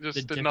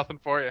just did nothing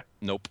for you.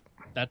 Nope.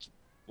 That's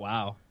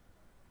wow.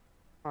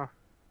 Huh.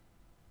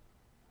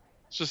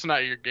 It's just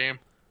not your game.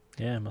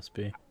 Yeah, it must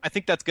be. I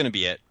think that's going to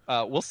be it.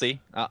 We'll see.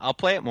 I'll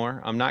play it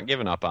more. I'm not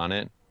giving up on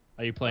it.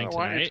 Are you playing I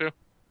want you tonight? to.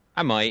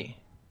 I might.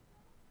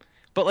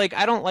 But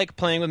I don't like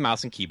playing with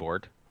mouse and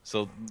keyboard.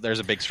 So there's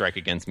a big strike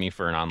against me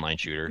for an online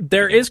shooter.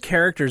 There is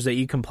characters that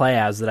you can play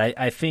as that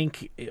I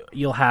think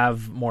you'll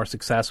have more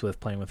success with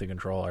playing with a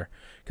controller.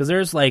 Because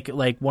there's like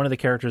one of the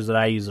characters that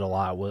I use it a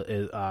lot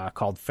is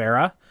called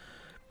Farah.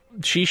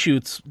 She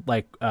shoots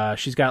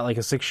she's got a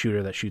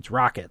 6-shooter that shoots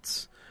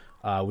rockets,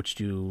 which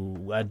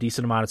do a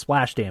decent amount of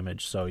splash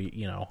damage. So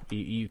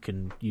you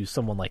can use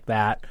someone like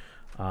that.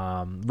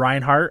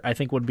 Reinhardt I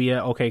think would be an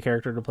okay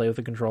character to play with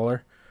a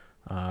controller.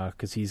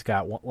 Because he's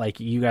got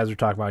like you guys were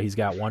talking about, he's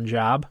got one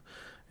job.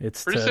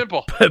 It's pretty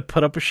simple.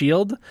 Put up a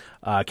shield,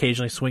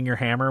 occasionally swing your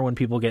hammer when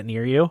people get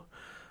near you,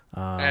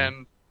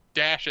 and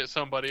dash at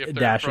somebody. If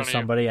they're dash in front at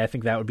somebody. I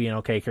think that would be an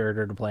okay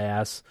character to play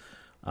as.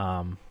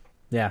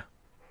 Yeah.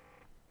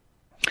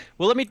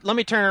 Well, let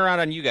me turn around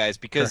on you guys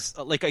because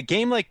sure. A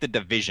game like The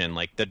Division,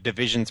 the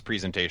Division's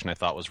presentation, I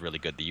thought was really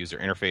good. The user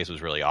interface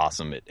was really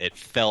awesome. It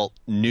felt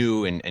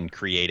new and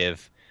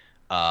creative.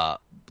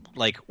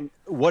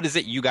 What is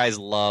it you guys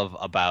love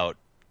about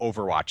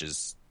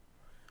Overwatch's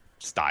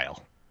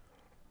style?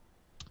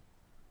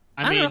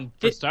 I mean,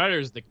 for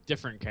starters, the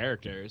different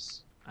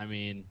characters. I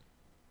mean,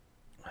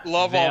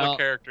 love all the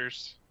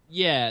characters.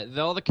 Yeah,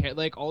 all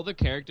the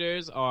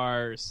characters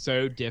are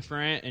so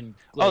different and.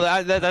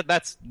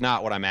 That's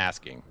not what I'm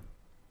asking.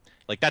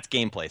 That's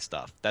gameplay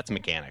stuff. That's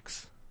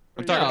mechanics.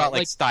 I'm talking about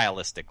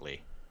stylistically.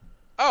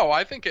 Oh,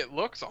 I think it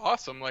looks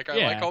awesome. I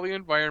like all the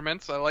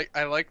environments. I like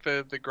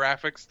the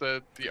graphics,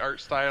 the art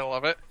style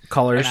of it.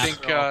 Colors. I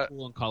think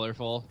cool and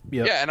colorful.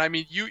 Yep. Yeah, and I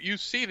mean you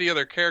see the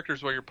other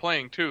characters while you're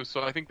playing too,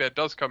 so I think that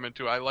does come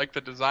into it. I like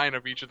the design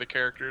of each of the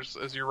characters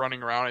as you're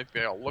running around. I think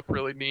they all look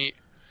really neat.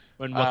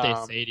 When what they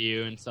say to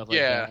you and stuff like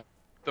that.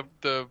 Yeah,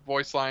 the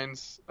voice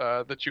lines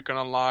that you can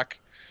unlock.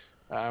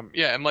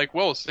 And like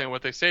Will was saying,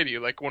 what they say to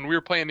you. When we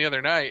were playing the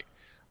other night,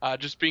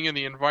 just being in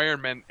the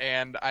environment,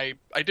 and I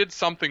did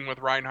something with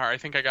Reinhardt. I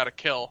think I got a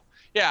kill.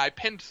 Yeah, I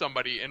pinned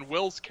somebody, and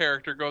Will's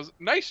character goes,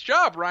 "Nice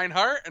job,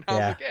 Reinhardt," and I was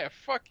like, "Yeah,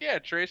 fuck yeah,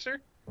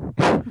 Tracer."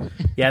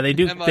 Yeah, they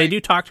do. They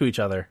do talk to each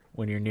other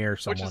when you're near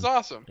someone, which is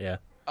awesome. Yeah.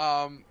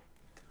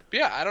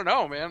 Yeah, I don't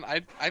know, man.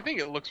 I think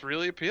it looks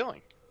really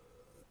appealing.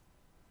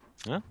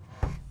 Yeah.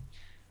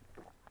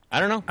 I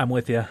don't know. I'm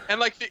with you.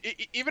 And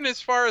even as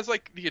far as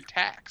the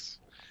attacks,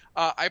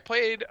 I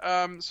played.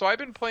 So I've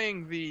been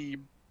playing the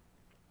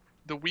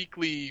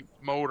weekly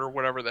mode or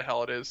whatever the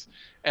hell it is,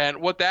 and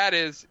what that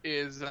is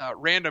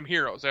random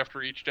heroes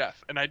after each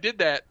death, and I did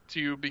that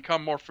to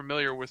become more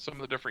familiar with some of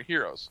the different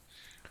heroes.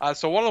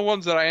 So one of the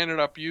ones that I ended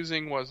up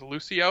using was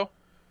Lucio,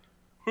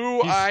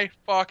 who I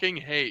fucking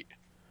hate.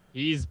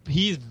 He's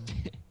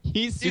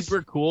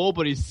super cool,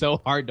 but he's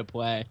so hard to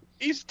play.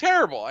 He's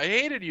terrible. I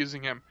hated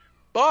using him,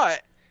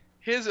 but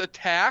his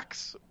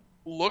attacks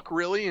look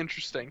really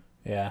interesting.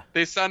 Yeah.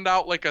 They send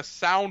out a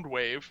sound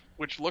wave,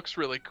 which looks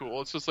really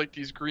cool. It's just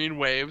these green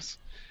waves.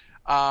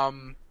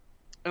 And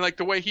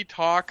the way he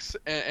talks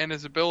and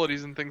his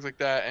abilities and things like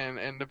that,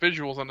 and the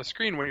visuals on the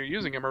screen when you're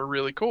using him are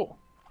really cool.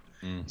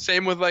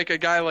 Same with a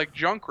guy like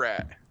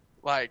Junkrat.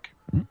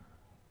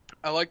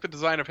 I like the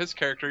design of his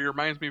character. He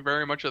reminds me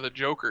very much of the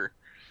Joker.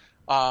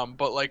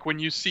 But when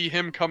you see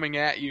him coming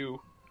at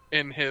you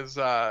in his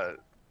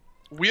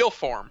wheel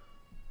form,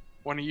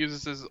 when he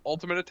uses his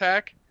ultimate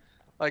attack,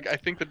 I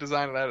think the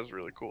design of that is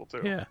really cool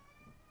too. Yeah.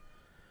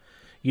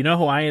 You know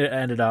who I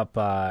ended up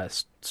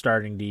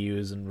starting to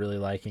use and really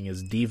liking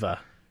is D.Va.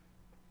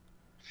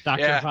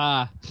 Dr.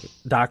 Va.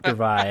 Dr.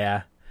 Va,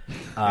 yeah.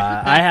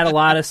 I had a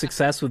lot of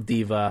success with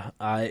D.Va.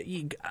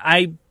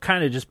 I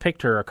kind of just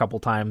picked her a couple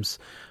times.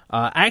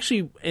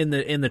 Actually, in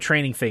the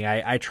training thing,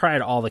 I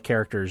tried all the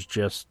characters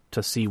just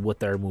to see what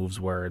their moves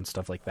were and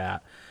stuff like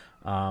that.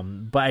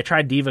 But I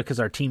tried D.Va because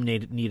our team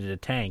needed a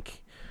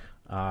tank,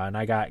 and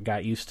I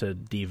got used to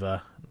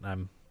D.Va.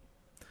 I'm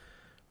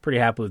pretty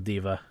happy with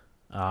D.Va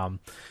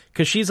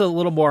because she's a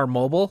little more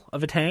mobile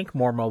of a tank,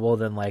 more mobile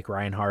than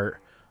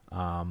Reinhardt. What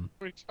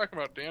are you talking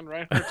about, Dan?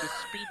 Reinhardt's a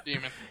speed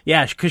demon.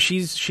 Yeah, because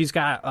she's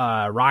got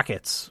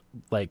rockets,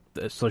 like,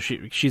 so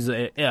she's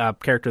a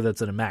character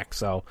that's in a mech.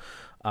 So,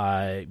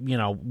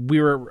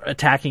 we were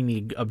attacking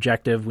the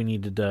objective. We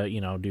needed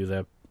to, do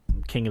the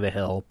King of the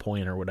Hill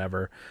point or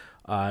whatever,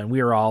 and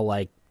we were all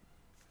like,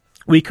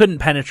 we couldn't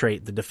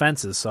penetrate the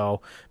defenses.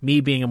 So,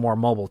 me being a more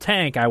mobile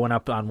tank, I went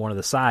up on one of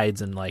the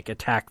sides and like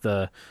attacked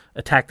the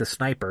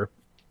sniper,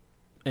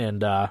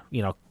 and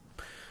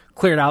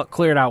cleared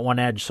out one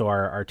edge so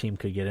our team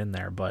could get in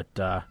there. But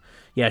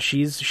yeah,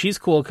 she's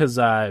cool because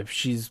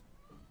she's,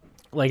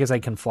 like I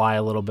said, can fly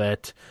a little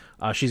bit.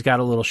 She's got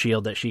a little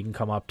shield that she can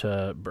come up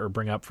to or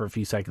bring up for a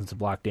few seconds to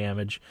block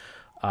damage.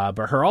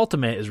 But her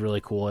ultimate is really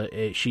cool.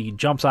 She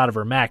jumps out of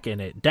her mech and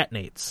it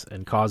detonates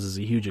and causes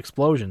a huge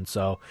explosion.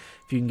 So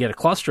if you can get a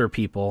cluster of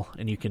people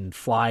and you can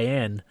fly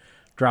in,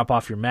 drop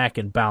off your mech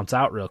and bounce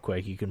out real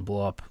quick, you can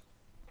blow up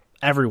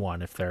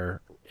everyone if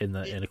they're in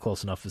a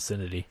close enough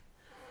vicinity.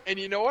 And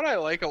you know what I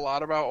like a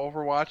lot about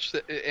Overwatch,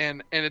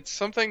 and it's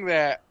something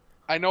that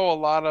I know a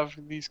lot of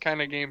these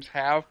kind of games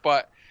have,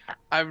 but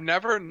I've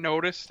never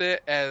noticed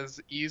it as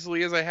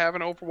easily as I have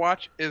in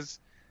Overwatch, is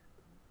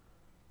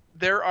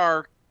there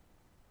are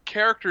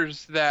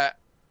characters that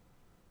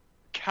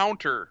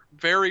counter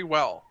very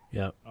well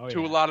Yep.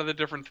 to a lot of the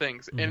different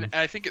things. And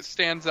I think it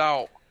stands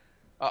out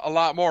a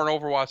lot more in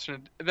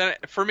Overwatch, than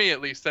for me at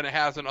least, than it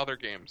has in other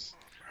games.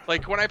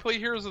 Like, when I play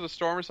Heroes of the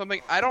Storm or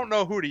something, I don't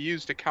know who to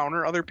use to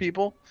counter other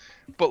people.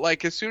 But,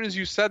 like, as soon as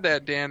you said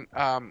that, Dan,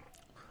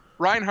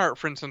 Reinhardt,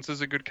 for instance, is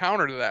a good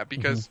counter to that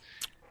because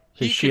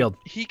shield.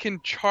 He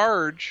can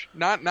charge,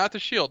 not the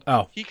shield.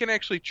 Oh. He can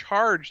actually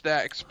charge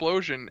that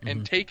explosion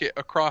and take it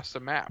across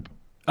the map.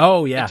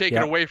 Oh, yeah. And take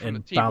it away from the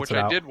team, which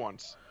I out. did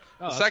once.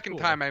 Oh, The second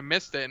cool. time I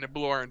missed it, and it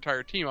blew our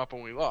entire team up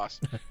and we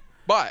lost.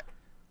 But,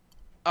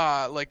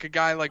 like a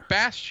guy like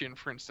Bastion,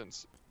 for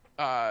instance,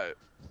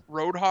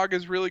 Roadhog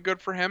is really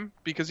good for him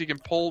because he can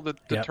pull the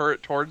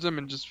turret towards him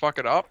and just fuck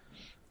it up.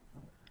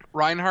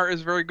 Reinhardt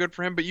is very good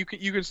for him, but you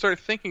can start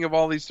thinking of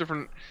all these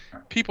different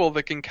people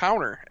that can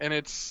counter, and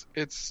it's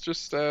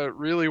just a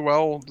really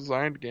well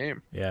designed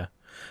game. Yeah,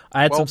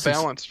 I had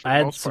balanced. For I the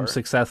had most some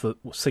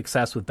part.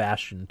 success with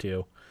Bastion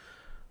too.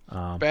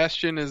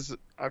 Bastion is,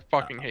 I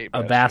fucking hate A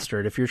Bastion.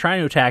 bastard. If you're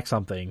trying to attack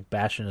something,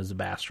 Bastion is a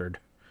bastard.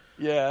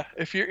 Yeah,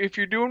 if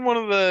you're doing one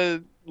of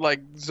the like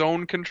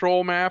zone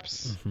control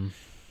maps,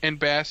 and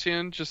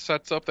Bastion just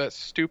sets up that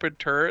stupid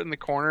turret in the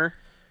corner.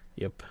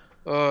 Yep.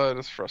 Oh, it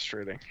is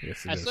frustrating.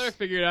 Yes, it I is. sort of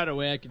figured out a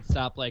way I could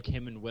stop like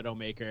him and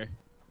Widowmaker.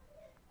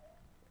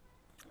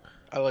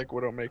 I like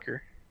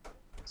Widowmaker.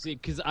 See,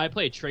 because I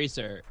play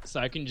Tracer, so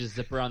I can just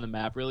zip around the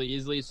map really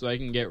easily, so I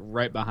can get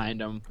right behind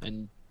them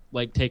and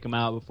like take them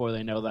out before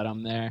they know that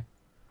I'm there.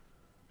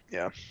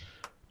 Yeah.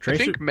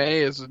 Tracer- I think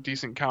May is a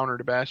decent counter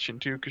to Bastion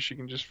too, because she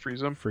can just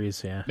freeze him.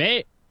 Freeze, yeah.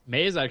 May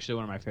is actually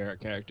one of my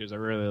favorite characters. I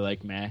really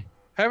like May.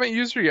 Haven't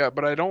used her yet,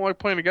 but I don't like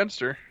playing against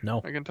her.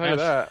 No. I can tell you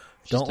that.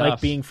 Don't She's like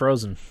tough. being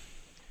frozen.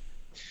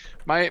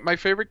 My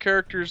favorite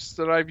characters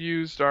that I've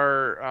used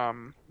are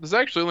there's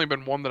actually only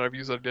been one that I've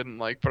used that I didn't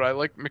like, but I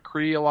like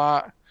McCree a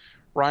lot.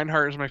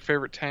 Reinhardt is my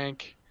favorite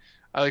tank.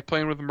 I like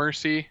playing with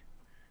Mercy.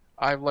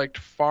 I've liked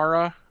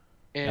Pharah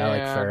and I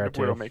like Pharah,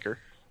 too. Widowmaker.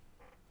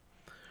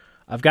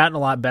 I've gotten a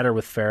lot better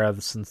with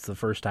Pharah since the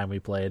first time we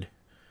played.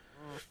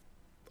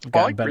 I've I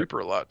gotten like Reaper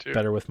a lot too.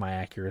 better with my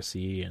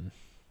accuracy, and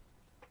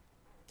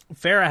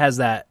Pharah has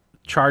that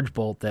charge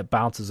bolt that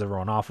bounces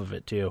everyone off of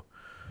it too,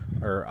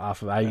 or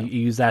off of. I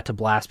use that to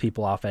blast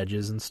people off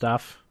edges and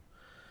stuff.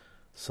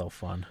 So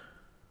fun.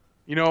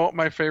 You know what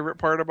my favorite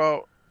part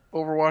about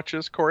Overwatch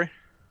is, Corey?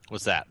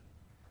 What's that?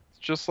 It's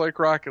just like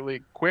Rocket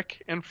League,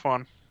 quick and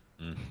fun.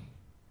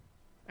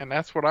 And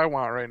that's what I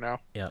want right now.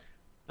 Yep.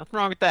 Nothing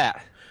wrong with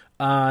that.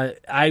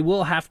 I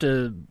will have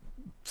to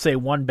say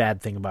one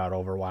bad thing about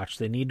Overwatch.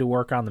 They need to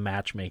work on the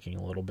matchmaking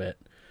a little bit.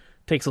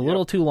 Takes a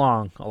little too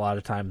long a lot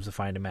of times to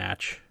find a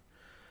match.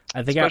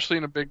 I think Especially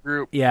in a big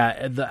group.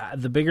 Yeah,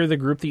 the bigger the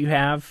group that you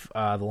have,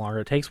 the longer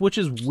it takes, which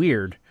is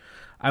weird.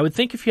 I would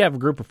think if you have a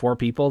group of 4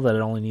 people that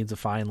it only needs to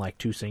find like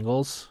 2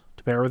 singles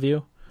to pair with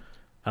you.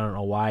 I don't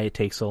know why it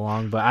takes so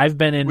long, but I've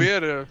been in... Go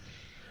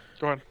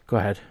ahead. Go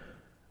ahead.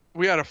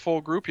 We had a full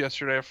group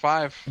yesterday of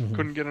 5.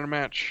 Couldn't get in a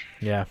match.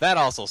 Yeah. That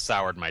also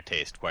soured my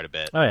taste quite a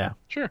bit. Oh, yeah.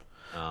 Sure.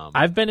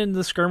 I've been in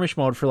the skirmish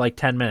mode for like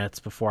 10 minutes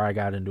before I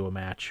got into a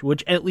match,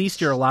 which at least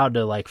you're allowed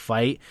to like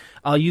fight.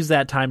 I'll use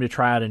that time to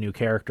try out a new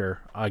character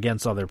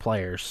against other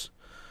players.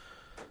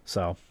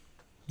 So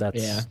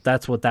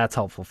that's what that's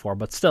helpful for.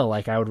 But still,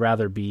 like I would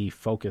rather be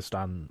focused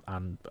on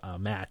a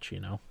match, you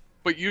know.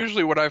 But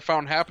usually what I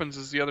found happens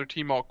is the other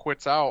team all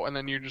quits out, and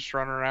then you just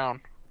run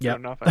around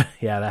doing nothing.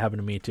 Yeah, that happened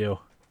to me too.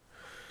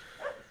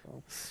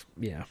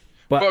 Yeah.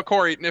 But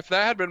Corey, if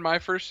that had been my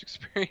first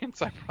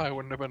experience, I probably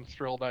wouldn't have been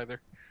thrilled either.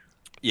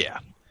 Yeah,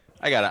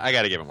 I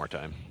gotta give it more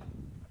time.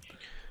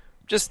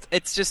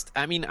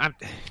 I mean,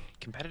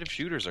 competitive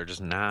shooters are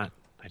just not.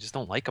 I just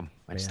don't like them.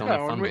 I just don't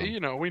have fun with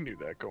them. We knew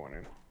that going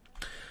in.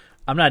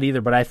 I'm not either,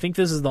 but I think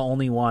this is the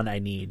only one I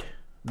need.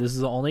 This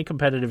is the only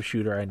competitive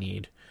shooter I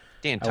need.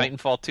 Dan,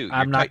 Titanfall 2. You're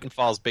I'm not-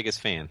 Titanfall's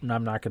biggest fan.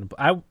 I'm not gonna.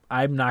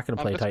 I'm not gonna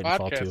On play this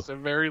Titanfall podcast, 2. at the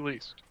very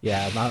least.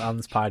 Yeah, not on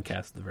this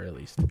podcast at the very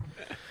least.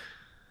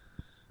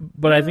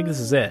 But I think this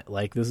is it.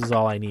 Like, this is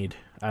all I need.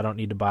 I don't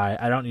need to buy I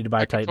can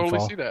Titanfall.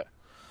 totally see that.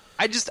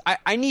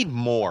 I need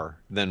more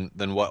than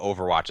what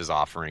Overwatch is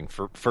offering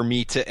for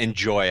me to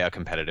enjoy a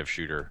competitive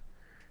shooter.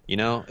 You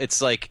know,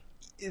 it's like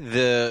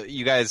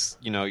you guys,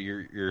 you know,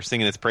 you're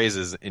singing its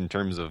praises in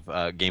terms of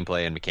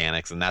gameplay and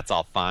mechanics, and that's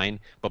all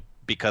fine. But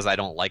because I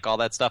don't like all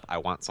that stuff, I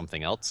want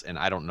something else, and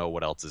I don't know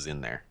what else is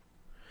in there.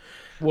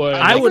 What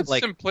I would would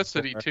like-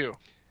 simplicity too.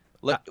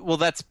 Well,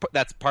 that's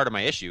part of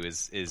my issue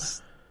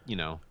is you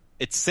know,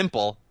 it's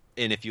simple,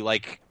 and if you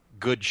like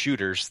good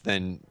shooters,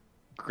 then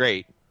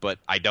great. But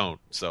I don't,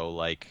 so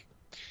like,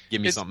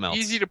 give me It's something else.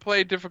 easy to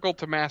play, difficult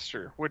to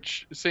master.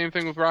 Which same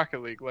thing with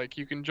Rocket League. Like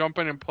you can jump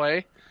in and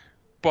play,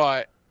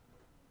 but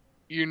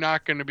you're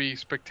not going to be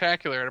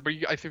spectacular at it. But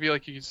I feel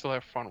like you can still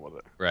have fun with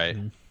it. Right.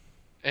 Mm-hmm.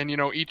 And you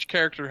know, each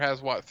character has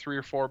 3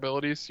 or 4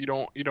 abilities. You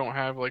don't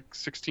have like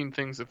 16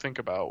 things to think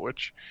about,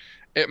 which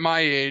at my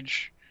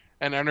age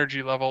and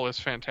energy level is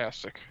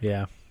fantastic.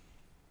 Yeah.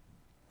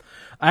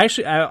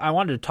 I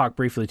wanted to talk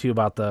briefly too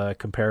about the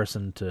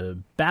comparison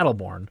to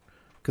Battleborn,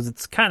 because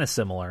it's kind of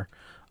similar.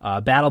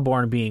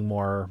 Battleborn being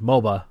more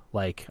MOBA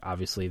like,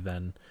 obviously,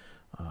 than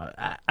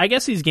I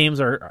guess these games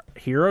are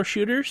hero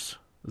shooters.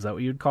 Is that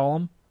what you'd call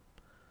them?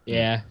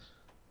 Yeah.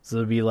 So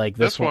it'd be like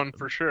This one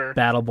for sure.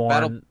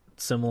 Battleborn,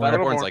 similar.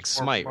 Battleborn's like Battleborn's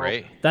Smite, more-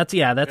 right?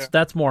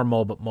 That's more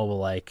MOBA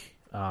like.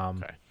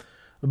 Okay.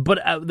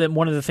 But then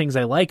one of the things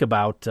I like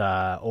about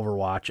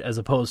Overwatch, as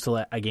opposed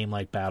to a game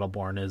like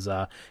Battleborn, is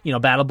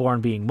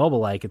Battleborn being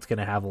MOBA-like, it's going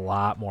to have a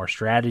lot more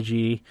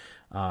strategy,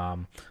 a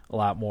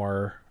lot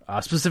more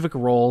specific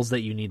roles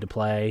that you need to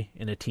play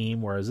in a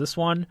team. Whereas this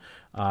one,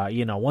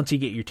 once you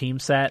get your team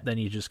set, then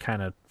you just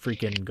kind of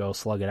freaking go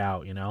slug it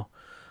out.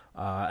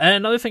 And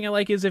another thing I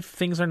like is if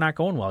things are not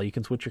going well, you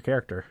can switch your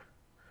character.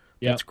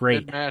 Yep. That's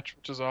great. Mid-match,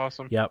 which is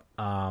awesome. Yep.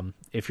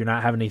 If you're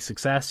not having any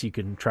success, you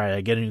can try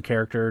to get a new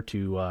character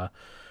to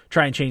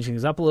try and change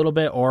things up a little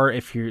bit. Or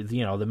if you're,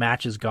 the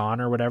match is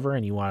gone or whatever,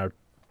 and you want to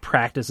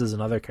practice as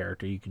another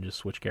character, you can just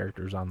switch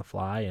characters on the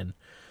fly and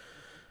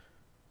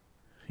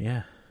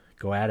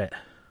go at it.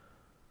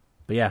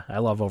 But yeah, I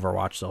love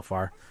Overwatch so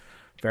far.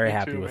 Very Me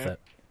happy too, with man.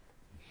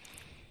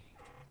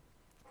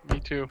 it. Me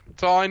too.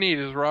 That's all I need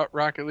is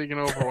Rocket League and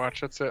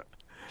Overwatch. That's it.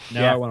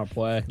 Now Yeah. I want to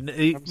play.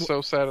 I'm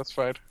so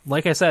satisfied.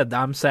 Like I said,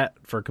 I'm set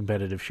for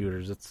competitive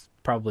shooters. It's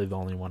probably the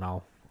only one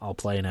I'll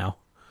play now.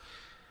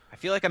 I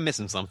feel like I'm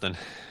missing something.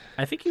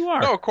 I think you are.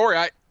 No, Corey,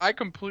 I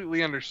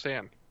completely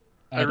understand.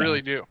 I don't.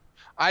 really do.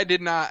 I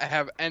did not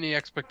have any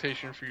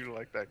expectation for you to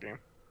like that game.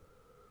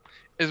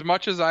 As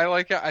much as I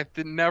like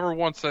it, never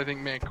once I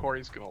think, man,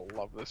 Corey's going to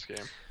love this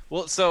game.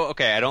 Well, so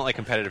okay, I don't like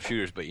competitive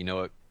shooters, but you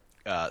know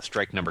what?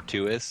 Strike number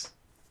 2 is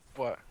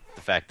What?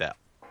 the fact that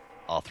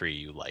all 3 of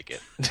you like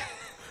it.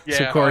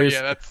 Yeah, Corey's-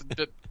 that's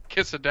the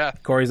kiss of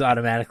death. Corey's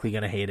automatically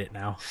going to hate it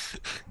now.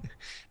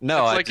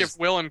 No, It's I like just, if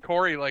Will and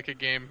Corey like a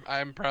game,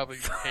 I'm probably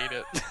hate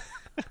it.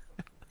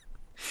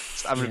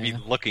 I'm going to Yeah.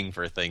 be looking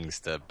for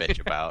things to bitch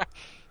about.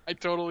 I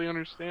totally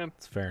understand.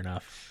 It's fair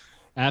enough.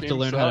 I have to Game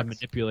learn how to sucks.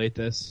 manipulate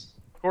this.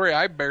 Corey,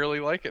 I barely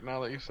like it now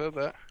that you said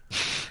that.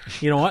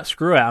 You know what?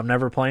 Screw it. I'm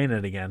never playing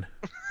it again.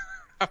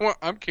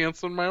 I'm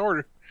canceling my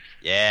order.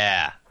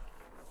 Yeah.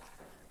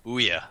 Ooh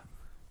yeah.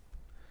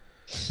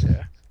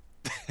 Yeah.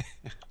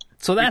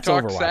 So that's we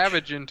talked Overwatch.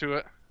 Savage into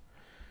it.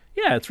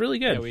 Yeah, it's really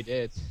good. Yeah, we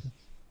did.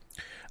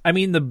 I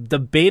mean, the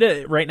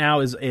beta right now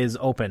is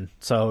open,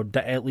 so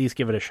at least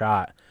give it a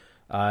shot.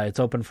 It's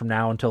open from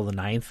now until the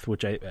 9th,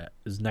 which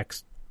is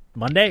next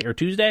Monday or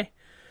Tuesday.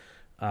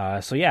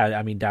 So yeah,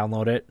 I mean,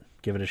 download it,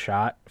 give it a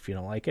shot. If you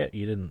don't like it,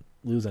 you didn't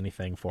lose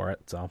anything for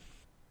it. So,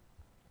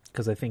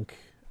 because I think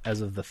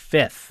as of the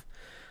 5th,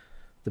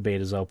 the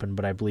beta's open,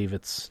 but I believe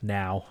it's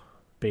now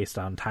based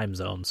on time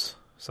zones.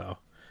 So,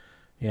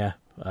 yeah.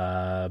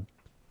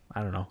 I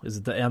don't know. Is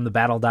it on the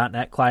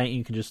Battle.net client?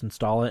 You can just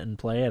install it and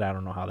play it. I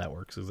don't know how that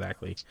works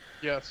exactly.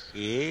 Yes.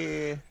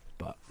 Yeah.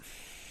 But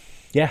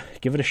yeah,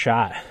 give it a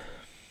shot.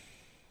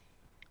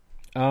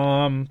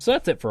 So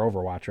that's it for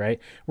Overwatch, right?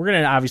 We're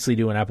gonna obviously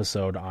do an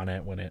episode on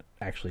it when it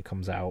actually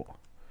comes out.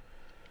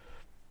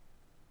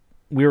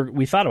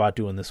 We thought about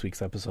doing this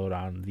week's episode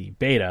on the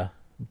beta,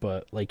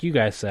 but like you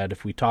guys said,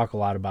 if we talk a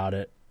lot about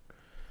it,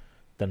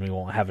 then we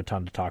won't have a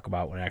ton to talk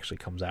about when it actually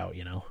comes out,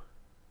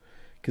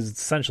 because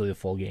it's essentially the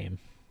full game.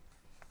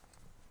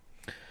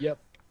 Yep.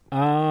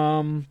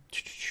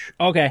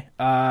 Okay.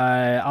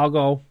 I'll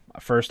go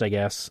first, I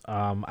guess.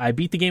 I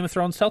beat the Game of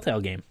Thrones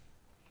Telltale game.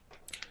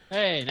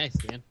 Hey, nice,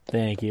 man.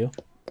 Thank you.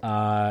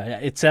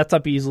 It sets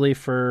up easily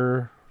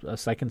for a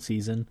second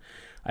season.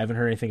 I haven't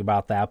heard anything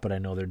about that, but I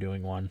know they're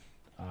doing one.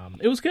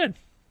 It was good.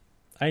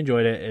 I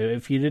enjoyed it.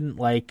 If you didn't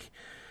like,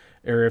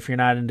 or if you're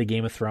not into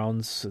Game of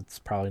Thrones, it's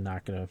probably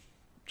not going to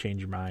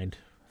change your mind.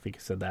 I think I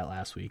said that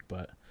last week,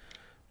 but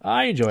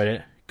I enjoyed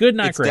it. Good,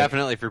 not It's great.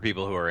 definitely for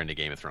people who are into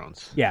Game of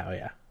Thrones.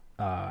 Yeah,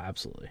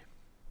 absolutely.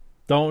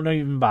 Don't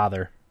even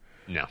bother.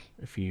 No.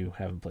 If you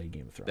haven't played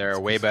Game of Thrones. There are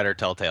way better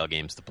Telltale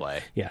games to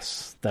play.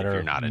 Yes, that if are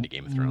you're not into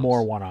Game of Thrones.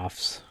 more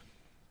one-offs.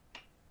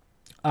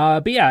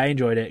 But yeah, I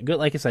enjoyed it. Good,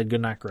 like I said,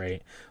 good, not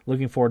great.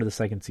 Looking forward to the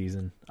second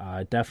season.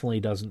 It definitely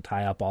doesn't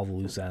tie up all the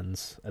loose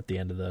ends at the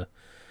end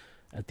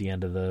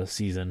of the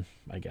season,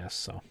 I guess.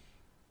 So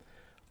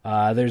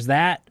there's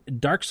that.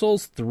 Dark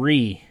Souls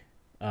 3.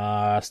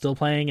 Still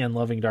playing and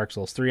loving Dark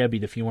Souls 3. I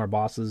beat a few more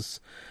bosses.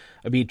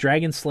 I beat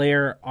Dragon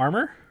Slayer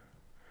Armor.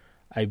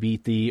 I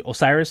beat the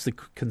Osiris, the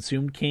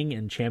Consumed King,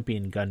 and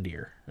Champion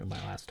Gundyr in my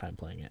last time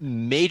playing it.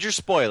 Major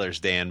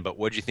spoilers, Dan, but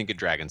what'd you think of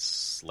Dragon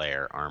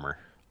Slayer Armor?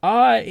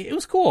 It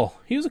was cool.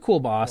 He was a cool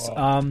boss.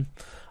 Wow.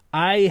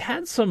 I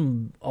had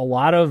a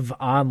lot of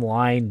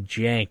online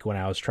jank when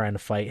I was trying to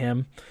fight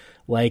him.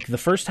 Like the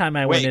first time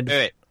I went in.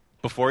 Wait.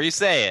 Before you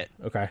say it.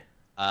 Okay.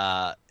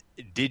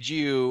 Did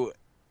you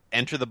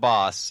enter the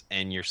boss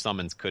and your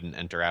summons couldn't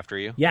enter after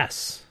you?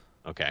 Yes.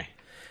 Okay.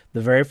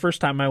 The very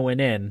first time I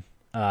went in,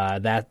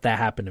 that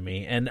happened to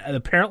me, and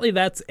apparently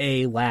that's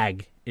a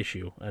lag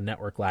issue, a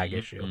network lag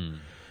issue.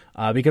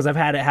 Because I've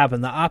had it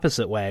happen the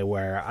opposite way,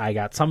 where I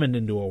got summoned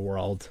into a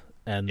world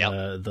and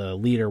the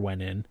leader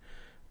went in,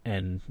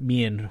 and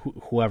me and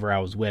whoever I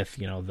was with,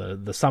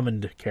 the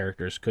summoned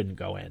characters couldn't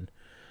go in.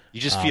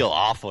 You just feel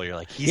awful. You're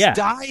like, he's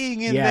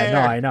dying in there. Yeah, no,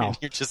 I know. And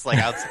you're just like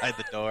outside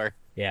the door.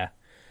 Yeah.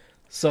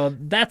 So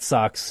that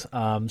sucks.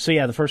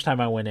 The first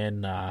time I went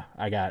in,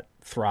 I got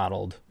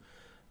throttled.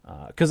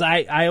 Because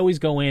I always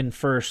go in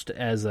first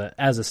as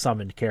a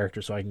summoned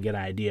character, so I can get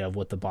an idea of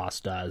what the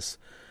boss does.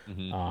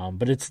 Mm-hmm.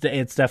 But it's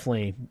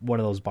definitely one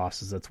of those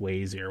bosses that's way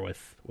easier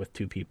with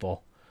two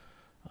people.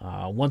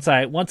 Once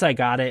I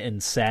got it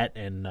and set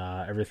and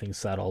everything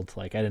settled,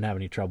 like I didn't have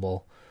any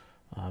trouble.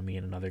 Me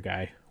and another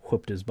guy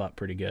whooped his butt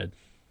pretty good.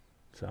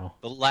 So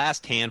the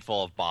last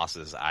handful of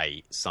bosses,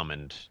 I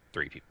summoned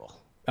 3 people.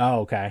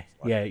 Oh, okay.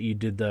 Yeah, you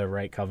did the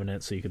right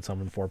covenant, so you could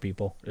summon 4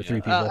 people or 3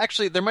 people.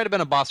 Actually, there might have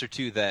been a boss or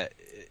 2 that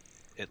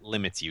it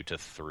limits you to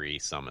 3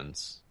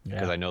 summons,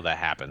 because I know that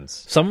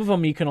happens. Some of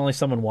them you can only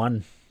summon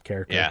 1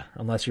 character. Yeah.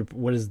 Unless you're,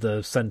 what is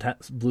the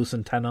Blue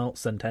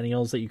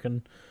Centennials that you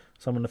can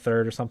summon a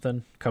 3rd or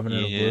something?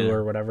 Covenant of Blue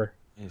or whatever.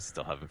 I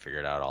still haven't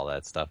figured out all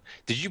that stuff.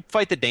 Did you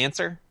fight the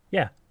Dancer?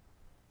 Yeah.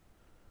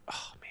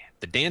 Oh, man.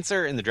 The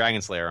Dancer and the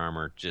Dragon Slayer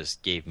armor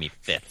just gave me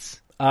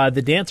fits.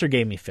 The Dancer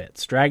gave me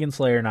fits. Dragon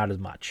Slayer, not as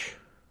much.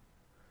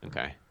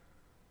 Okay.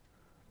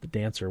 The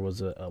Dancer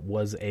was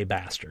a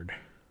bastard.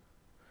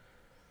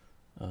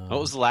 What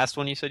was the last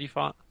one you said you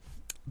fought?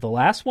 The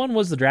last one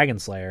was the Dragon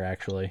Slayer,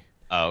 actually.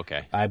 Oh,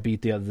 okay. I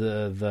beat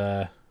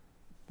the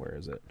where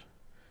is it?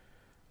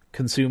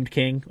 Consumed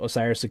King,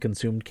 Osiris the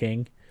Consumed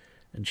King,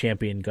 and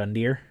Champion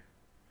Gundyr.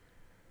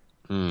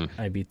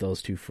 I beat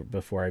those 2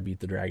 before I beat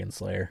the Dragon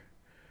Slayer.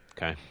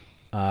 Okay.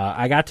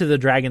 I got to the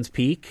Dragon's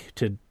Peak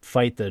to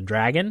fight the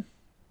dragon,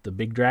 the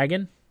big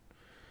dragon.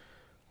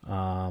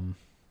 The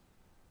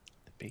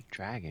big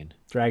dragon.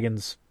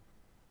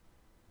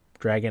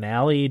 Dragon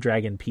Alley,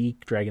 Dragon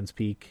Peak, Dragon's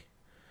Peak.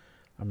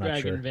 I'm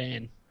not sure. Dragon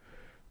Vein.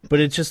 But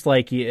it's just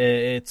like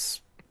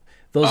it's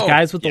those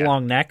guys with the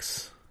long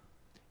necks.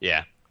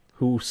 Yeah.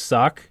 Who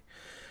suck.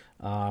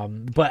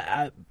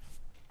 But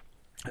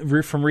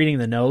from reading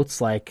the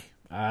notes, like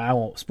I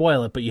won't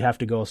spoil it, but you have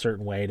to go a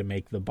certain way to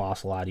make the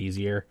boss a lot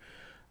easier.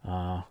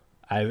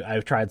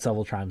 I've tried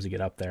several times to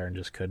get up there and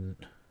just couldn't.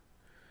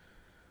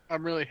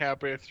 I'm really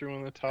happy I threw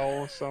in the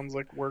towel. Sounds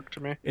like work to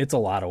me. It's a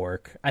lot of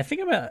work. I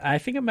think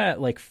I'm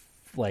at like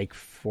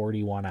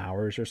 41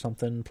 hours or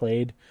something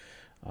played.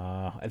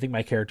 I think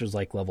my character's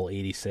like level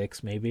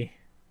 86 maybe.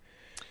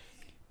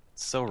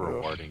 It's so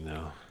rewarding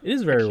though. It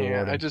is very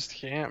rewarding. I just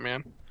can't,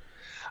 man.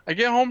 I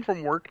get home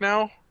from work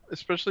now,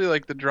 especially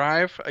like the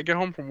drive. I get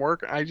home from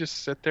work, I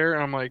just sit there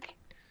and I'm like,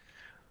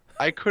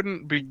 I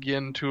couldn't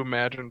begin to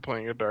imagine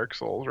playing a Dark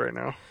Souls right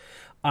now.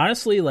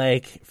 Honestly,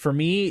 like for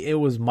me, it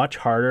was much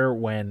harder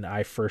when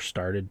I first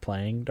started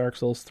playing Dark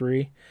Souls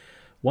 3.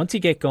 Once you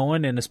get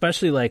going, and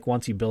especially like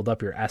once you build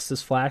up your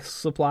Estus flask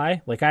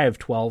supply, like I have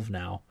 12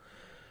 now.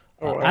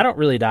 I don't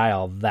really die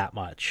all that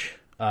much,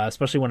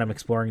 especially when I'm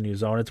exploring a new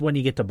zone. It's when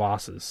you get to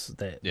bosses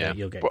that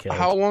you'll get killed.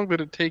 How long did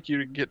it take you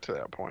to get to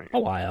that point? A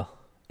while.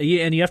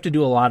 And you have to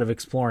do a lot of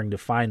exploring to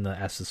find the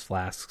Estus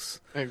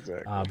flasks.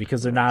 Exactly.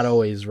 Because they're not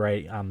always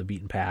right on the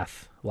beaten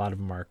path. A lot of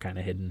them are kind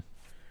of hidden.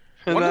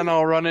 And then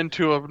I'll run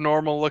into a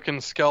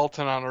normal-looking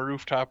skeleton on a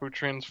rooftop who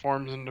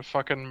transforms into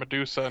fucking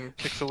Medusa and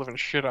kicks the living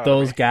shit out of me.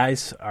 Those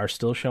guys are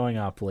still showing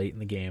up late in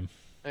the game.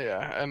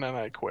 Yeah, and then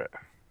I quit.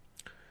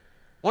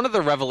 One of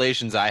the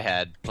revelations I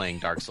had playing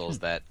Dark Souls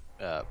that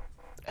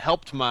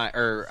helped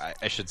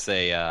I should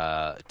say,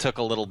 took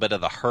a little bit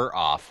of the hurt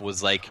off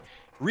was like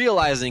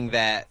realizing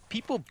that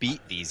people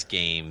beat these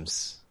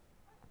games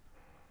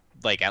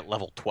like at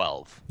level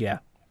 12. Yeah.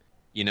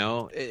 You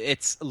know,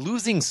 it's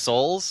losing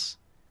souls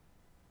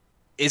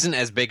isn't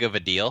as big of a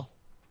deal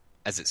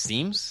as it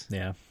seems.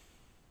 Yeah.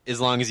 As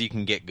long as you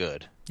can get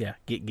good. Yeah,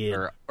 get good.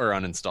 Or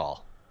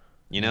uninstall.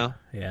 You know?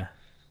 Yeah.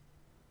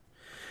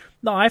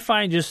 No, I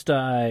find just,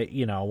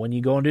 when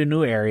you go into a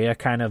new area,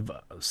 kind of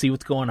see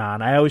what's going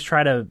on. I always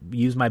try to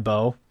use my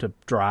bow to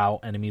draw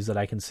out enemies that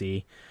I can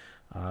see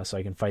so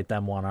I can fight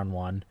them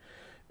one-on-one.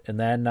 And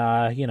then,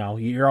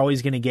 you're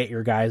always going to get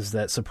your guys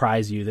that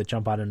surprise you, that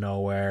jump out of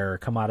nowhere or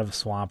come out of a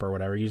swamp or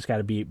whatever. You just got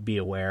to be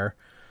aware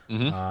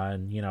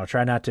and,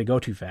 try not to go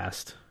too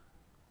fast.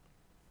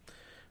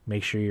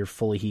 Make sure you're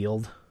fully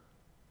healed.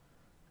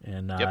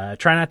 And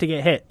try not to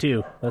get hit,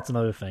 too. That's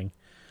another thing.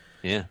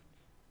 Yeah.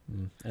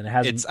 And it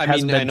hasn't.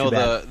 I know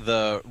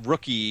the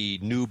rookie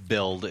noob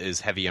build is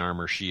heavy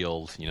armor,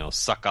 shield.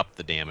 Suck up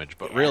the damage.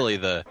 But really,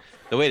 the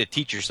way to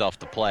teach yourself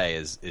to play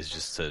is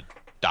just to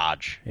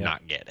dodge,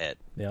 not get hit.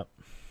 Yep.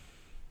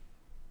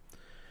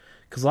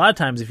 Because a lot of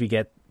times, if you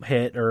get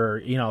hit, or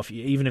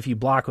even if you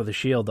block with a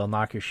shield, they'll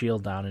knock your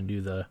shield down and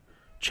do the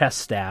chest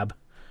stab.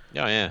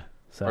 Oh yeah.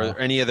 So, or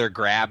any other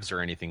grabs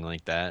or anything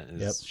like that.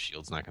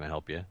 Shield's not going to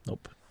help you.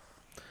 Nope.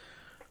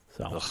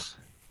 So. Ugh.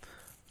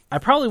 I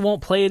probably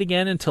won't play it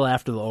again until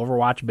after the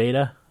Overwatch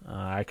beta.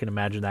 I can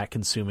imagine that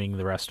consuming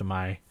the rest of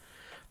my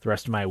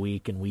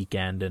week and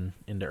weekend and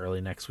into early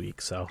next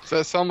week. So does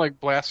that sound like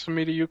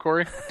blasphemy to you,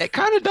 Corey? It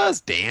kind of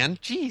does, Dan.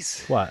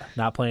 Jeez. What?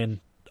 Not playing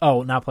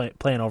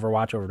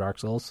Overwatch over Dark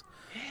Souls?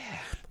 Yeah.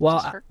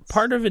 Well,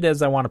 part of it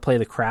is I want to play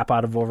the crap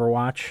out of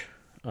Overwatch.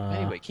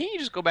 Anyway, can't you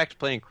just go back to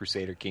playing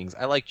Crusader Kings?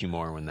 I liked you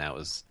more when that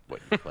was what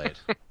you played.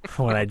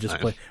 when I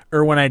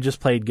just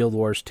played Guild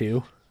Wars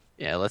 2.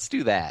 Yeah, let's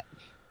do that.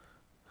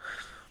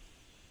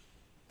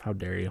 How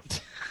dare you?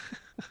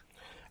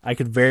 I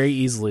could very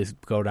easily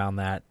go down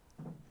that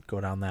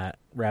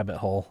rabbit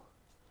hole.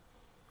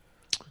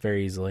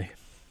 Very easily.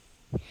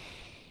 But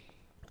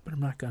I'm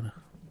not gonna.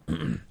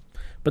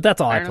 But that's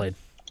all I played.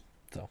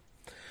 So,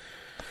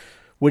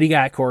 what do you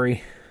got,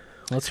 Corey?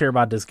 Let's hear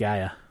about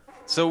Disgaea.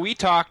 So we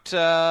talked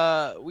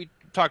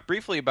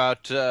briefly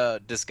about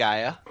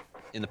Disgaea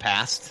in the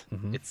past.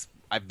 Mm-hmm.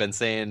 I've been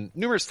saying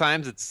numerous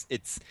times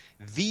it's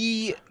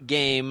the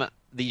game,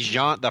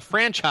 the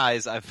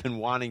franchise I've been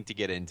wanting to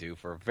get into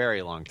for a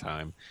very long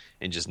time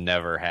and just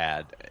never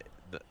had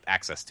the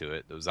access to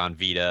it. It was on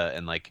Vita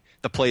and like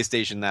the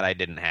PlayStation that I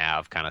didn't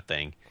have, kind of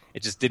thing.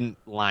 It just didn't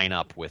line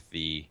up with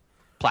the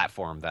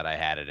platform that I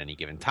had at any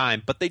given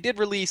time. But they did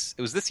release,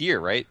 it was this year,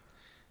 right?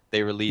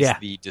 They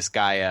released the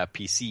Disgaea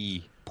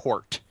PC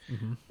port,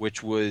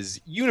 which was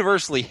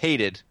universally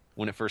hated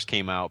when it first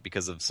came out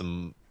because of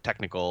some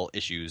technical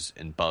issues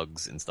and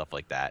bugs and stuff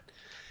like that.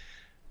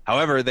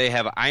 However, they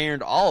have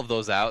ironed all of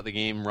those out. The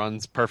game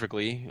runs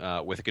perfectly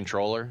with a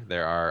controller.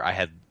 I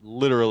had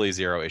literally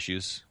zero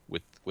issues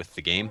with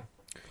the game,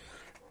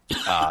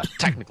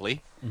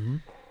 technically. Mm-hmm.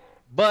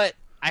 But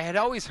I had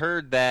always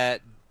heard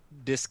that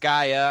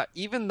Disgaea,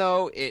 even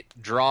though it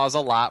draws a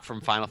lot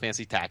from Final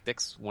Fantasy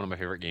Tactics, one of my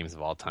favorite games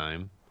of all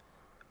time,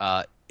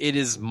 it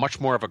is much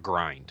more of a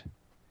grind.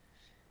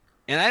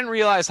 And I didn't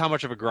realize how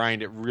much of a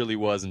grind it really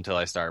was until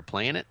I started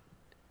playing it.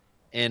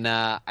 And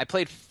I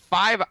played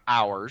 5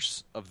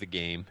 hours of the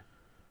game,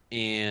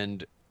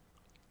 and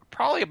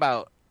probably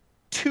about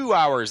 2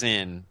 hours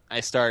in,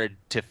 I started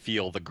to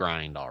feel the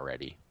grind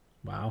already.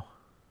 Wow.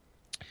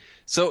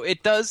 So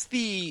it does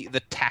the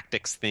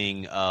tactics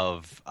thing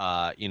of,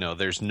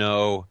 there's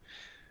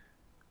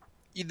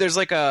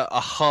like a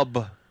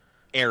hub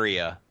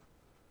area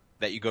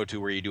that you go to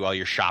where you do all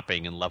your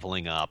shopping and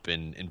leveling up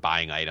and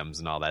buying items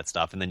and all that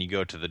stuff. And then you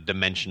go to the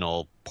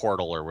dimensional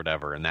portal or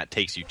whatever, and that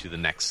takes you to the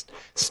next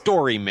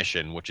story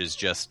mission, which is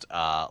just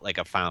like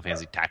a Final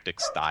Fantasy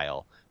Tactics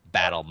style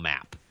battle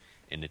map.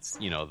 And it's,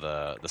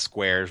 the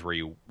squares where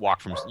you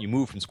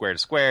move from square to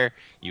square,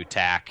 you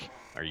attack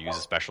or you use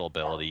a special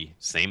ability,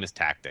 same as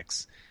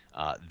Tactics.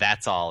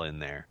 That's all in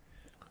there.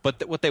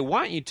 But what they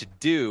want you to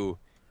do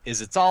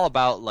is it's all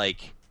about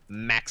like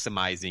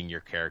maximizing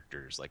your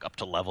characters, like up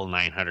to level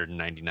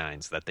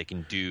 999, so that they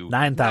can do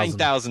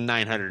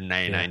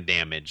 9,999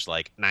 damage,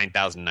 like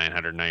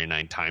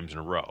 9,999 times in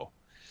a row.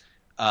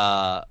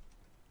 And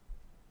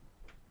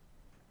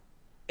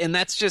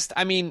that's just,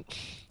 I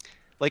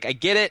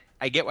get it.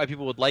 I get why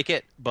people would like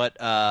it, but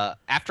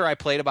after I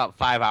played about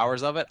 5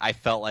 hours of it, I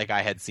felt like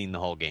I had seen the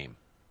whole game.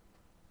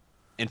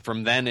 And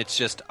from then, it's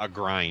just a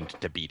grind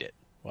to beat it.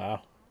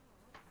 Wow.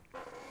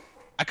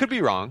 I could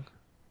be wrong.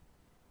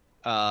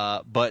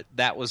 But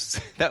that was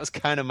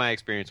kind of my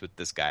experience with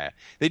Disgaea.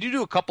 They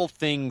do a couple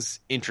things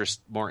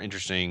more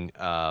interesting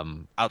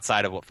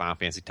outside of what Final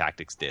Fantasy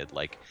Tactics did.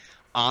 Like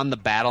on the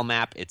battle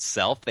map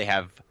itself, they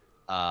have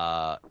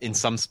in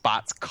some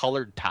spots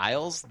colored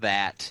tiles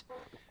that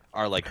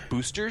are like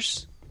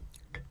boosters.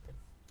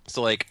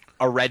 So like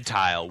a red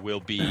tile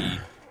will be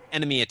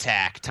enemy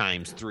attack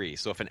times 3.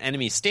 So if an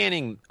enemy's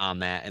standing on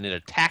that and it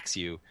attacks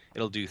you,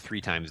 it'll do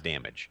 3 times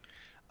damage.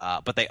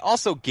 But they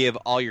also give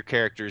all your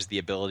characters the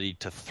ability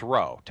to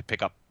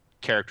pick up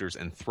characters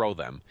and throw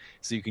them.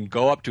 So you can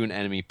go up to an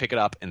enemy, pick it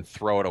up, and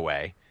throw it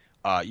away.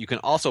 You can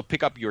also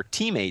pick up your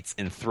teammates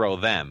and throw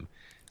them.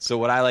 So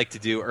what I like to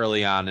do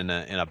early on in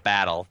a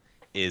battle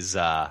is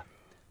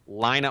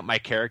line up my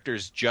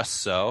characters just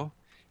so,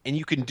 And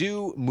you can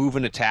do move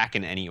and attack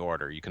in any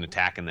order. You can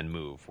attack and then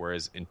move,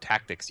 whereas in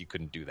Tactics you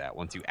couldn't do that.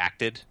 Once you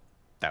acted,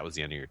 that was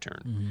the end of your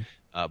turn.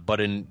 But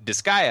in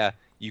Disgaea,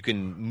 you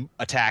can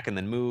attack and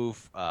then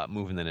move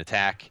and then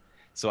attack.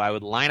 So I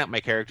would line up my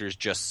characters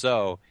just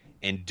so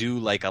and do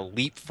like a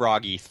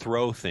leapfroggy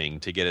throw thing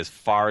to get as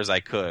far as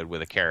I could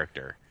with a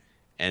character,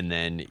 and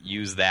then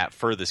use that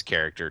for this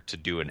character to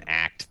do an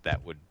act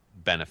that would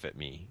benefit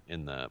me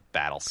in the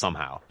battle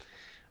somehow.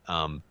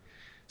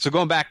 So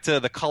going back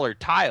to the colored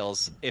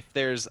tiles, if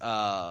there's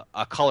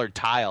a colored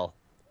tile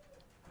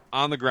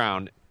on the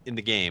ground in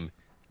the game,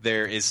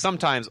 there is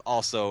sometimes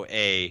also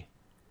I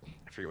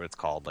forget what it's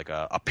called, like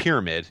a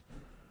pyramid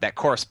that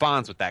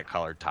corresponds with that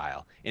colored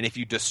tile. And if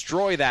you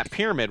destroy that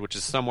pyramid, which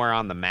is somewhere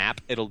on the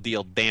map, it'll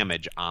deal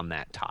damage on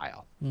that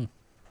tile. And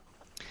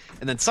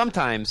then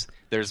sometimes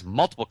there's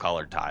multiple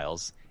colored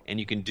tiles, and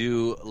you can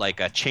do like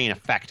a chain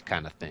effect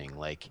kind of thing.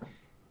 Like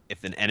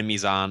if an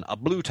enemy's on a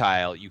blue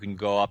tile, you can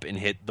go up and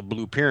hit the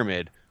blue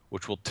pyramid,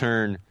 which will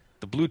turn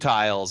the blue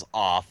tiles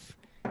off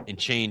and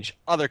change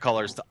other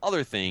colors to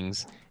other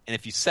things. And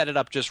if you set it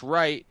up just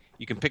right,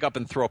 you can pick up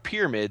and throw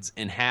pyramids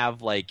and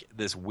have like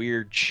this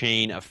weird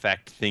chain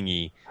effect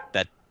thingy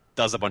that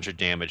does a bunch of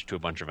damage to a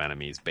bunch of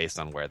enemies based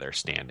on where they're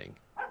standing,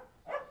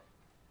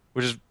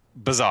 which is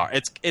bizarre.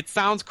 It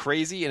sounds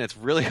crazy and it's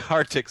really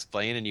hard to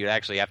explain, and you'd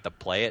actually have to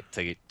play it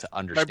to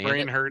understand. My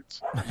brain it.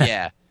 hurts.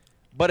 Yeah,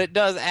 but it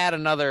does add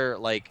another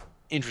like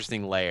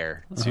interesting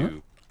layer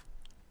to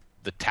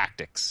the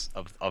tactics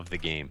of the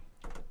game.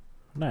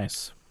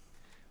 Nice.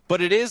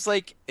 But it is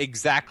like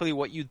exactly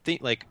what you'd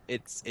think. Like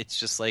it's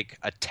just like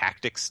a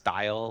tactic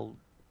style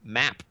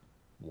map,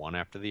 one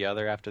after the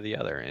other,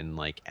 and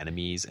like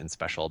enemies and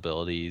special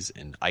abilities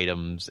and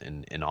items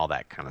and all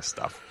that kind of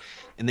stuff.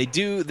 And they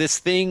do this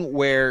thing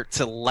where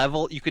to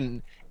level,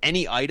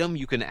 any item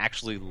you can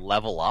actually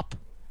level up,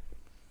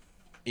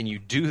 and you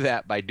do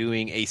that by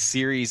doing a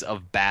series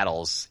of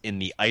battles in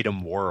the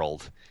item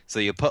world. So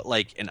you put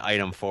like an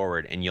item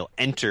forward, and your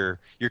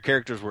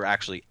characters will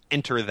actually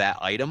enter that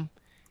item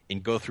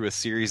and go through a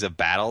series of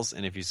battles,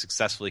 and if you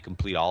successfully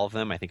complete all of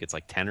them, I think it's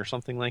like 10 or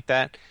something like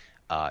that,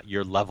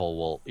 your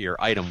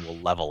item will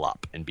level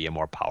up and be a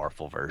more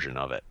powerful version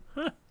of it.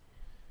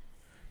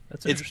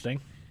 That's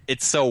interesting.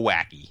 It's so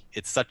wacky.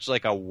 It's such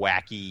like a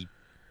wacky,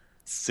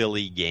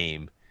 silly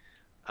game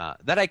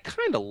that I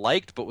kind of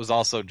liked, but was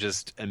also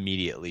just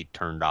immediately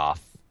turned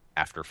off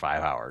after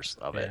 5 hours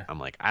of it. I'm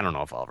like, I don't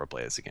know if I'll ever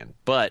play this again,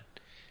 but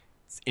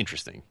it's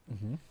interesting.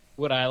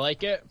 Would I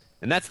like it?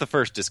 And that's the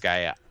first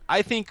Disgaea.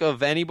 I think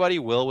of anybody,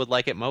 Will would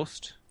like it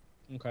most.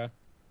 Okay.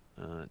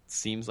 It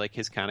seems like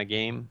his kind of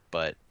game,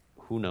 but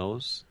who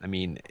knows? I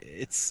mean,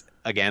 it's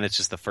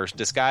just the first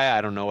Disgaea.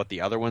 I don't know what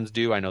the other ones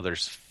do. I know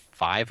there's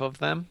 5 of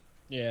them.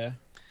 Yeah.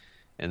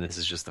 And this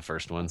is just the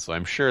first one, so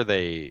I'm sure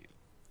they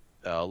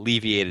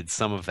alleviated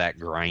some of that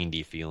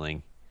grindy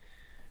feeling.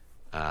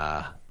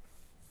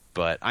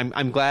 But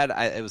I'm glad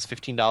it was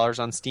 $15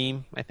 on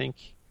Steam, I think.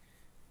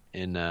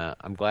 And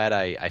I'm glad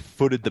I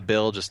footed the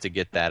bill just to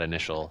get that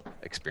initial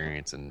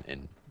experience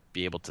and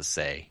be able to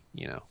say,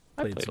 I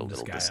played a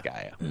little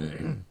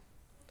Disgaea.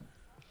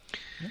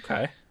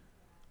 Okay.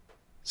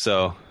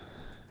 So,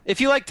 if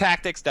you like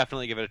tactics,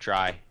 definitely give it a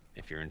try.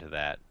 If you're into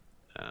that,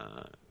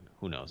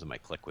 who knows? It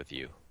might click with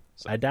you.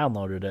 So, I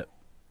downloaded it.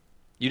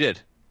 You did?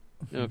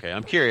 Okay,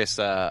 I'm curious.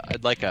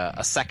 I'd like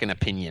a second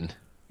opinion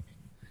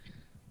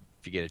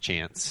if you get a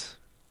chance.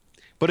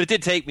 But it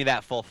did take me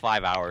that full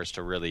 5 hours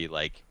to really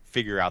like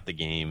figure out the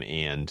game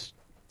and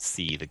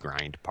see the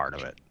grind part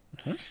of it.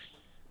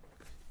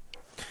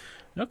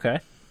 Okay.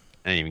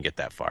 I didn't even get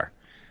that far.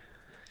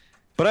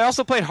 But I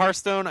also played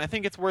Hearthstone. I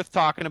think it's worth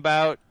talking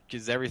about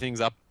because everything's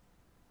up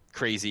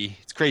crazy.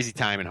 It's crazy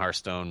time in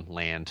Hearthstone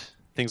land.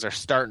 Things are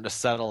starting to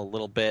settle a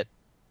little bit.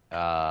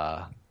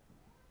 I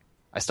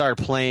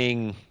started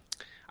playing...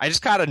 I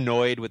just got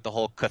annoyed with the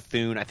whole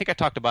Cthulhu. I think I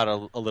talked about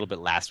it a little bit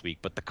last week,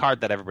 but the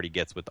card that everybody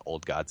gets with the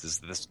Old Gods is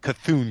this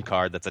Cthulhu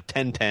card that's a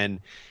 10/10,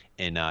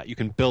 and you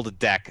can build a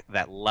deck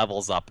that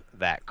levels up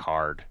that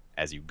card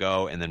as you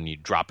go, and then when you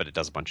drop it, it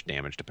does a bunch of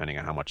damage depending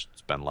on how much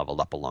it's been leveled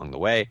up along the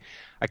way.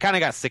 I kind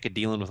of got sick of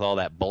dealing with all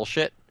that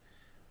bullshit,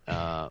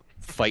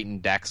 fighting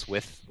decks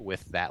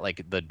with that.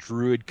 Like, the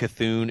Druid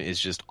Cthulhu is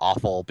just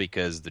awful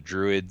because the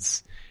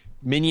Druids...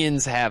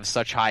 minions have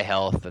such high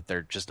health that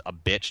they're just a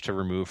bitch to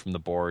remove from the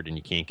board, and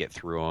you can't get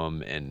through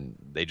them, and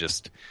they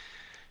just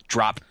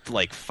drop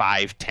like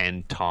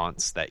 5-10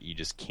 taunts that you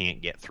just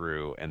can't get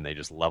through, and they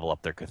just level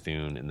up their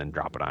Cthulhu and then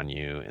drop it on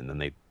you, and then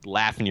they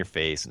laugh in your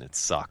face, and it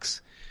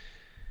sucks.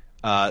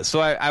 So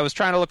I was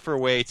trying to look for a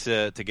way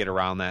to get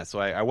around that,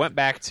 so I went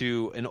back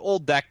to an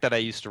old deck that I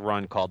used to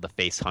run called the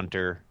Face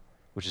Hunter,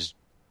 which is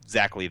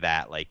exactly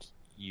that. Like,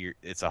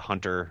 it's a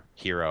hunter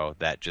hero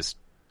that just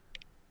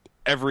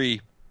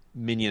every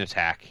minion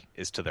attack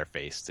is to their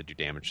face to do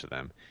damage to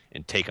them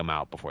and take them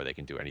out before they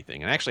can do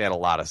anything. And I actually had a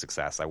lot of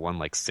success. I won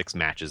like 6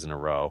 matches in a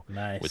row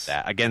with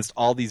that against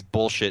all these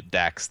bullshit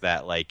decks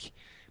that, like,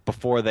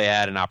 before they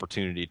had an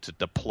opportunity to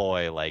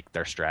deploy like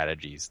their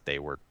strategies, they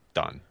were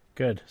done.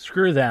 Good.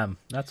 Screw them.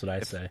 That's what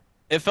I say.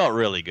 It felt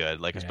really good,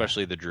 like Yeah.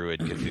 especially the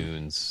Druid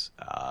Cthuns.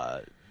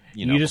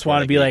 You just before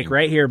want they to be gave like, you-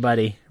 right here,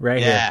 buddy, right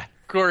yeah, here.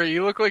 Corey,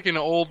 you look like an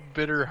old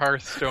bitter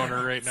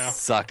Hearthstoner right now.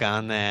 suck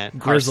on that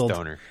Grizzled.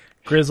 Hearthstoner.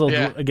 Grizzled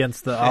Yeah.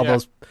 against all Yeah,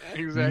 those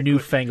exactly.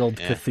 newfangled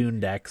Yeah. Cthulhu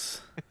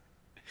decks.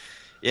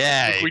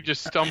 Yeah, Like we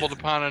just stumbled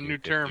upon a new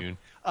term.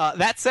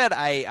 That said,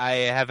 I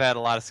have had a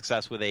lot of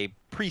success with a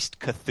Priest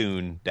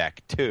Cthulhu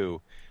deck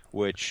too,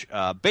 which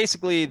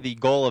basically the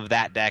goal of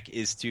that deck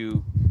is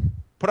to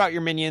put out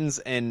your minions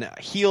and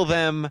heal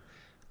them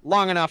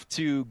long enough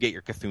to get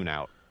your Cthulhu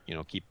out.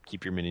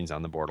 Keep your minions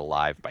on the board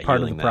alive by Part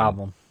of healing the them.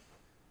 problem.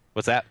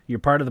 What's that? You're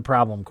part of the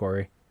problem,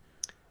 Corey.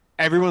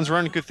 Everyone's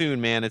running Cthulhu,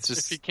 man. It's If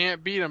just you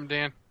can't beat them,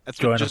 Dan. that's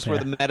Join just us, where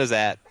yeah. the meta's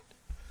at.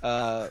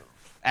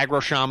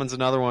 Aggro Shaman's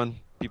another one.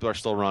 People are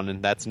still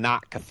running. That's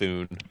not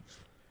Cthulhu,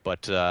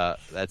 but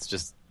that's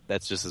just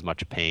as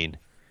much a pain.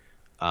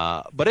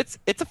 But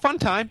it's a fun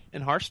time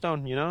in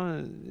Hearthstone.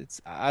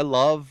 I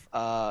love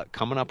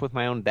coming up with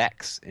my own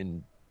decks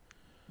and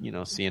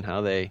seeing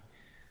how they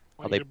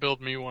Why don't you build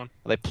me one?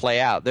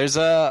 play out.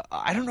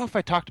 I don't know if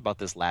I talked about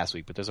this last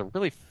week, but there's a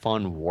really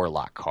fun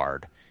Warlock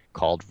card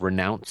called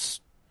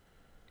Renounce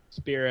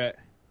Spirit.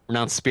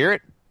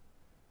 Spirit.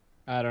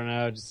 I don't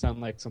know. It just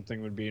sounded like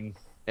something would be in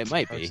It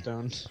might be.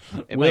 Hearthstone.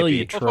 It Will might you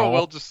be. troll?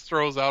 Will just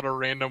throws out a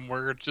random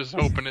word, just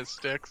hoping it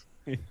sticks.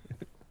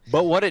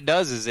 But what it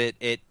does is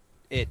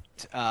it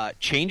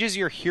changes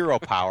your hero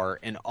power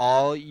and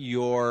all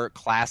your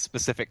class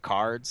specific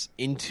cards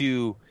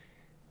into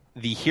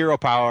the hero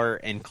power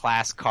and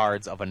class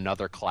cards of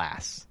another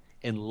class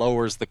and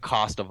lowers the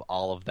cost of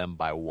all of them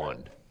by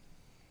 1.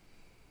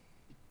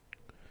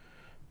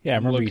 Yeah, I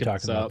remember you looking talking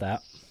this about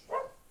up.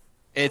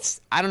 that.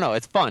 I don't know,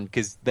 it's fun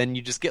because then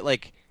you just get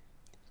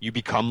you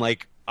become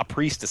like a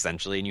priest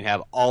essentially, and you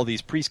have all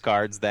these priest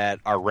cards that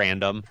are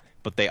random,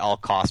 but they all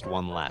cost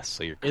 1 less,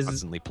 so you're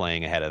constantly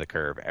playing ahead of the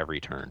curve every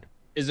turn.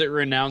 Is it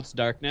Renounced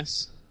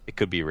Darkness? It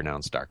could be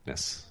Renounced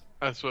Darkness.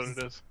 That's what it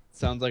is.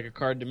 Sounds like a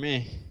card to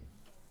me.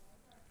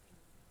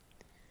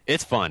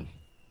 It's fun.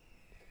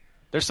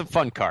 There's some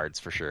fun cards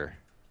for sure.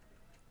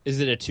 Is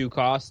it a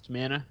 2-cost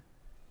mana?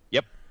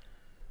 Yep.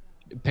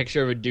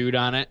 Picture of a dude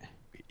on it?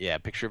 Yeah,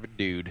 picture of a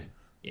dude.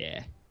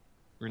 Yeah.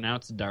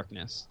 Renounced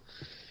Darkness.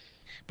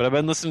 But I've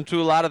been listening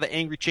to a lot of the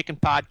Angry Chicken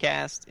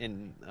podcast,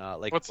 and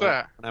What's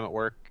that? when I'm at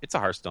work. It's a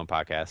Hearthstone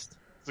podcast.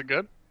 Is it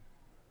good?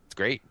 It's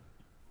great.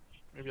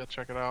 Maybe I'll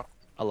check it out.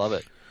 I love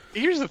it.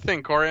 Here's the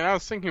thing, Corey, and I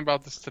was thinking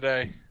about this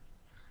today.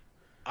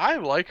 I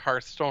like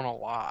Hearthstone a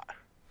lot.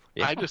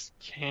 Yeah. I just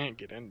can't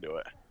get into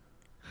it.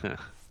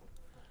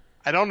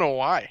 I don't know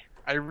why.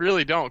 I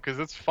really don't, because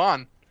it's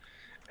fun.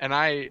 And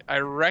I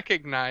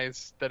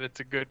recognize that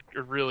it's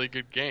a really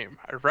good game.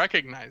 I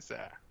recognize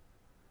that.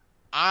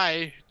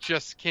 I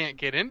just can't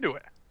get into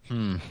it.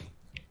 And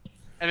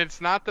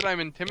it's not that I'm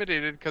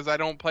intimidated because I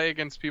don't play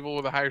against people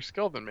with a higher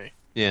skill than me.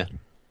 Yeah.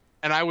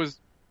 And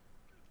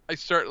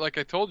like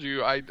I told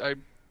you, I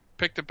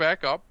picked it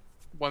back up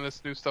when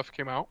this new stuff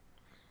came out.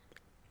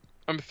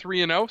 I'm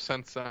 3-0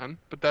 since then,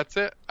 but that's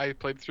it. I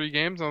played 3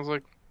 games and I was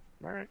like,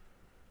 all right.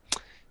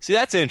 See,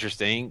 that's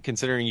interesting,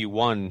 considering you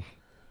won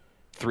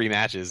 3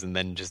 matches and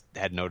then just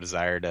had no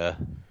desire to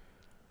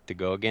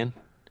go again.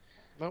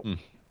 Nope.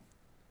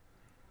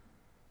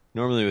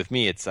 Normally with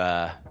me, it's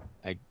I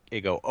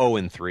go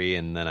 0-3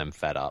 and then I'm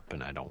fed up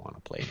and I don't want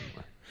to play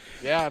anymore.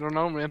 Yeah, I don't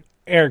know, man.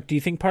 Eric, do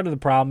you think part of the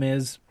problem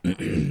is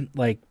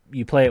like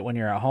you play it when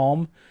you're at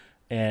home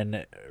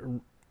and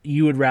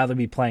you would rather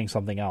be playing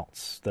something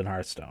else than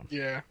Hearthstone?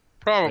 Yeah,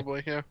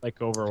 probably, yeah. Like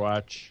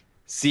Overwatch.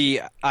 See,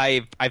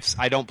 I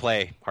don't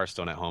play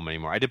Hearthstone at home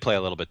anymore. I did play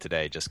a little bit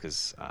today just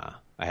because I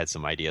had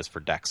some ideas for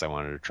decks I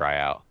wanted to try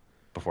out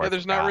before. Yeah, I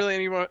there's forgot. not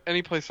really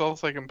any place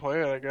else I can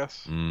play it, I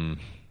guess.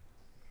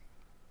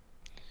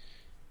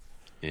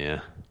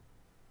 Yeah.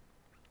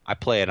 I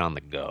play it on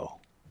the go.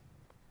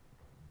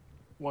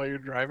 While you're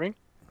driving?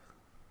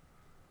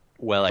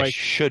 Well, I Like-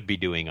 should be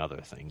doing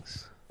other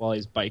things. While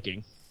he's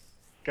biking.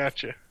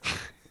 Gotcha.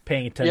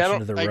 Paying Yeah, attention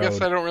to the road. I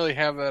guess I don't really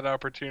have that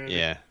opportunity.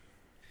 Yeah.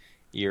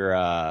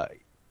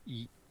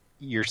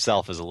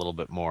 Yourself is a little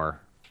bit more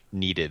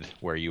needed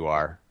where you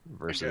are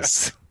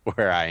versus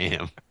where I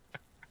am.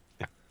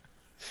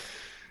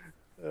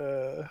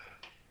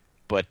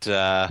 But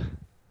I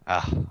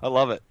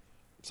love it.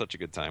 Such a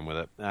good time with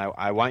it.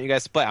 I want you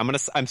guys to play.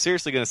 I'm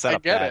seriously going to set I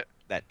up get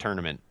that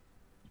tournament.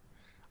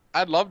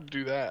 I'd love to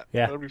do that.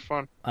 Yeah. That'd be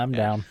fun. I'm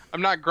down.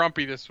 I'm not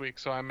grumpy this week,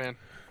 so I'm in.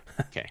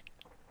 Okay.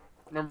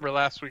 Remember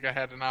last week I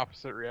had an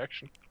opposite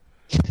reaction.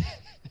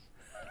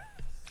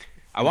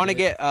 I want to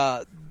get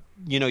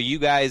you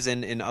guys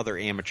and other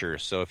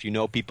amateurs. So if you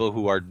know people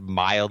who are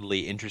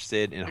mildly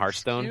interested in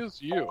Hearthstone,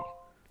 Excuse you.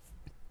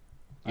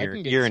 I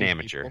can get you're an 2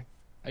 amateur. people.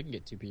 I can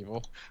get 2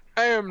 people.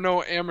 I am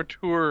no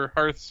amateur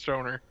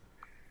Hearthstoner.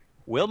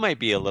 Will might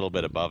be a little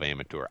bit above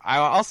amateur. I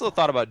also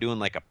thought about doing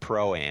like a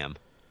pro-am.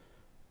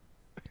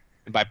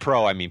 And by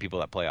pro, I mean people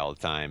that play all the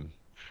time,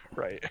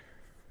 Right.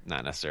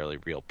 not necessarily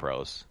real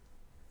pros.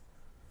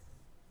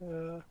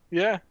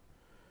 Yeah.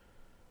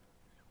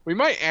 We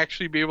might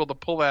actually be able to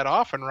pull that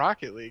off in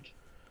Rocket League.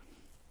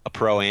 A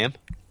pro-am?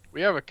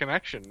 We have a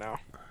connection now.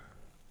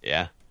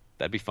 Yeah,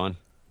 that'd be fun.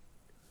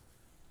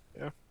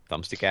 Yeah.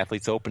 Thumbstick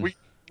Athletes Open.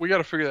 We got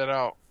to figure that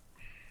out.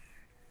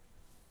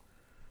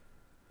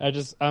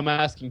 I'm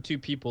asking 2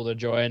 people to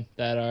join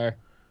that are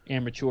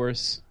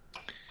amateurs.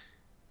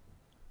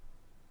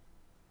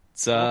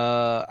 It's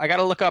I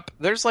gotta look up.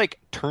 There's like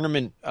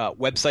tournament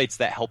websites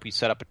that help you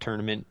set up a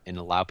tournament and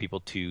allow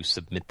people to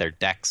submit their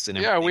decks and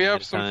everything. Yeah, we ahead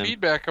have of some time.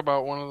 feedback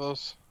about one of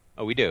those.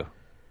 Oh, we do.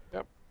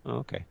 Yep. Oh,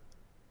 okay.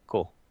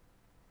 Cool.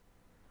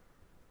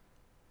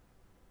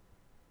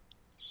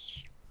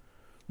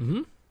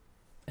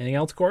 Anything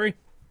else, Corey?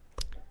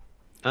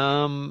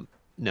 No.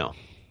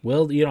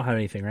 Will, you don't have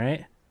anything,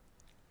 right?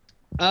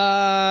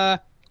 I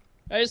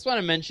just want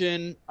to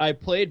mention I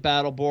played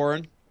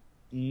Battleborn.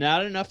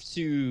 Not enough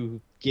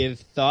to give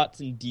thoughts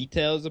and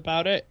details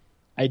about it.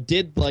 I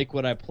did like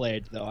what I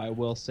played, though. I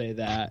will say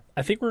that.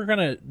 I think we're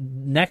gonna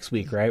next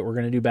week, right? We're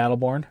gonna do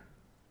Battleborn.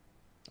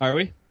 Are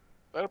we?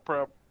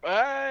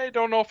 I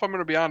don't know if I'm going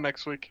to be on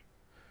next week.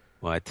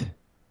 What?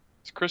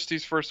 It's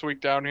Christy's first week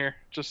down here.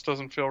 Just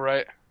doesn't feel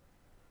right.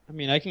 I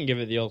mean, I can give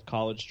it the old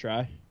college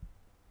try.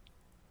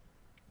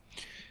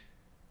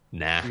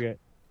 Nah.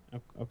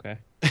 Okay.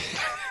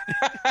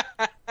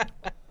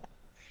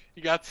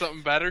 You got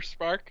something better,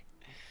 Spark?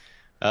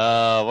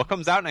 What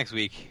comes out next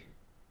week?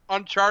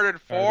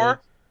 Uncharted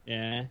 4?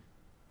 Yeah.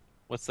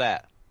 What's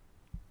that?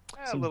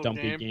 Yeah, Some little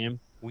dumpy game.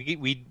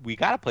 We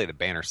gotta play the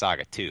Banner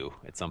Saga 2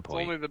 at some It's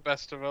point. only the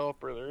best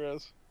developer there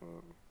is.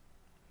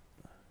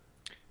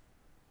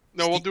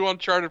 No, we'll do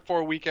Uncharted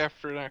 4 week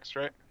after next,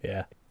 right?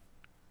 Yeah.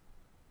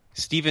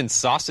 Steven's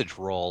Sausage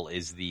Roll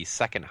is the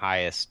second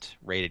highest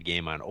rated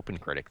game on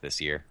OpenCritic this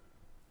year.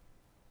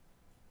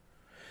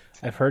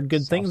 I've heard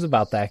good things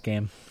about that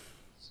game.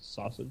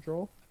 Sausage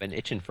roll? I've been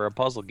itching for a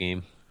puzzle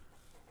game.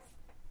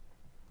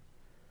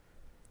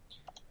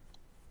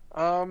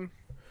 You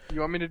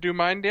want me to do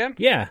mine, Dan?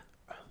 Yeah.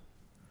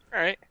 All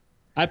right.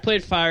 I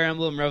played Fire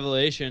Emblem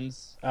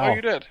Revelations. Oh,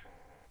 you did.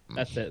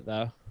 That's it,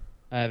 though.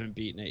 I haven't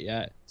beaten it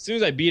yet. As soon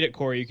as I beat it,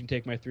 Corey, you can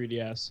take my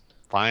 3DS.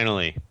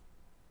 Finally.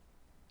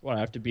 What, I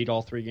have to beat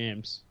all 3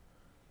 games?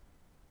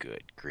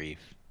 Good grief.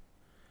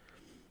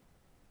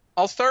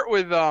 I'll start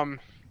with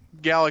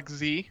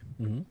Galaxy.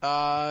 Mhm.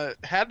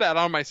 Had that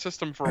on my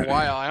system for a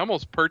while. I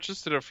almost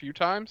purchased it a few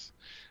times.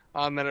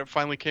 And then it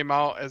finally came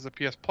out as a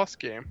PS Plus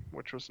game,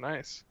 which was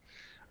nice.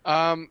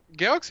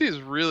 Galaxy is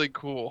really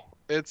cool.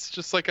 It's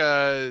just like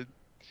a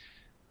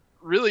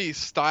really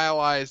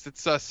stylized.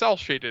 It's cell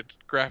shaded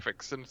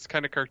graphics and it's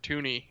kind of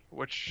cartoony,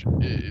 which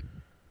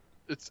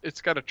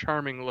it's got a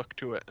charming look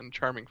to it and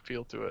charming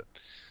feel to it.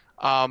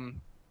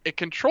 It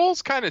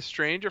controls kind of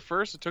strange at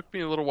first. It took me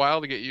a little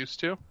while to get used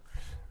to.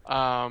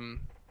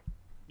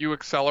 You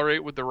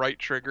accelerate with the right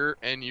trigger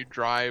and you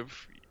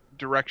drive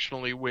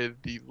directionally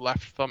with the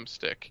left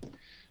thumbstick.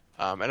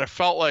 And it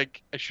felt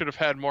like I should have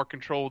had more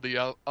control with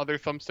the other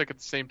thumbstick at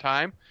the same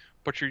time,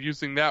 but you're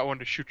using that one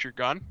to shoot your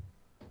gun.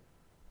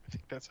 I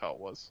think that's how it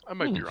was. I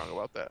might be wrong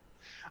about that.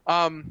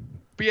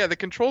 But yeah, the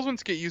controls, once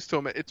you get used to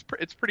them,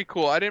 it's pretty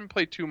cool. I didn't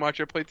play too much.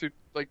 I played through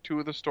like 2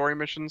 of the story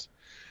missions.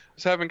 I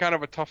was having kind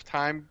of a tough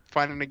time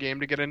finding a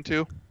game to get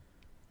into,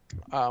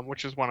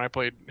 which is when I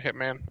played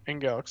Hitman and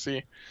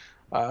Galaxy.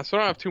 So I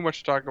don't have too much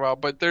to talk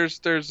about, but there's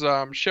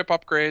ship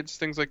upgrades,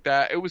 things like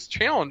that. It was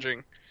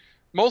challenging,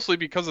 mostly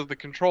because of the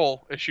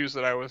control issues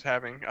that I was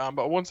having.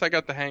 But once I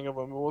got the hang of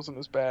them, it wasn't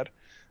as bad.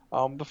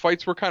 The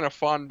fights were kind of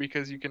fun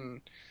because you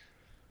can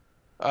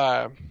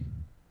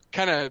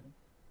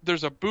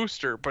there's a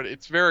booster, but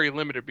it's very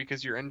limited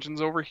because your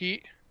engines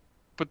overheat.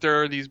 But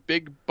there are these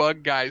big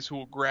bug guys who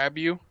will grab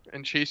you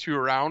and chase you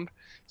around.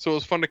 So it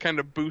was fun to kind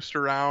of boost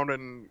around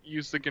and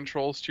use the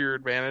controls to your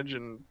advantage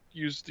and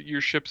use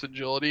your ship's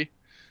agility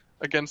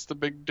against the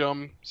big,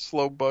 dumb,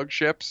 slow bug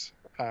ships.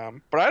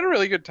 But I had a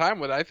really good time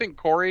with it. I think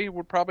Corey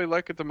would probably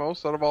like it the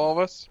most out of all of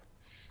us.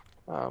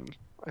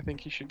 I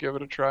think he should give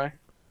it a try.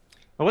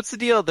 Well, what's the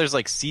deal? There's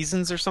like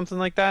seasons or something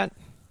like that?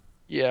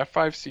 Yeah,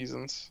 5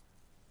 seasons.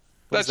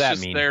 What does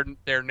That's that just mean?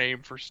 their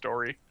name for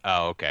story.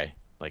 Oh, okay.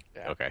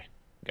 Yeah. Okay.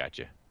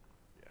 Gotcha.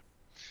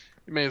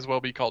 It may as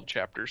well be called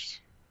chapters.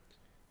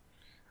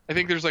 I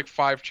think there's like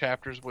 5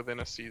 chapters within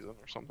a season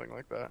or something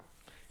like that.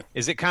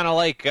 Is it kind of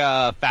like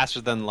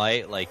Faster Than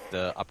Light, like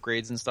the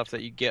upgrades and stuff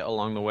that you get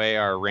along the way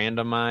are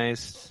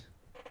randomized?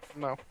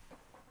 No.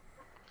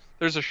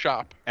 There's a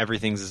shop.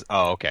 Everything's...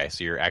 Oh, okay.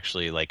 So you're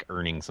actually like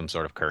earning some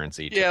sort of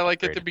currency. to Yeah,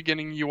 like at upgrade the it.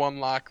 beginning you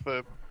unlock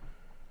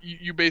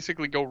you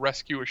basically go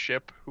rescue a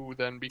ship who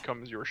then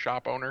becomes your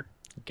shop owner,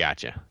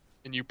 Gotcha.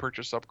 and you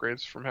purchase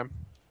upgrades from him.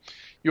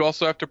 You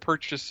also have to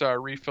purchase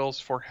refills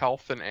for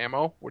health and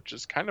ammo, which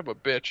is kind of a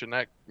bitch, and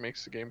that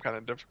makes the game kind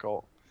of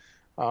difficult.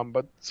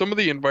 But some of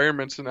the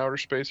environments in outer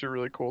space are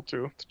really cool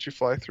too that you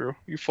fly through.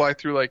 You fly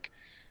through like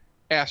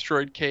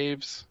asteroid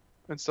caves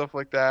and stuff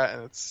like that,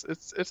 and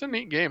it's a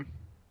neat game.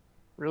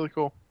 Really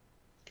cool.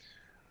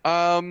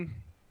 What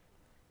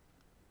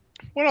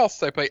else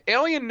did I play?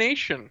 Alien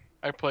Nation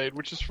I played,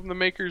 which is from the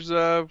makers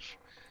of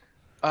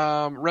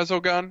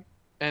Resogun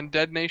and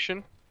Dead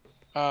Nation.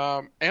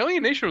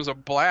 Alien Nation was a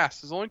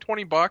blast. It's only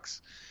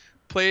 $20.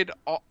 Played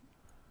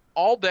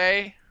all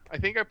day. I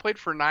think I played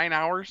for 9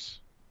 hours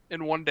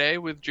in one day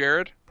with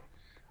Jared.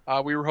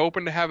 We were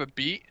hoping to have a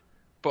beat,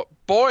 but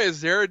boy,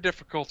 is there a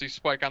difficulty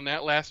spike on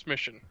that last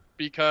mission,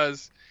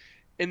 because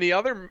in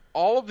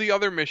all of the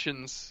other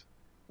missions,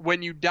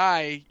 when you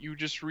die, you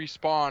just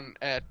respawn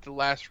at the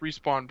last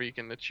respawn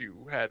beacon that you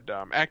had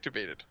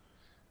activated.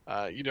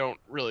 You don't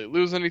really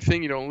lose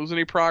anything. You don't lose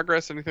any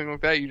progress, anything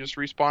like that. You just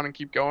respawn and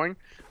keep going.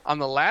 On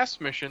the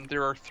last mission,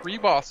 there are 3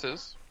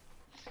 bosses,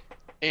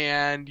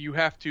 and you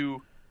have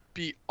to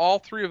beat all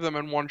 3 of them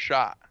in one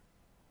shot.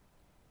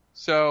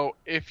 So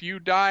if you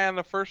die on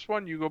the first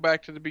one, you go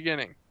back to the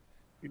beginning.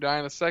 You die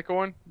on the second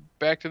one,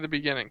 back to the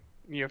beginning.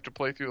 You have to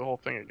play through the whole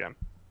thing again.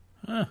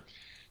 Huh.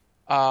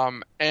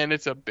 And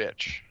it's a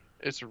bitch.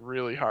 It's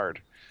really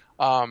hard.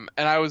 And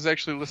I was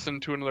actually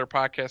listening to another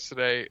podcast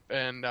today,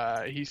 and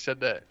he said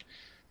that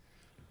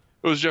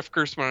it was Jeff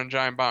Gerstmann on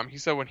Giant Bomb. He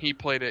said when he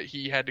played it,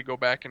 he had to go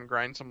back and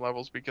grind some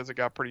levels because it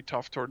got pretty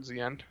tough towards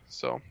the end.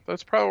 So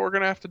that's probably what we're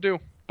going to have to do.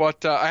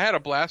 But I had a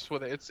blast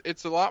with it.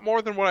 It's a lot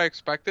more than what I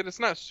expected. It's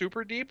not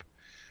super deep,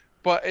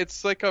 but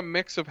it's like a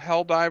mix of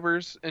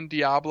Helldivers and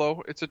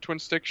Diablo. It's a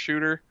twin-stick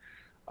shooter.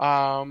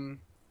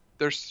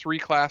 There's 3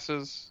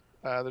 classes.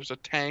 There's a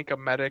tank, a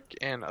medic,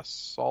 and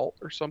assault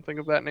or something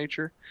of that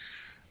nature.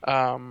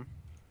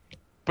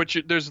 But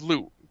there's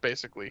loot,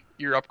 basically.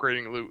 You're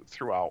upgrading loot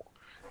throughout.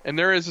 And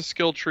there is a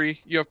skill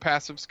tree. You have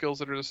passive skills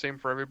that are the same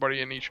for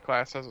everybody, and each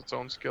class has its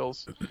own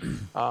skills.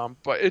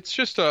 But it's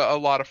just a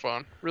lot of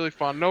fun. Really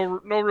fun. No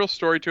real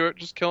story to it.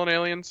 Just killing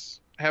aliens,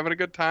 having a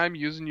good time,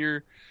 using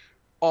your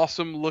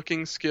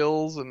awesome-looking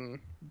skills, and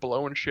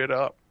blowing shit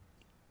up.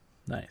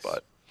 Nice.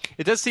 But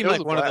It does seem It was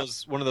like a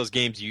one of those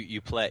games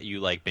you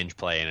like binge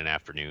play in an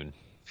afternoon.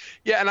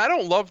 yeah, and I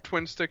don't love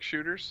twin-stick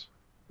shooters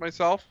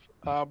myself,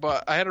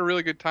 but I had a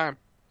really good time.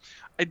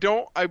 I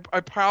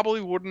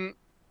probably wouldn't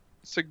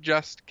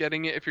suggest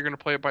getting it if you're going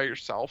to play it by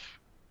yourself.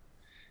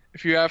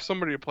 If you have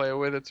somebody to play it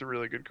with, it's a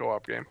really good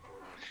co-op game.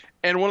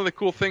 And one of the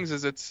cool things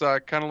is it's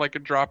kind of like a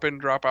drop-in,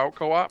 drop-out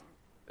co-op.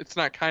 It's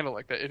not kind of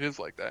like that. It is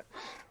like that.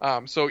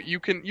 So you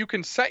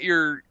can set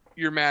your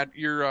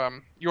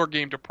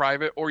game to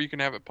private, or you can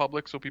have it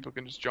public so people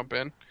can just jump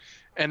in,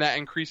 and that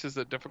increases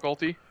the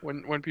difficulty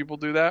when people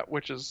do that,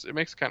 it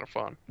makes it kind of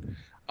fun.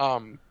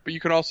 But you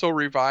can also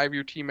revive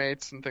your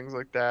teammates and things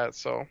like that.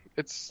 So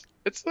it's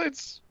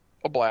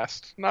a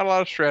blast. Not a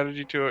lot of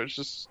strategy to it. It's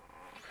just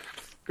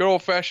good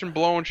old fashioned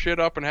blowing shit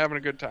up and having a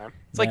good time.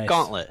 It's like Nice.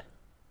 Gauntlet.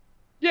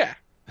 Yeah,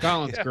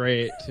 Gauntlet's Yeah.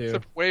 great too.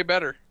 it's way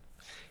better.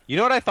 You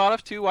know what I thought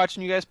of too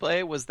watching you guys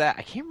play was that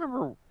I can't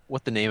remember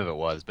what the name of it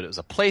was, but it was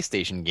a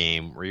PlayStation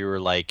game where you were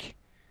like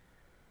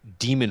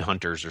demon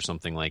hunters or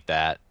something like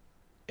that,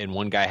 and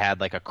one guy had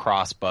like a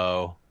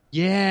crossbow.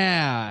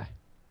 Yeah,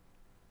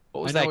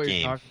 What was I know that what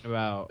game? you're talking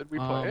about. Did we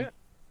play it?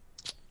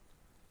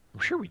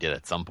 I'm sure we did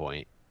at some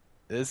point.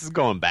 This is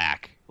going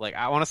back. Like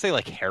I want to say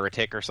like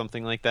Heretic or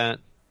something like that.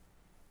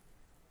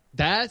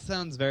 That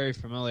sounds very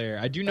familiar.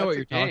 I do know That's what a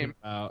you're talking game.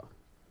 about.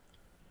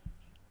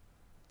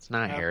 It's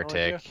not I have no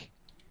Heretic.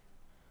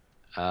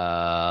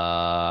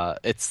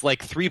 It's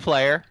like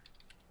 3-player.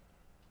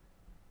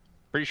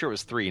 Pretty sure it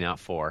was 3, not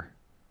 4.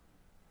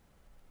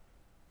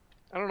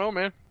 I don't know,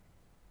 man.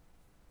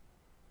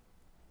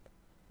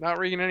 Not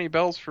ringing any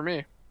bells for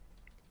me.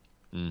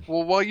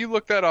 Well, while you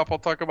look that up, I'll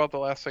talk about the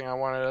last thing I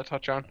wanted to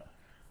touch on.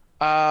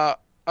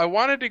 I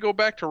wanted to go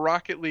back to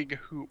Rocket League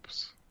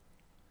Hoops,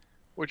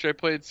 which I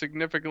played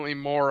significantly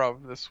more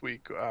of this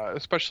week,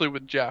 especially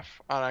with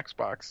Jeff on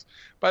Xbox.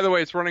 By the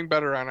way, it's running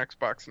better on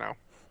Xbox now.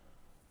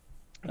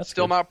 That's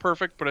Still good. not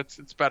perfect, but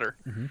it's better.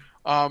 Mhm.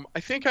 I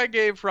think I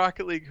gave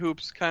Rocket League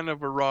Hoops kind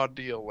of a raw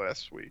deal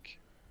last week.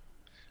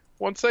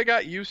 Once I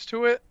got used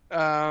to it,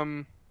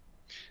 and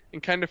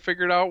kind of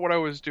figured out what I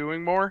was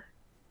doing more,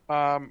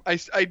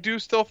 I do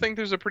still think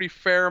there's a pretty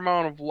fair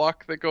amount of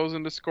luck that goes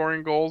into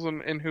scoring goals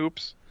in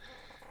hoops.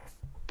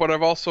 But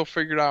I've also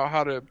figured out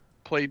how to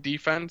play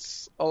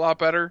defense a lot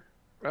better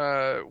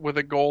with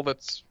a goal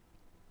that's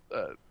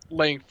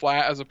laying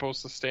flat as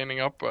opposed to standing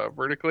up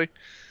vertically.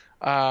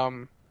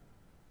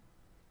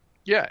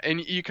 Yeah, and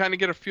you kind of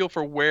get a feel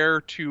for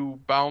where to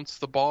bounce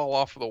the ball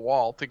off of the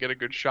wall to get a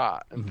good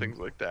shot and things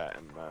like that,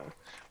 and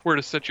where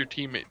to set your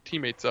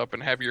teammates up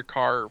and have your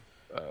car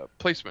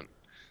placement.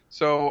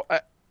 So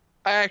I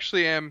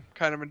actually am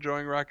kind of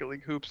enjoying Rocket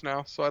League Hoops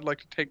now, so I'd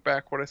like to take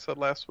back what I said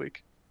last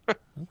week.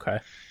 Okay.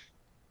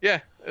 Yeah,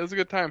 it was a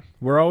good time.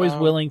 We're always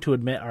willing to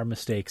admit our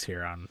mistakes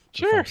here on the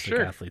Sure, Thumbstick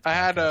sure. Athletes I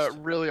had a podcast.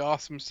 really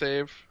awesome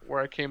save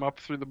where I came up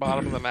through the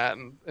bottom of the net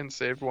and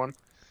saved one.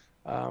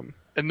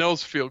 And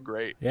those feel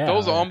great. Yeah,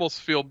 those yeah.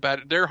 almost feel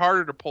better. They're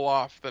harder to pull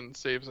off than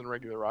saves in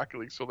regular Rocket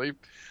League, so they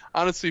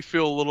honestly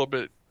feel a little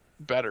bit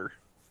better.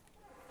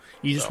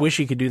 You just wish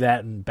you could do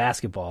that in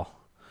basketball.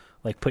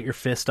 Like put your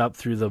fist up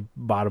through the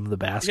bottom of the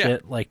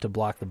basket, like to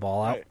block the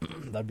ball out.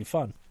 That'd be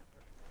fun.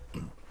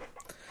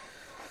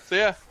 So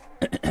yeah,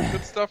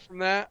 good stuff from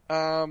that.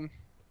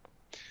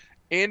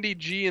 Andy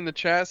G in the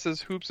chat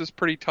says Hoops is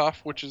pretty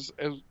tough, which is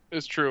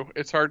true.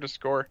 It's hard to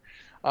score.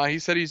 He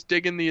said he's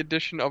digging the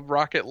addition of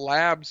Rocket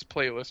Labs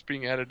playlist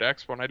being added to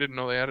Expo, and I didn't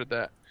know they added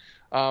that.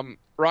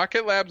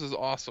 Rocket Labs is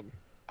awesome.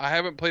 I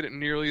haven't played it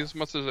nearly as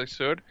much as I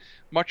should,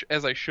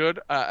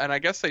 and I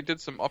guess they did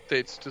some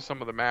updates to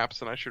some of the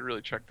maps, and I should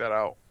really check that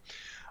out.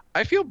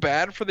 I feel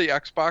bad for the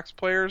Xbox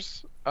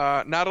players,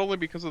 not only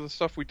because of the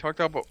stuff we talked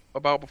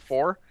about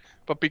before,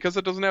 but because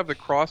it doesn't have the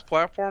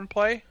cross-platform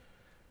play.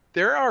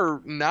 There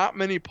are not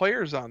many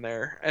players on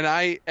there,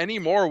 and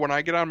anymore when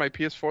I get on my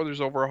PS4,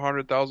 there's over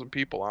 100,000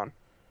 people on,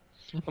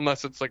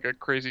 unless it's like a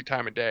crazy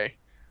time of day.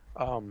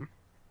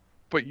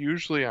 But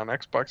usually on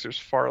Xbox, there's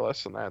far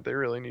less than that. They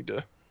really need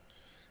to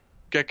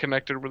get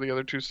connected with the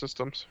other two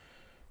systems.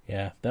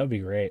 Yeah, that would be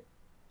great.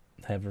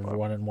 Have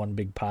everyone in one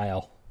big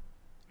pile.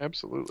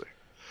 Absolutely.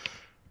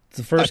 It's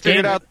the first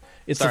game.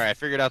 I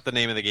figured out the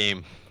name of the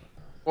game.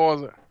 What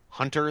was it?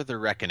 Hunter the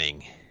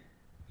Reckoning.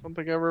 I don't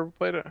think I ever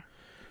played it.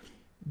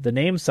 The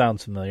name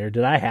sounds familiar.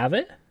 Did I have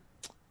it?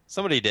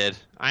 Somebody did.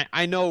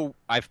 I know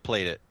I've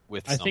played it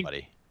with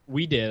somebody.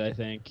 We did, I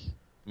think.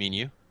 Me and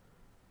you?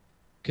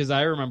 Because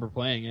I remember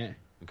playing it.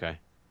 Okay.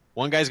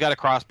 One guy's got a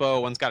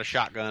crossbow, one's got a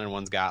shotgun, and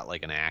one's got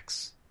like an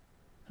axe.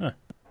 Huh.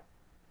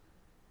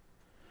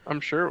 I'm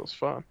sure it was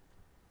fun.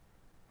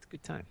 It's a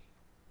good time.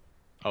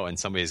 Oh, and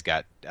somebody's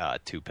got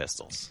 2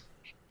 pistols.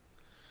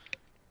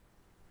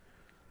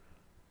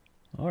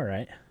 All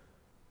right.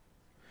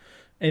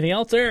 Anything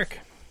else, Eric?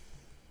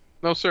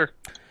 No, sir.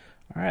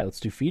 All right, let's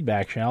do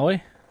feedback, shall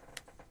we?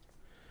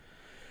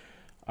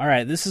 All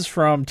right, this is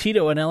from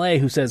Tito in LA,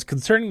 who says,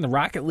 concerning the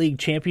Rocket League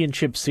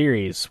Championship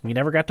Series, we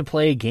never got to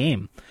play a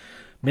game.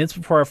 Minutes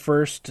before our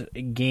first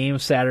game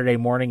Saturday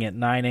morning at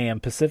 9 a.m.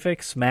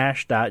 Pacific,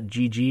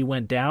 Smash.gg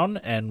went down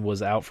and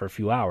was out for a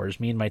few hours.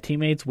 Me and my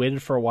teammates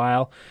waited for a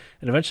while,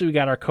 and eventually we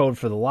got our code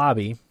for the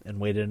lobby and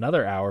waited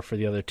another hour for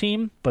the other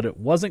team, but it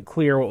wasn't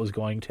clear what was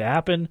going to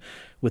happen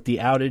with the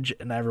outage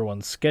and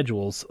everyone's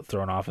schedules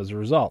thrown off as a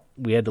result.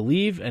 We had to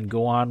leave and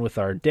go on with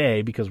our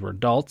day because we're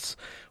adults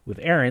with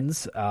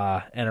errands,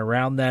 and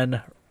around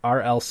then our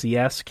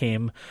LCS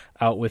came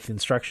out with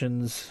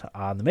instructions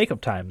on the makeup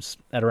times.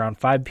 At around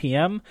 5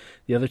 p.m.,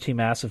 the other team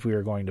asked if we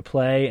were going to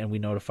play, and we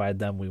notified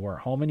them we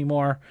weren't home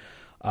anymore.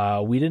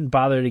 We didn't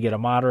bother to get a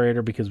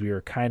moderator because we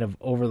were kind of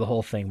over the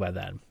whole thing by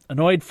then.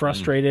 Annoyed,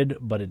 frustrated,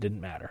 but it didn't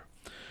matter.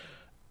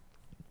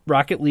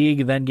 Rocket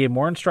League then gave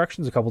more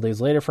instructions a couple days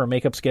later for a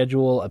makeup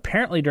schedule,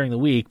 apparently during the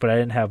week, but I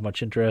didn't have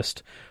much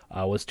interest.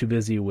 Was too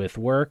busy with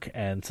work,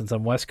 and since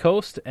I'm West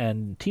Coast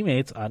and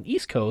teammates on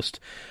East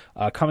Coast,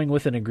 coming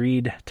with an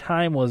agreed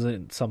time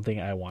wasn't something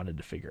I wanted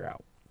to figure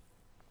out.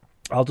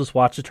 I'll just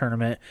watch the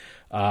tournament,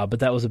 but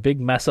that was a big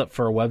mess up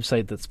for a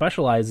website that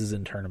specializes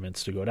in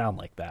tournaments to go down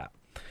like that.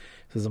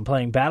 Says I'm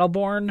playing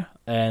Battleborn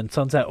and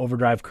Sunset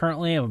Overdrive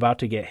currently. I'm about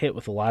to get hit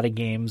with a lot of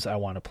games I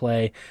want to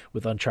play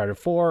with Uncharted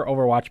 4,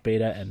 Overwatch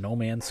Beta, and No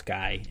Man's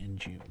Sky in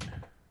June.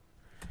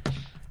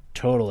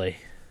 Totally.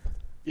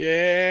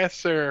 Yes,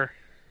 sir.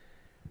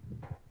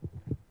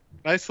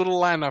 Nice little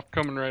lineup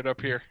coming right up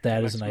here.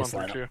 That is a nice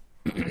lineup.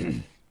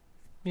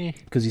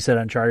 Because you said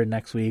Uncharted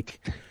next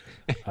week.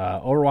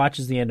 Overwatch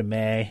is the end of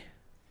May.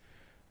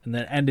 And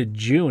then end of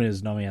June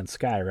is No Man's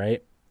Sky,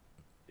 right?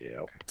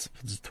 Yep.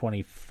 It's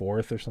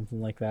 24th or something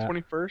like that.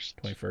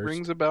 21st.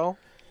 Rings a bell.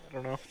 I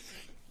don't know.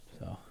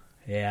 So,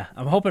 yeah.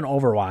 I'm hoping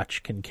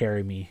Overwatch can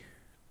carry me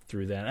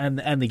through that.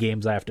 And the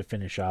games I have to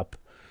finish up.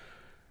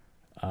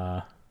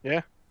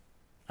 Yeah.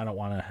 I don't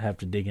want to have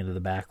to dig into the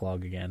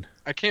backlog again.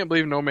 I can't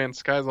believe No Man's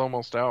Sky's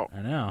almost out.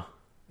 I know.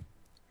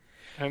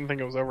 I didn't think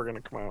it was ever going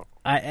to come out.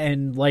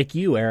 And like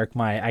you, Eric,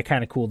 I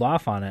kind of cooled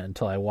off on it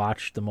until I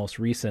watched the most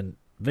recent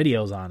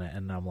videos on it,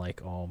 and I'm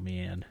like, oh,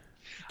 man.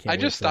 I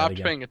just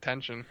stopped paying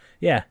attention.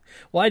 Yeah.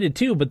 Well, I did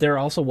too, but there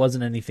also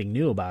wasn't anything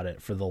new about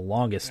it for the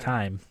longest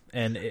time.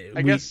 And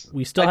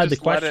we still had the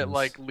questions. I just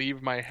let it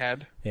leave my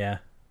head. Yeah.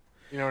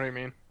 You know what I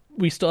mean?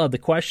 We still had the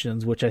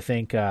questions, which I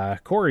think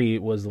Corey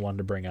was the one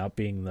to bring up,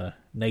 being the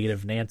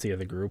negative Nancy of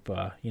the group.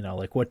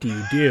 What do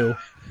you do?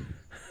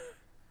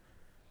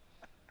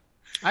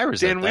 I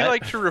resent Dan, that. we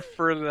like to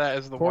refer to that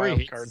as the Corey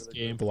wild card of the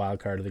game. group. The wild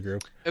card of the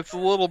group. It's a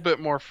little bit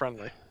more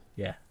friendly.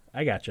 Yeah,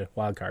 I gotcha.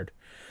 Wild card.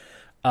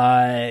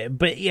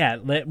 But yeah,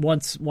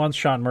 once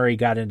Sean Murray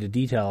got into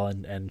detail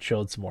and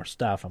showed some more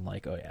stuff, I'm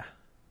like, oh yeah,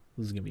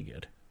 this is gonna be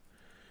good.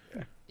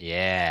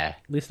 Yeah.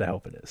 At least I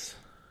hope it is.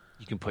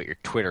 You can put your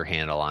Twitter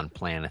handle on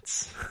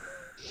planets.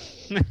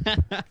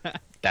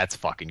 That's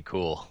fucking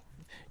cool.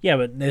 Yeah,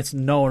 but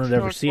no one would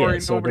ever see Corey,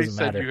 it, so it nobody doesn't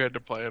said matter. you had to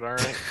play it, all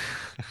right?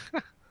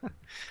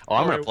 Oh,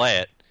 I'm going to play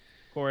it.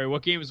 Corey,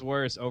 what game is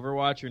worse,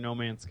 Overwatch or No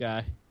Man's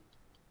Sky?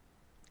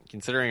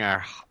 Considering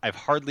I've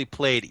hardly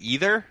played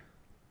either,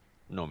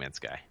 No Man's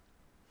Sky.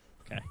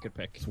 Okay, good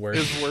pick. It's worse.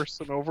 Is worse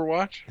than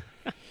Overwatch?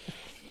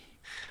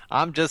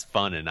 I'm just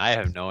funning. I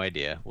have no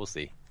idea. We'll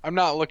see. I'm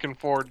not looking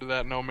forward to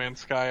that No Man's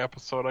Sky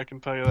episode, I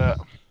can tell you that.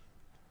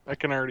 I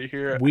can already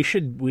hear it. We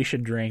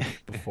should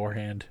drink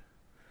beforehand.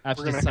 I have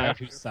to We're gonna decide have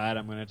whose side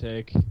I'm going to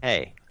take.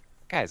 Hey,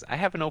 guys, I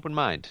have an open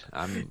mind.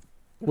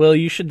 Will,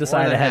 you should decide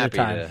More than ahead of happy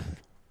time. to-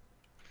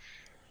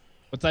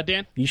 What's that,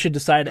 Dan? You should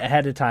decide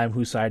ahead of time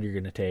whose side you're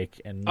going to take,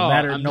 and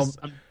I'm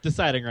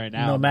deciding right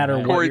now. no matter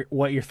man. Corey,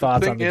 what your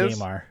thoughts on the thing is-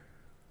 game are.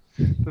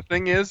 The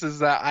thing is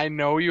that I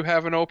know you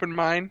have an open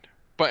mind,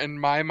 but in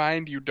my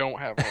mind, you don't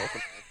have an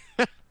open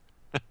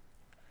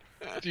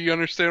mind. Do you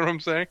understand what I'm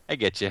saying? I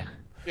get you.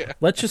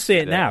 Let's just say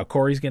it now.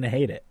 Corey's going to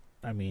hate it.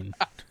 I mean,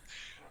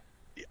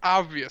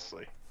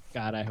 Obviously.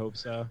 God, I hope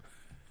so.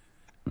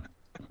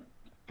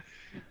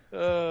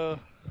 I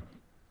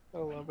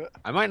love it.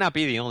 I might not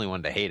be the only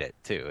one to hate it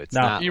too. It's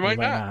no, not. You might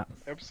not. not.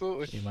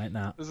 Absolutely. You might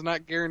not. This is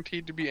not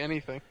guaranteed to be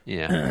anything.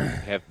 Yeah,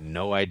 I have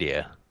no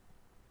idea.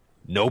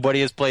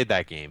 Nobody has played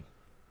that game.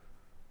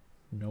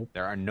 Nope.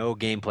 There are no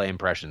gameplay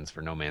impressions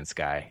for No Man's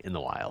Sky in the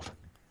wild.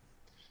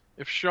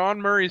 If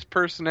Sean Murray's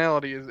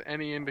personality is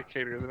any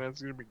indicator, then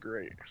it's going to be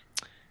great.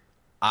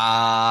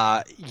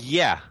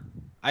 Yeah.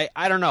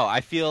 I don't know.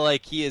 I feel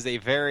like he is a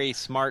very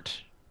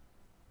smart,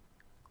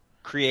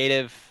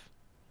 creative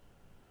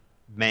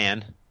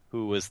man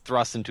who was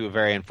thrust into a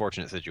very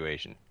unfortunate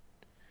situation.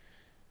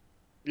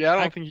 Yeah, I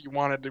don't think he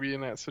wanted to be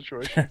in that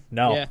situation.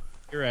 No. Yeah,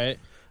 you're right.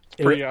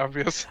 It- Pretty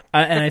obvious.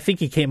 and I think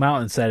he came out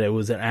and said it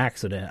was an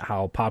accident.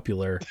 How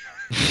popular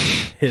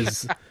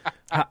his,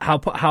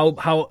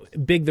 how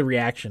big the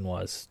reaction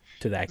was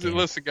to that game.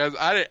 Listen, guys,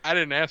 I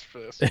didn't ask for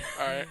this. All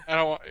right, I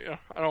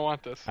don't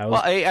want this. I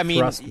was Well, I mean,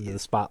 thrust into the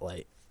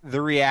spotlight.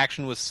 the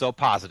reaction was so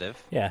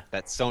positive Yeah.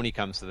 that Sony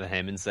comes to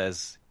him and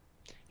says,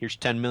 "Here's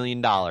 $10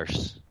 million.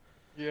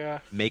 Yeah,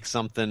 Make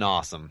something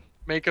awesome."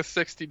 make a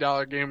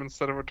 $60 game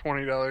instead of a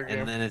 $20 game.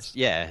 And then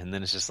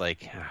it's just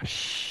like, oh,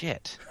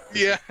 shit.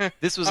 Yeah,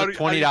 This was How a do-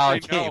 how do you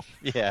 $20 say game.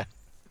 no? Yeah,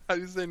 how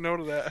do you say no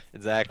to that?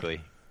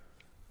 exactly.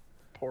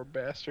 Poor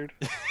bastard.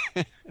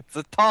 It's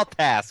a tall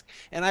task,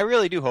 and I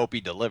really do hope he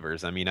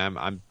delivers. I mean,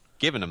 I'm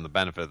giving him the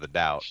benefit of the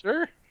doubt.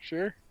 Sure.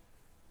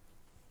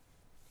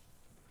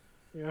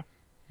 Yeah,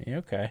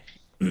 okay.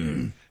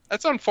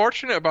 That's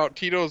unfortunate about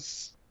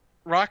Tito's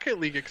Rocket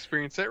League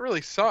experience. That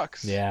really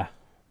sucks. Yeah.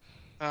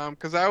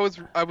 Because I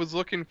was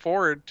looking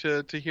forward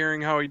to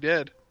hearing how he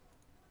did.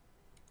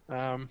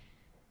 Damn.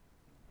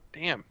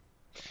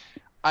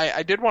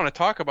 I did want to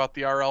talk about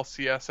the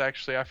RLCS,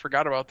 actually. I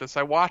forgot about this.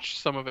 I watched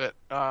some of it.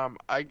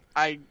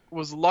 I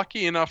was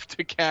lucky enough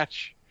to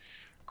catch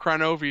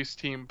Kronovi's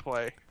team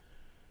play,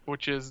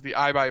 which is the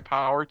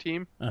iBuyPower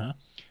team. Uh-huh.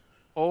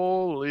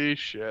 Holy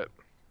shit.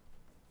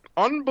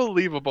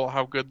 Unbelievable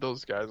how good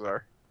those guys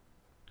are.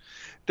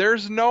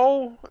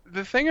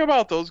 The thing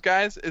about those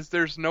guys is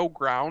there's no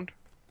ground.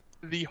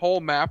 The whole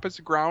map is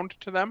ground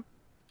to them.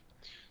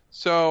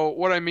 So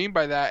what I mean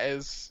by that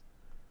is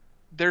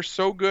they're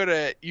so good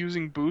at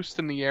using boost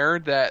in the air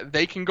that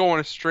they can go on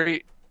a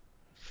straight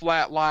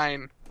flat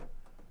line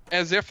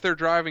as if they're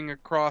driving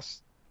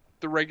across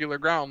the regular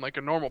ground like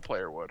a normal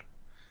player would.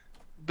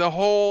 The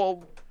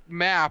whole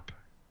map,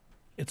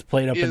 It's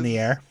played up in the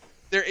air.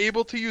 they're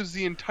able to use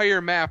the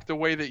entire map the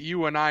way that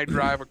you and I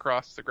drive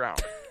across the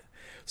ground.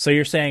 So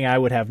you're saying I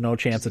would have no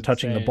chance of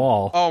touching the insane.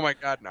 ball, Oh my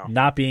god, no.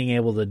 not being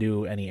able to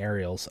do any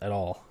aerials at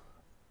all.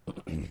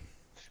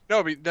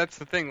 No, but that's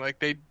the thing.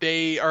 Like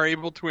they are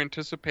able to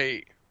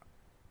anticipate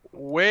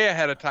way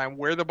ahead of time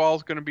where the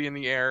ball's going to be in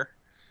the air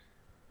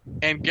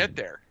and get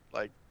there,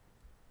 like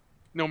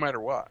no matter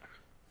what.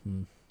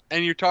 Hmm.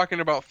 And you're talking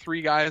about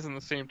 3 guys on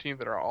the same team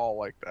that are all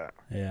like that.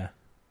 Yeah.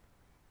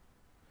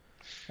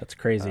 That's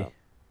crazy.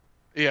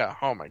 Yeah.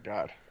 Oh my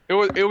god.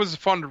 It was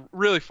fun,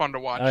 really fun to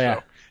watch. Oh, yeah.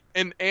 though.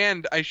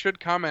 And I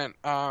should comment.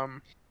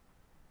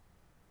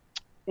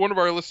 One of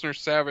our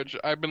listeners, Savage,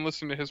 I've been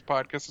listening to his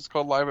podcast. It's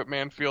called Live at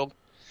Manfield.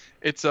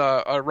 It's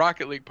a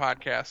Rocket League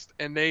podcast,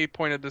 and they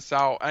pointed this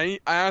out. I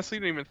honestly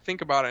didn't even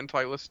think about it until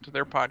I listened to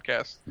their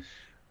podcast.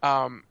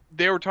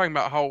 They were talking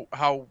about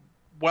how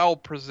well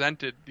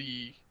presented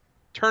the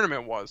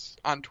tournament was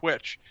on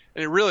Twitch,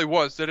 and it really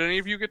was. Did any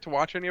of you get to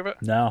watch any of it?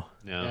 No.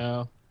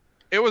 No.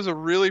 It was a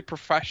really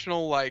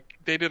professional. Like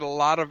they did a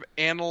lot of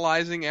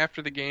analyzing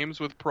after the games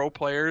with pro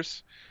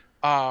players.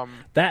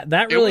 That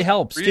It really was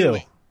helps really-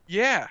 too,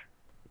 Yeah,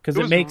 because it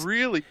it was makes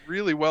really,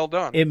 really well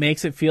done. it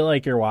makes it feel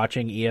like you're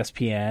watching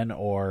ESPN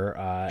or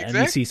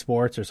Exactly. NBC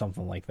Sports or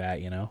something like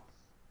that. You know.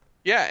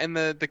 Yeah, and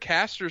the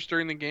casters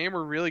during the game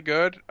were really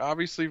good.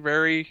 Obviously,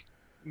 very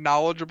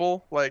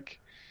knowledgeable. Like,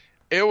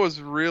 it was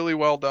really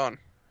well done.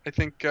 I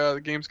think the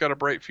game's got a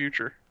bright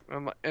future.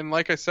 And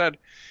like I said,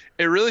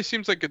 it really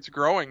seems like it's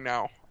growing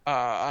now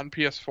on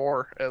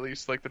PS4, at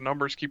least. Like, the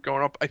numbers keep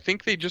going up. I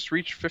think they just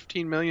reached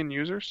 15 million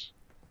users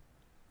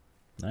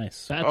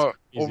Nice. That's crazy.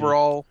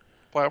 overall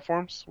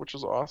platforms, which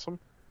is awesome.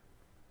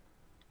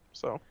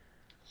 So,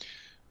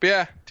 but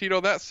yeah,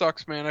 Tito, that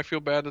sucks, man. I feel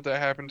bad that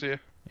happened to you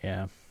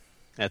Yeah.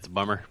 That's a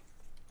bummer.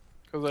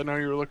 because I know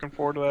you were looking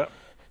forward to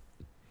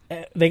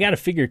that. They got to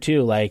figure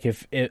too, like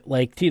if it,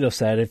 like Tito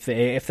said, if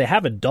they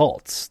have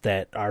adults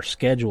that are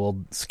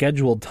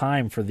scheduled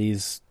time for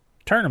these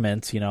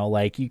tournaments, you know,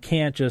 like you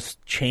can't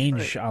just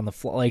change on the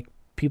fly. Like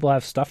people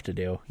have stuff to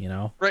do, you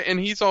know. Right, and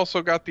he's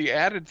also got the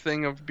added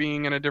thing of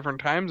being in a different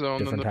time zone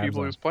Different than the time people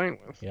zone. he was playing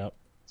with. Yep,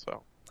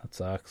 So, that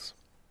sucks.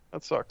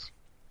 That sucks.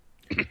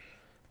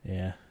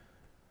 Yeah.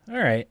 All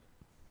right.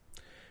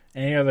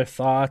 Any other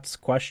thoughts,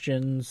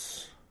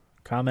 questions,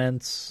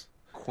 comments?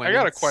 I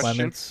got a question.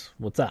 Clements?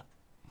 What's up?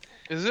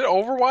 Is it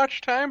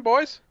Overwatch time,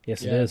 boys?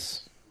 Yes, it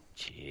is.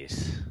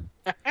 Jeez.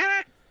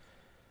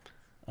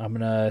 I'm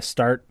going to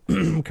start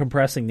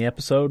compressing the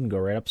episode and go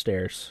right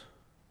upstairs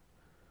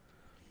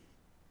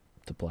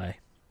to play.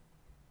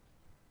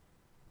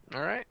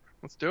 All right,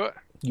 let's do it.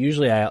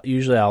 Usually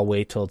I'll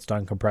wait till it's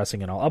done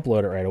compressing and I'll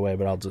upload it right away,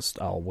 but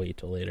I'll wait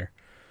till later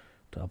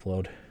to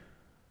upload.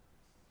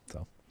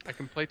 So I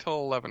can play till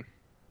 11.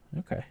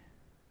 okay,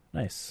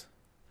 nice.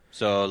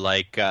 So,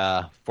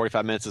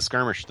 45 minutes of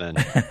skirmish then.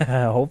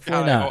 Hopefully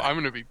God, not. I'm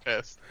gonna be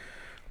pissed.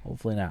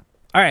 Hopefully not.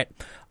 All right,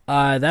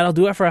 that'll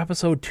do it for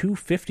episode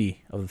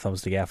 250 of the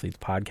Thumbstick Athletes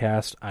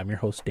podcast. I'm your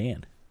host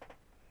Dan.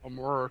 I'm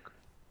work.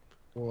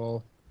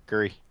 Well,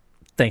 Curry.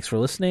 Thanks for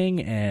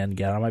listening, and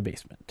get out of my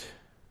basement.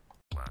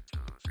 1, 2,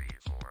 3,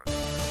 4.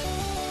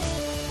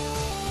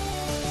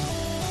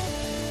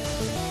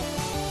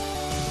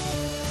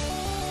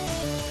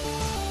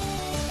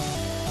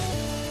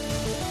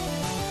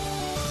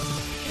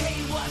 Hey,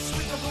 what's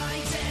with the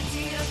blinds and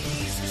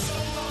DMPs for so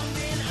long,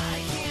 man?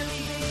 I can't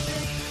even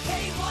think.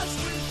 Hey, what's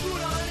with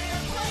food on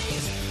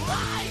airplanes?